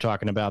quarterback you're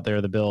talking about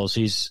there, the Bills,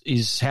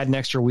 he's had an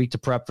extra week to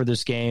prep for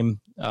this game.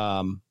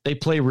 They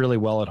play really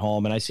well at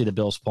home, and I see the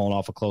Bills pulling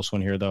off a close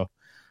one here, though.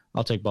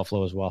 I'll take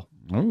Buffalo as well.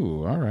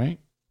 Oh, all right.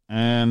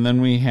 And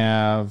then we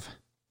have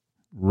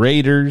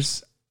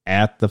Raiders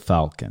at the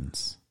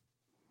Falcons.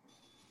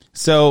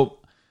 So,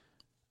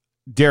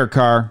 Derek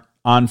Carr,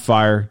 on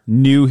fire,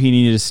 knew he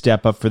needed to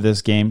step up for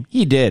this game.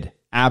 He did.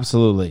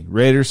 Absolutely.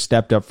 Raiders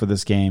stepped up for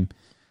this game.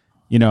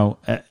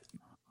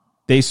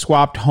 They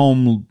swapped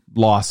home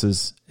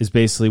losses is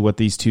basically what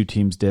these two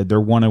teams did.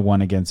 They're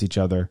 1-1 against each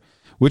other,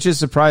 which is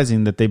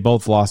surprising that they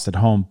both lost at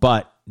home,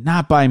 but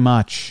not by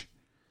much,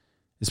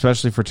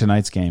 especially for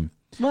tonight's game.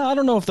 Well, I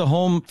don't know if the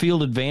home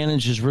field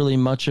advantage is really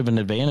much of an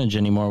advantage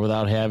anymore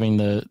without having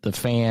the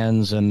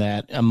fans and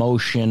that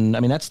emotion. I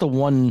mean, that's the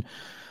one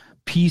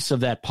piece of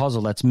that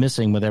puzzle that's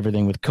missing with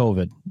everything with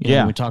COVID.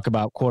 When we talk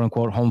about quote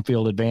unquote home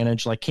field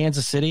advantage, like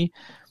Kansas City,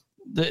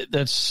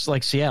 that's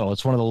like Seattle.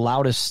 It's one of the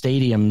loudest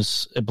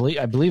stadiums.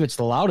 I believe it's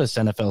the loudest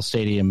NFL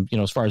stadium,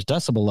 as far as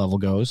decibel level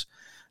goes,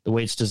 the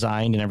way it's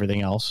designed and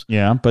everything else.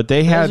 Yeah, but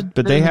they had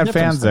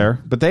fans there.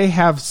 But they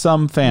have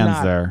some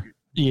fans there.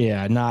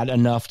 Yeah, not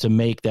enough to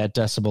make that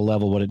decibel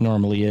level what it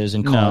normally is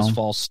and cause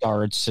false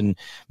starts and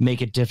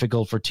make it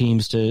difficult for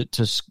teams to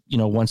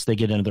once they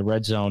get into the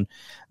red zone.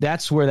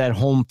 That's where that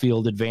home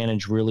field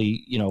advantage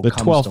really, the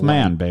 12th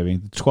man, baby.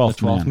 The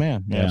 12th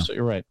man. Yeah, so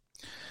you're right.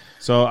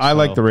 So I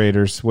like the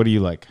Raiders. What do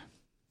you like?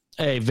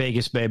 Hey,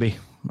 Vegas, baby.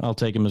 I'll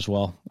take them as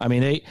well. I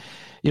mean,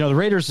 the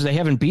Raiders, they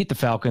haven't beat the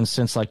Falcons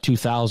since like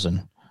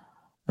 2000.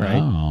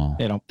 Right. Oh.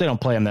 They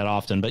don't play them that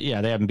often, but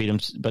yeah, they haven't beat them.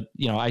 But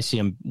I see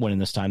them winning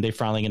this time. They're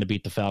finally going to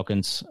beat the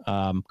Falcons.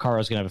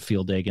 Carr's going to have a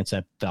field day against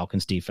that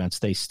Falcons defense.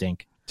 They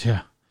stink.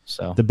 Yeah.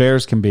 So the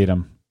Bears can beat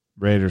them.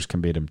 Raiders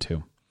can beat them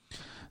too.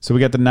 So we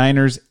got the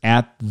Niners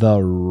at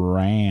the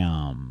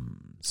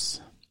Rams.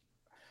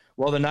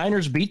 Well, the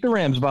Niners beat the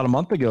Rams about a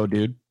month ago,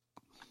 dude.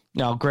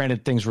 Now,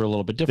 granted, things were a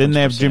little bit different. Didn't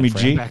they have Jimmy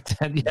G? Back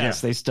then.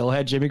 Yes, They still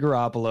had Jimmy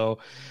Garoppolo.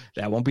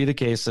 That won't be the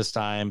case this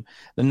time.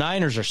 The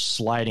Niners are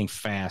sliding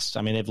fast.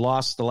 I mean, they've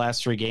lost the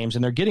last 3 games,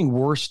 and they're getting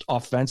worse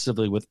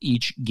offensively with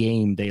each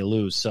game they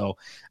lose. So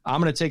I'm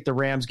going to take the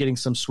Rams getting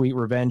some sweet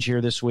revenge here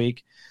this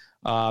week,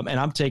 and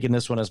I'm taking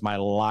this one as my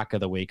lock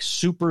of the week.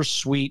 Super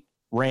sweet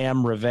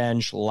Ram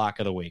revenge lock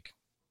of the week.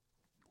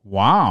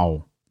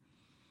 Wow.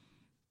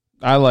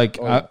 I like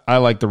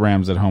the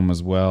Rams at home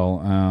as well.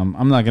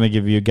 I'm not going to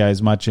give you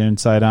guys much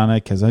insight on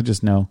it because I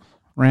just know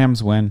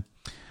Rams win.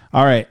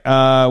 All right,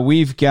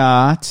 we've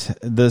got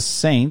the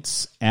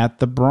Saints at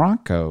the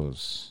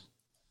Broncos.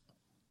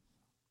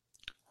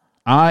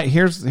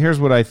 Here's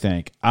what I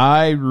think.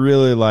 I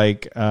really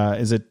like.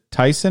 Is it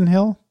Taysom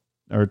Hill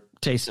or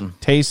Taysom?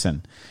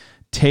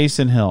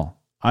 Taysom Hill.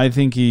 I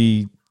think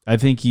I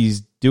think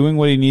he's doing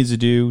what he needs to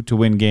do to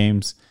win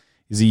games.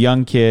 He's a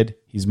young kid.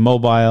 He's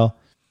mobile.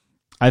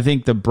 I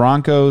think the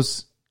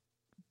Broncos,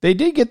 they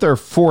did get their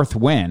fourth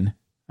win.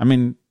 I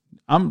mean,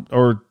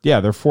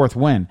 their fourth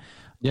win.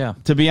 Yeah.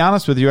 To be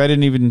honest with you, I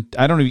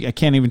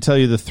can't even tell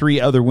you the three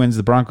other wins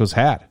the Broncos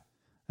had.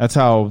 That's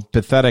how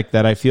pathetic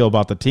that I feel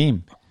about the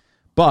team.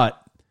 But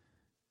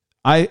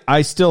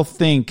I still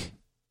think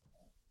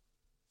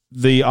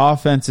the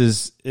offense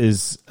is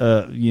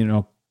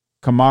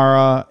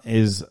Kamara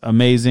is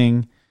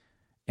amazing,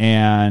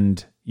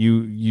 and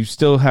you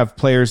still have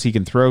players he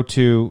can throw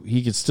to.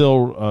 He can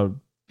still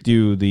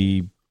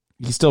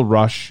still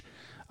rush.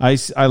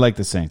 I like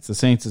the Saints. The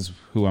Saints is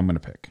who I'm going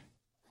to pick.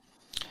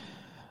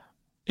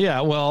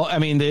 Yeah, well, I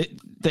mean,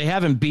 they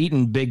haven't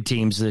beaten big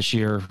teams this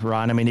year,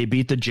 Ron. I mean, they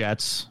beat the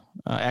Jets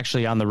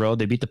actually on the road.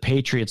 They beat the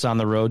Patriots on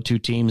the road, two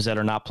teams that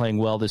are not playing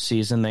well this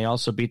season. They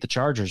also beat the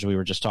Chargers we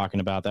were just talking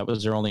about. That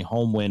was their only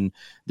home win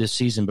this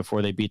season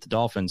before they beat the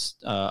Dolphins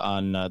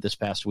on this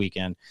past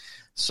weekend.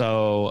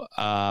 So,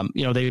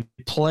 they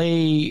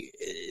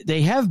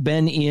have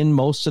been in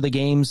most of the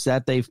games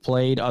that they've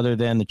played other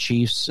than the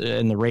Chiefs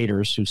and the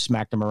Raiders, who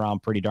smacked them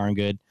around pretty darn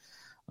good.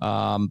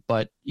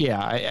 But,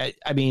 yeah,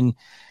 I mean,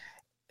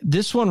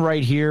 this one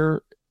right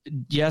here,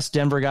 yes,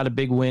 Denver got a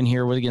big win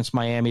here against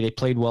Miami. They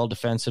played well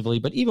defensively,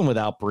 but even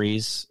without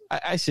Breeze,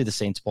 I see the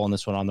Saints pulling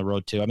this one on the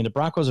road too. I mean, the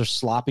Broncos are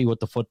sloppy with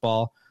the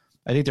football.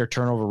 I think their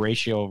turnover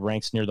ratio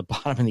ranks near the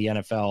bottom in the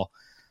NFL.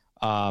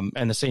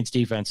 And the Saints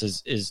defense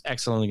is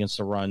excellent against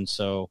the run.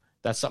 So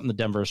that's something that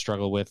Denver has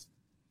struggled with.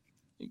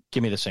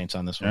 Give me the Saints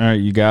on this one. All right,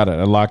 you got it.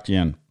 I locked you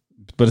in.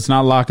 But it's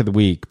not lock of the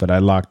week, but I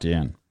locked you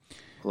in.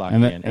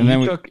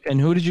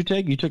 And who did you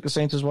take? You took the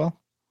Saints as well?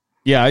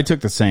 Yeah, I took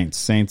the Saints.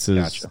 Saints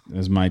Gotcha.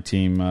 is my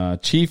team.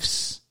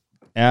 Chiefs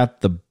at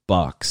the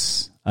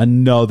Bucks.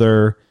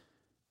 Another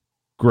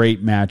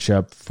great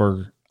matchup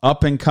for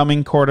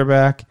up-and-coming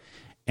quarterback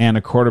and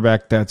a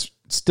quarterback that's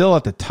still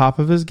at the top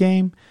of his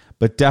game,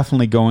 but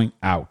definitely going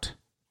out.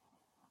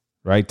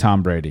 Right?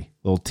 Tom Brady,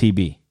 little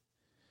TB.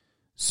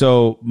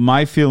 So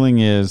my feeling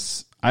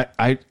is,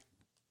 I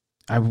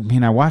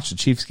mean, I watched the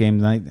Chiefs game.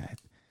 The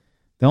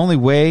only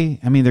way,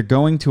 I mean, they're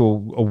going to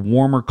a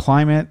warmer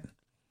climate.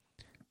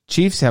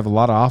 Chiefs have a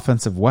lot of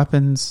offensive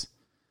weapons.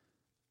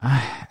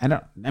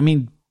 Tampa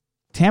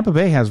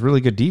Bay has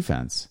really good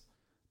defense,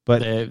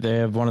 but they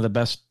have one of the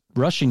best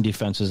rushing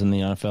defenses in the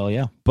NFL.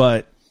 Yeah,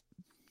 but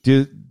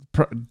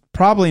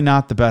probably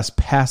not the best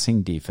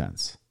passing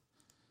defense,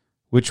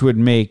 which would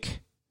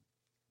make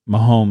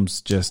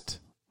Mahomes just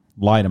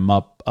light them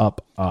up.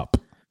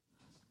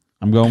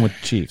 I'm going with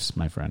the Chiefs,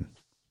 my friend.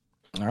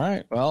 All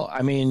right. Well,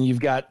 I mean,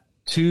 you've got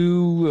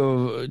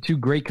two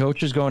great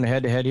coaches going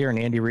head to head here, and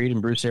Andy Reid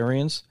and Bruce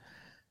Arians.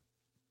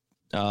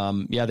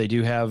 They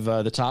do have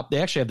the top.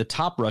 They actually have the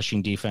top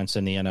rushing defense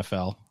in the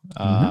NFL.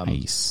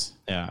 Nice.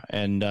 Yeah,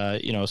 and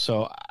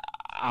so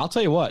I'll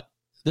tell you what.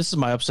 This is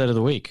my upset of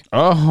the week.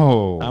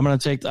 Oh, I'm gonna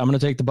take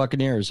the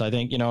Buccaneers. I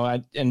think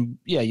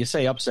you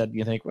say upset,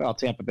 you think, well,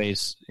 Tampa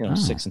Bay's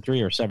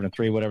 6-3 or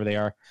 7-3, whatever they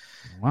are.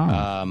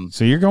 Wow.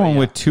 So you're going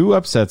with two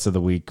upsets of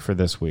the week for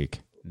this week.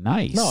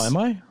 Nice. No, am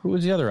I? Who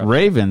was the other upset?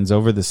 Ravens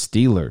over the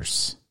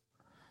Steelers.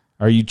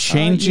 Are you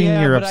changing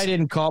your? But I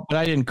didn't call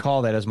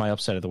that as my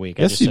upset of the week.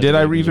 Yes, you did.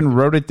 I even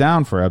wrote it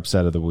down for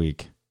upset of the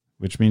week,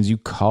 which means you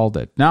called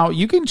it. Now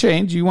you can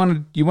change. You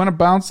want to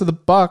bounce to the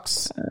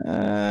Bucks?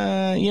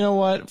 You know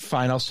what?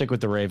 Fine, I'll stick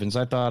with the Ravens.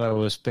 I thought I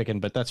was picking,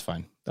 but that's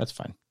fine. That's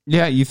fine.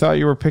 Yeah, you thought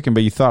you were picking,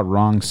 but you thought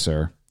wrong,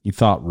 sir. You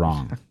thought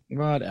wrong.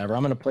 Whatever.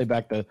 I'm going to play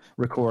back the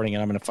recording,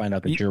 and I'm going to find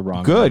out that you're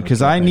wrong. Good,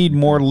 because I need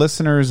more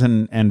listeners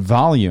and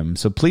volume.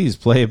 So please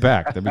play it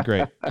back. That'd be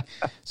great.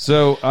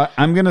 So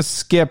I'm going to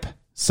skip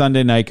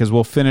Sunday night because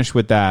we'll finish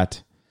with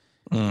that.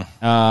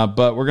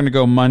 But we're going to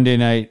go Monday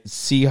night,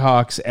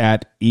 Seahawks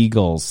at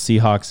Eagles.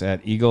 Seahawks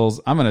at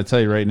Eagles. I'm going to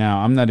tell you right now,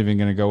 I'm not even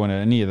going to go into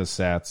any of the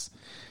stats.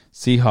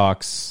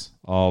 Seahawks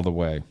all the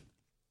way.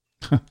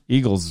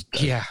 Eagles,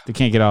 yeah, they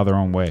can't get out of their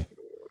own way.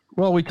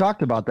 Well, we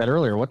talked about that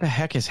earlier. What the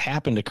heck has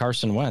happened to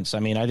Carson Wentz? I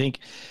mean, I think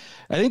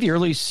the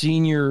early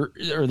senior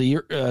or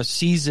the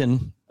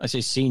season, I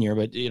say senior,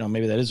 but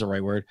maybe that is the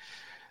right word.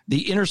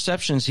 The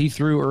interceptions he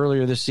threw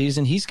earlier this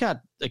season, he's got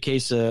a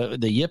case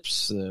of the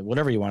yips,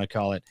 whatever you want to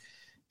call it.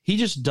 He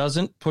just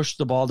doesn't push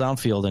the ball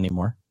downfield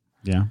anymore.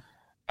 Yeah.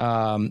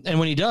 And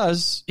when he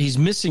does, he's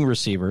missing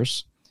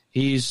receivers.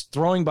 He's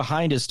throwing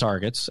behind his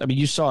targets. I mean,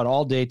 you saw it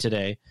all day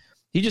today.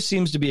 He just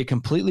seems to be a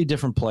completely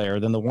different player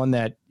than the one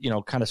that,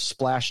 kind of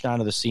splashed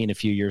onto the scene a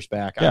few years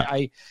back. Yeah.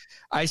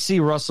 I see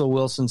Russell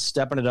Wilson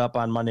stepping it up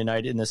on Monday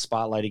night in the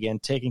spotlight again,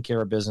 taking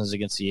care of business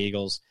against the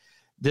Eagles.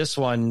 This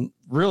one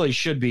really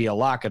should be a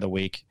lock of the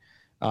week.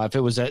 If it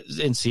was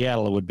in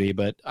Seattle, it would be,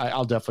 but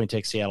I'll definitely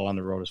take Seattle on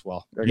the road as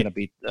well. They're going to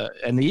beat,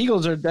 and the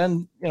Eagles are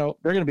then, they're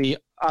going to be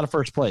out of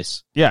first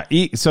place. Yeah.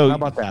 So how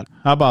about that?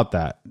 How about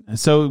that?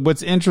 So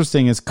what's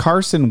interesting is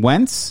Carson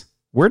Wentz.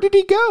 Where did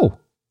he go?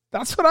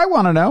 That's what I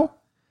want to know.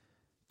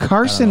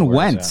 Carson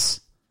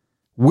Wentz.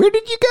 Where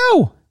did you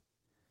go?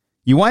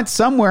 You went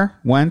somewhere,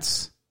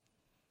 Wentz.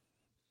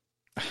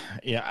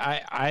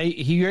 Yeah,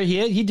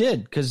 he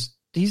did, because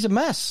he's a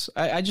mess.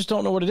 I just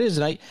don't know what it is.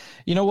 And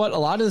you know what? A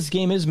lot of this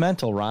game is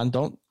mental, Ron.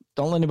 Don't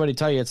let anybody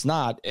tell you it's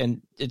not.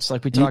 And it's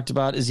like we talked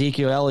about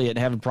Ezekiel Elliott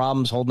having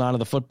problems holding on to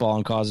the football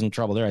and causing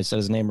trouble. There, I said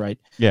his name right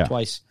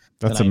twice.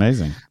 That's tonight.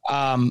 Amazing.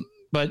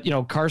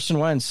 But, Carson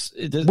Wentz.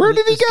 Where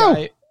did he go?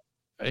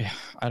 Guy,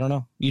 I don't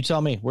know. You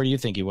tell me. Where do you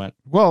think he went?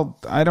 Well,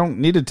 I don't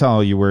need to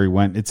tell you where he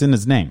went. It's in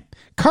his name.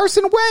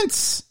 Carson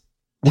Wentz.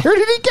 Where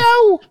did he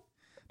go?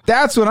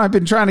 That's what I've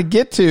been trying to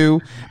get to,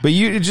 but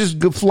it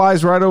just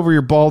flies right over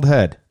your bald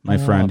head, my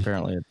friend.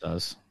 Apparently it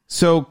does.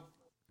 So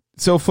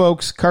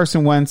folks,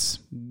 Carson Wentz,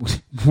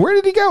 where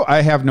did he go?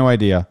 I have no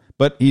idea,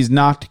 but he's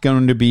not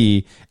going to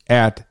be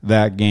at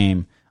that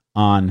game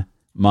on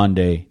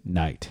Monday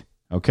night.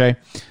 Okay.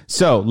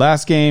 So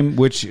last game,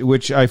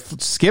 which I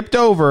skipped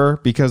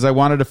over because I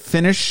wanted to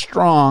finish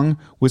strong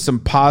with some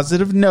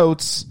positive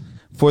notes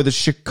for the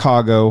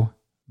Chicago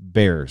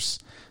Bears.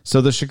 So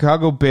the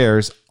Chicago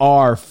Bears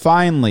are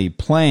finally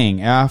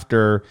playing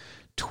after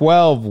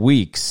 12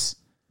 weeks.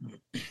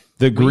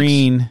 The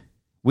Green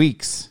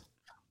Weeks.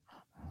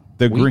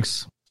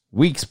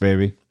 Weeks,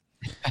 baby.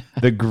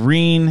 The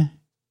Green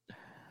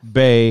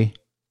Bay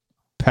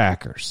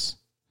Packers.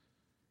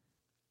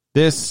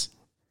 This,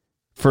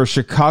 for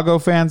Chicago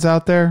fans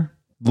out there,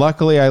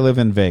 luckily I live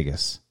in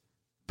Vegas.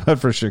 But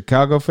for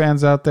Chicago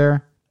fans out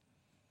there,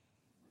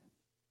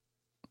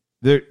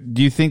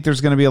 do you think there's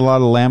going to be a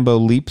lot of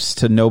Lambeau leaps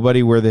to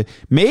nobody where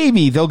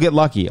maybe they'll get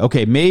lucky.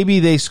 Okay,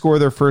 maybe they score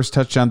their first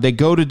touchdown. They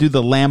go to do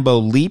the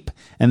Lambeau leap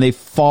and they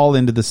fall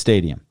into the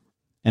stadium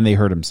and they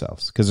hurt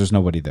themselves because there's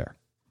nobody there.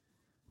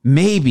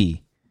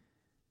 Maybe.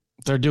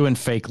 They're doing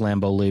fake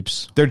Lambeau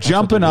leaps. They're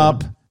jumping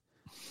up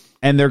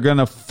and they're going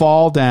to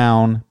fall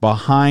down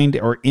behind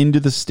or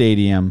into the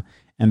stadium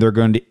and they're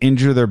going to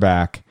injure their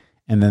back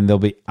and then they'll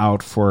be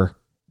out for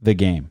the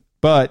game.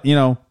 But,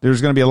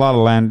 there's going to be a lot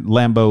of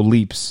Lambeau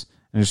leaps.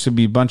 And there should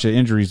be a bunch of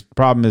injuries.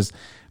 Problem is,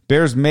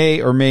 Bears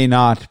may or may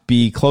not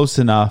be close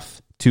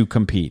enough to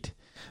compete.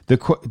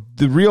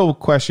 The real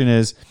question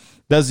is,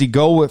 does he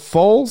go with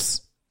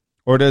Foles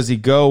or does he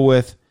go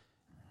with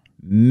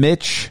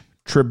Mitch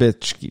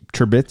Trubisky?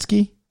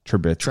 Trubisky?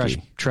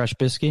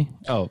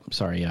 Oh,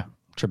 sorry, yeah.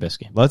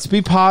 Trubisky. Let's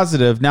be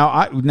positive.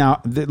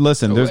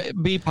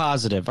 Listen, be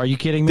positive. Are you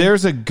kidding me?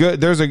 There's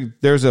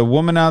a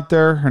woman out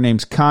there, her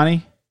name's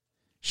Connie.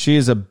 She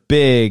is a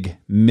big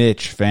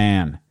Mitch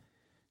fan.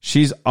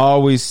 She's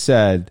always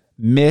said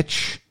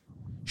Mitch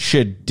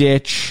should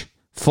ditch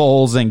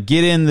Foles and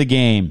get in the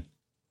game.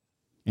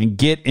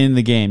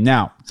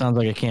 Now, sounds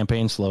like a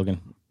campaign slogan.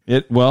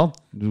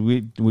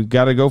 We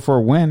got to go for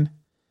a win.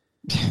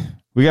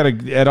 We got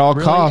to at all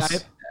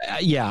costs.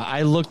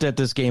 I looked at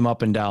this game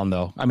up and down,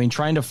 though. I mean,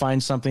 trying to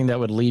find something that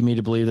would lead me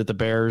to believe that the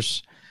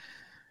Bears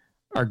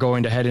are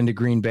going to head into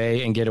Green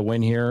Bay and get a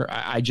win here.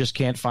 I just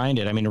can't find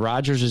it. I mean,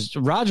 Rodgers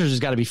has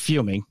got to be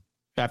fuming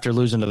after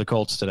losing to the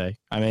Colts today.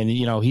 I mean,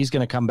 he's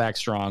going to come back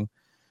strong.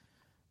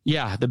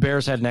 Yeah, the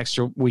Bears had an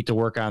extra week to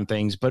work on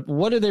things, but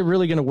what are they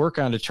really going to work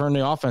on to turn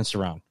the offense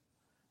around?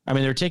 I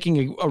mean, they're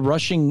taking a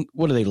rushing,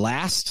 what are they,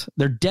 last?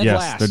 They're dead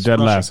last. They're dead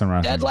last in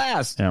rushing. Dead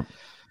last. Yep.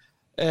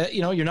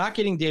 You're not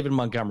getting David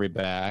Montgomery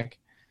back.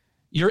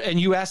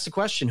 You asked the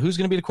question, who's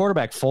going to be the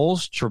quarterback?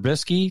 Foles,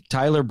 Trubisky,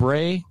 Tyler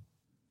Bray,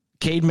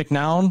 Cade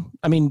McNown?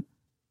 I mean,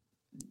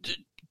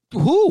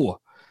 who?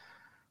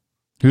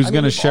 Who's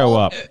going to show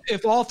up?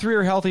 If all three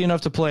are healthy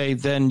enough to play,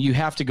 then you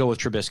have to go with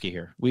Trubisky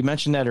here. We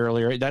mentioned that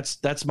earlier.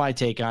 That's my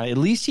take on it. At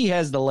least he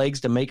has the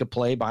legs to make a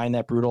play behind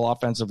that brutal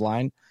offensive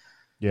line.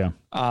 Yeah.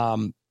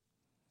 But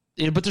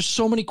there's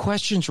so many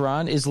questions,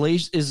 Ron. Is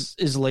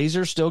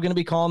Laser still going to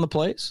be calling the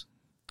plays?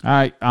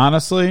 I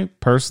honestly,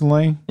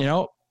 personally,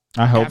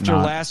 I hope after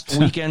not. Last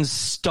weekend's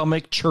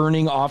stomach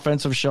churning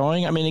offensive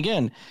showing. I mean,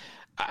 again,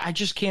 I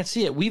just can't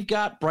see it. We've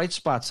got bright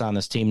spots on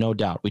this team, no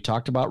doubt. We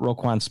talked about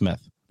Roquan Smith.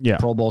 Yeah.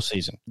 Pro Bowl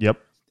season.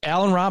 Yep.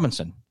 Allen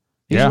Robinson.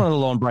 He's one of the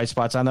lone bright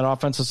spots on that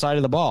offensive side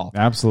of the ball.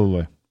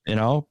 Absolutely.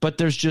 But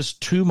there's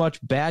just too much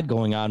bad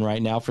going on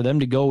right now for them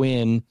to go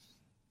in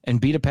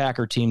and beat a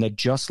Packer team that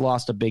just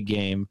lost a big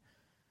game.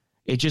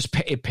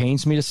 It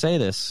pains me to say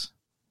this,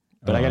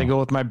 but I got to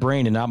go with my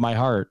brain and not my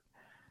heart.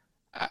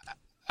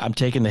 I'm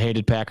taking the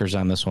hated Packers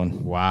on this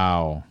one.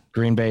 Wow.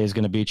 Green Bay is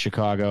going to beat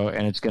Chicago,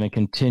 and it's going to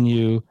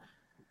continue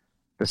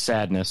the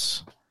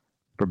sadness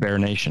for Bear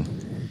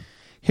Nation.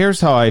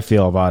 Here's how I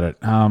feel about it.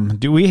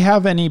 Do we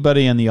have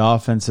anybody in the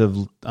offensive,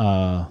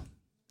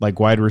 like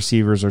wide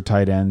receivers or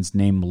tight ends,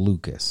 named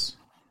Lucas?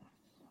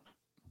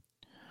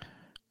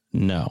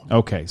 No.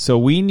 Okay, so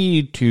we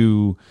need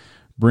to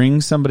bring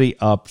somebody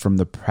up from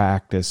the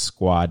practice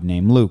squad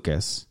named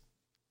Lucas,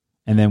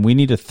 and then we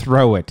need to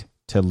throw it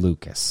to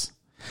Lucas.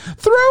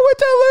 Throw it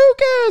to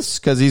Lucas!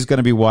 Because he's going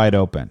to be wide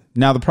open.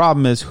 Now, the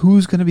problem is,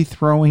 who's going to be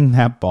throwing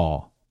that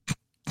ball?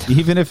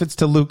 Even if it's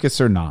to Lucas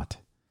or not.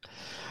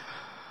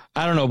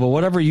 I don't know, but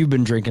whatever you've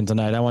been drinking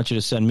tonight, I want you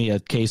to send me a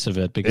case of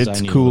it because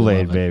it's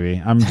Kool-Aid, baby.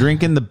 I'm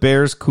drinking the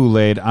Bears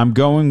Kool-Aid. I'm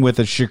going with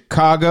a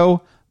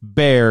Chicago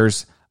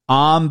Bears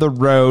on the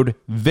road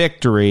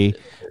victory.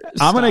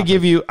 I'm going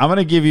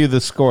to give you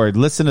the score.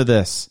 Listen to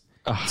this.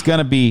 It's going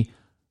to be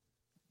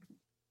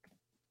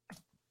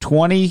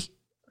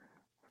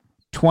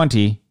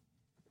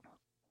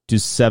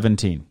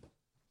 20-17.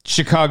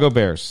 Chicago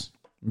Bears.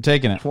 I'm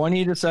taking it.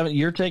 20-7.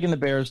 You're taking the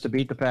Bears to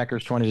beat the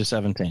Packers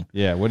 20-17.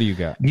 Yeah, what do you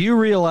got? Do you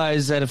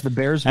realize that if the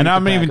Bears and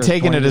I'm not even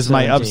taking it as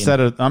my upset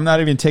I'm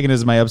not even taking it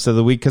as my upset of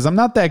the week because I'm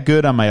not that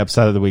good on my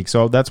upset of the week.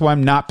 So that's why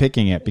I'm not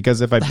picking it,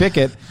 because if I pick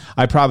it,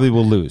 I probably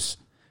will lose.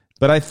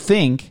 But I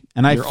think,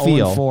 and you're I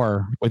feel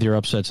 0-4 with your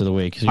upsets of the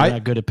week. So you're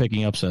not good at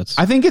picking upsets.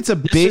 I think it's a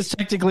this big. is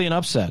technically an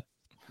upset.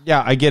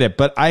 Yeah, I get it,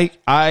 but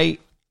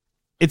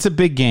it's a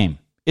big game.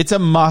 It's a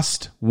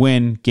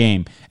must-win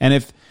game,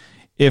 and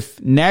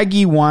if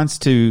Nagy wants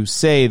to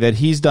say that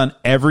he's done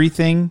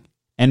everything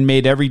and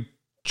made every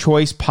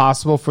choice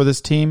possible for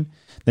this team,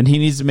 then he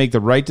needs to make the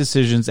right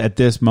decisions at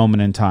this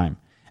moment in time.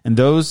 And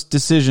those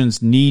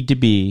decisions need to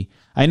be,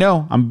 I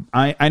know,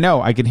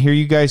 I can hear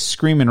you guys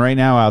screaming right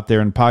now out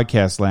there in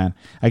podcast land.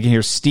 I can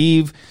hear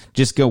Steve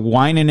just go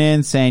whining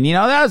in saying,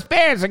 those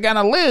Bears are going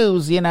to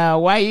lose,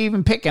 why are you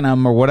even picking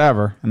them or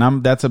whatever.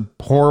 And that's a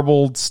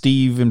horrible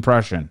Steve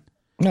impression.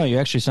 No, you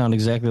actually sound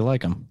exactly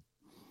like him.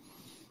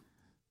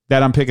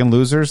 That I'm picking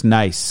losers?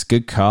 Nice.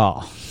 Good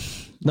call.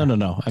 No.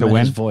 I meant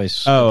his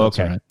voice. Oh,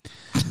 okay. Right.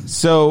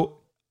 So,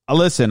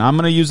 listen, I'm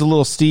going to use a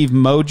little Steve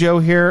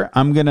mojo here.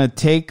 I'm going to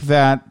take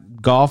that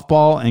golf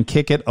ball and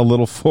kick it a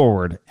little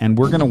forward, and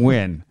we're going to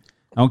win.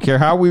 I don't care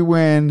how we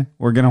win.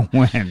 We're going to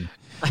win.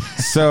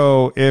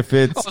 So if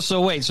it's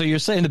so you're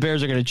saying the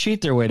Bears are going to cheat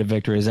their way to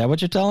victory? Is that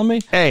what you're telling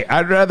me? Hey,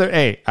 I'd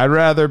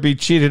rather be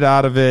cheated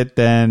out of it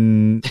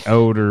than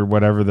owed, or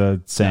whatever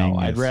the saying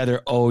is. I'd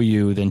rather owe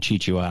you than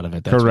cheat you out of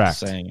it. That's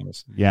correct. What the saying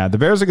is. Yeah, the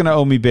Bears are going to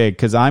owe me big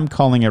because I'm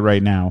calling it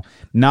right now.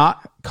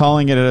 Not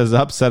calling it as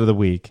upset of the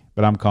week,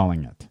 but I'm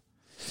calling it.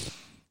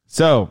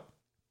 So.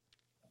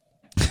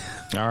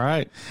 All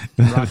right,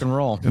 rock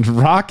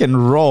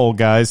and roll,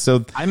 guys.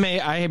 So I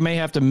may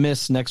have to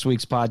miss next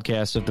week's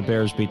podcast if the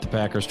Bears beat the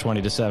Packers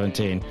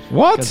 20-17.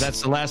 What? Because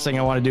that's the last thing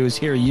I want to do is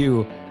hear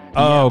you.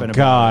 Oh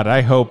God,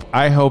 I hope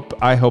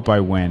I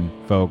win,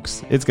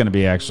 folks. It's going to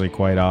be actually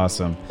quite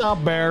awesome. The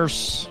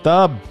Bears.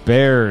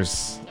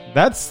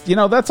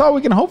 That's all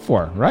we can hope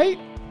for, right?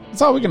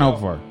 That's all we can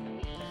hope for.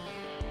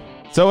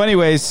 So,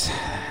 anyways.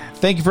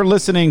 Thank you for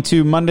listening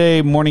to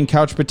Monday Morning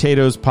Couch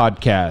Potatoes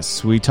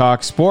podcast. We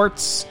talk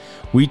sports,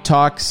 we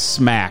talk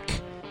smack,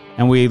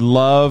 and we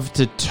love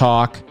to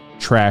talk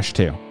trash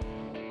too.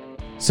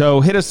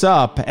 So hit us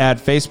up at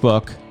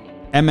Facebook,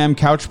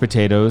 Couch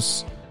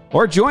Potatoes,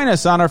 or join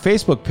us on our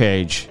Facebook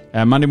page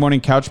at Monday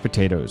Morning Couch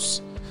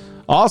Potatoes.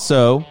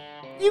 Also,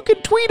 you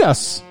can tweet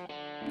us.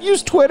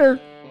 Use Twitter.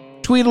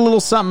 Tweet a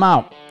little something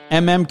out.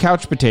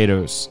 Couch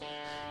Potatoes.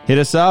 Hit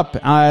us up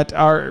at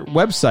our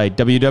website,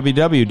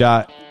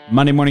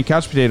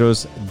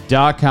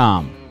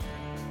 www.mondaymorningcouchpotatoes.com.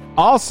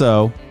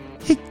 Also,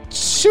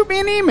 shoot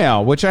me an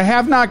email, which I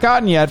have not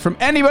gotten yet from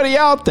anybody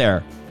out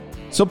there.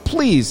 So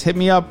please hit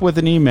me up with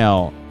an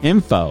email,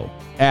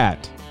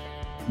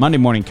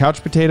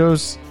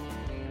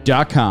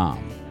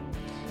 info@mondaymorningcouchpotatoes.com.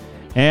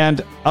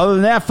 And other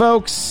than that,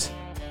 folks,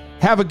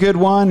 have a good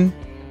one,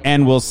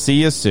 and we'll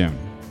see you soon.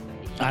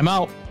 I'm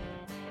out.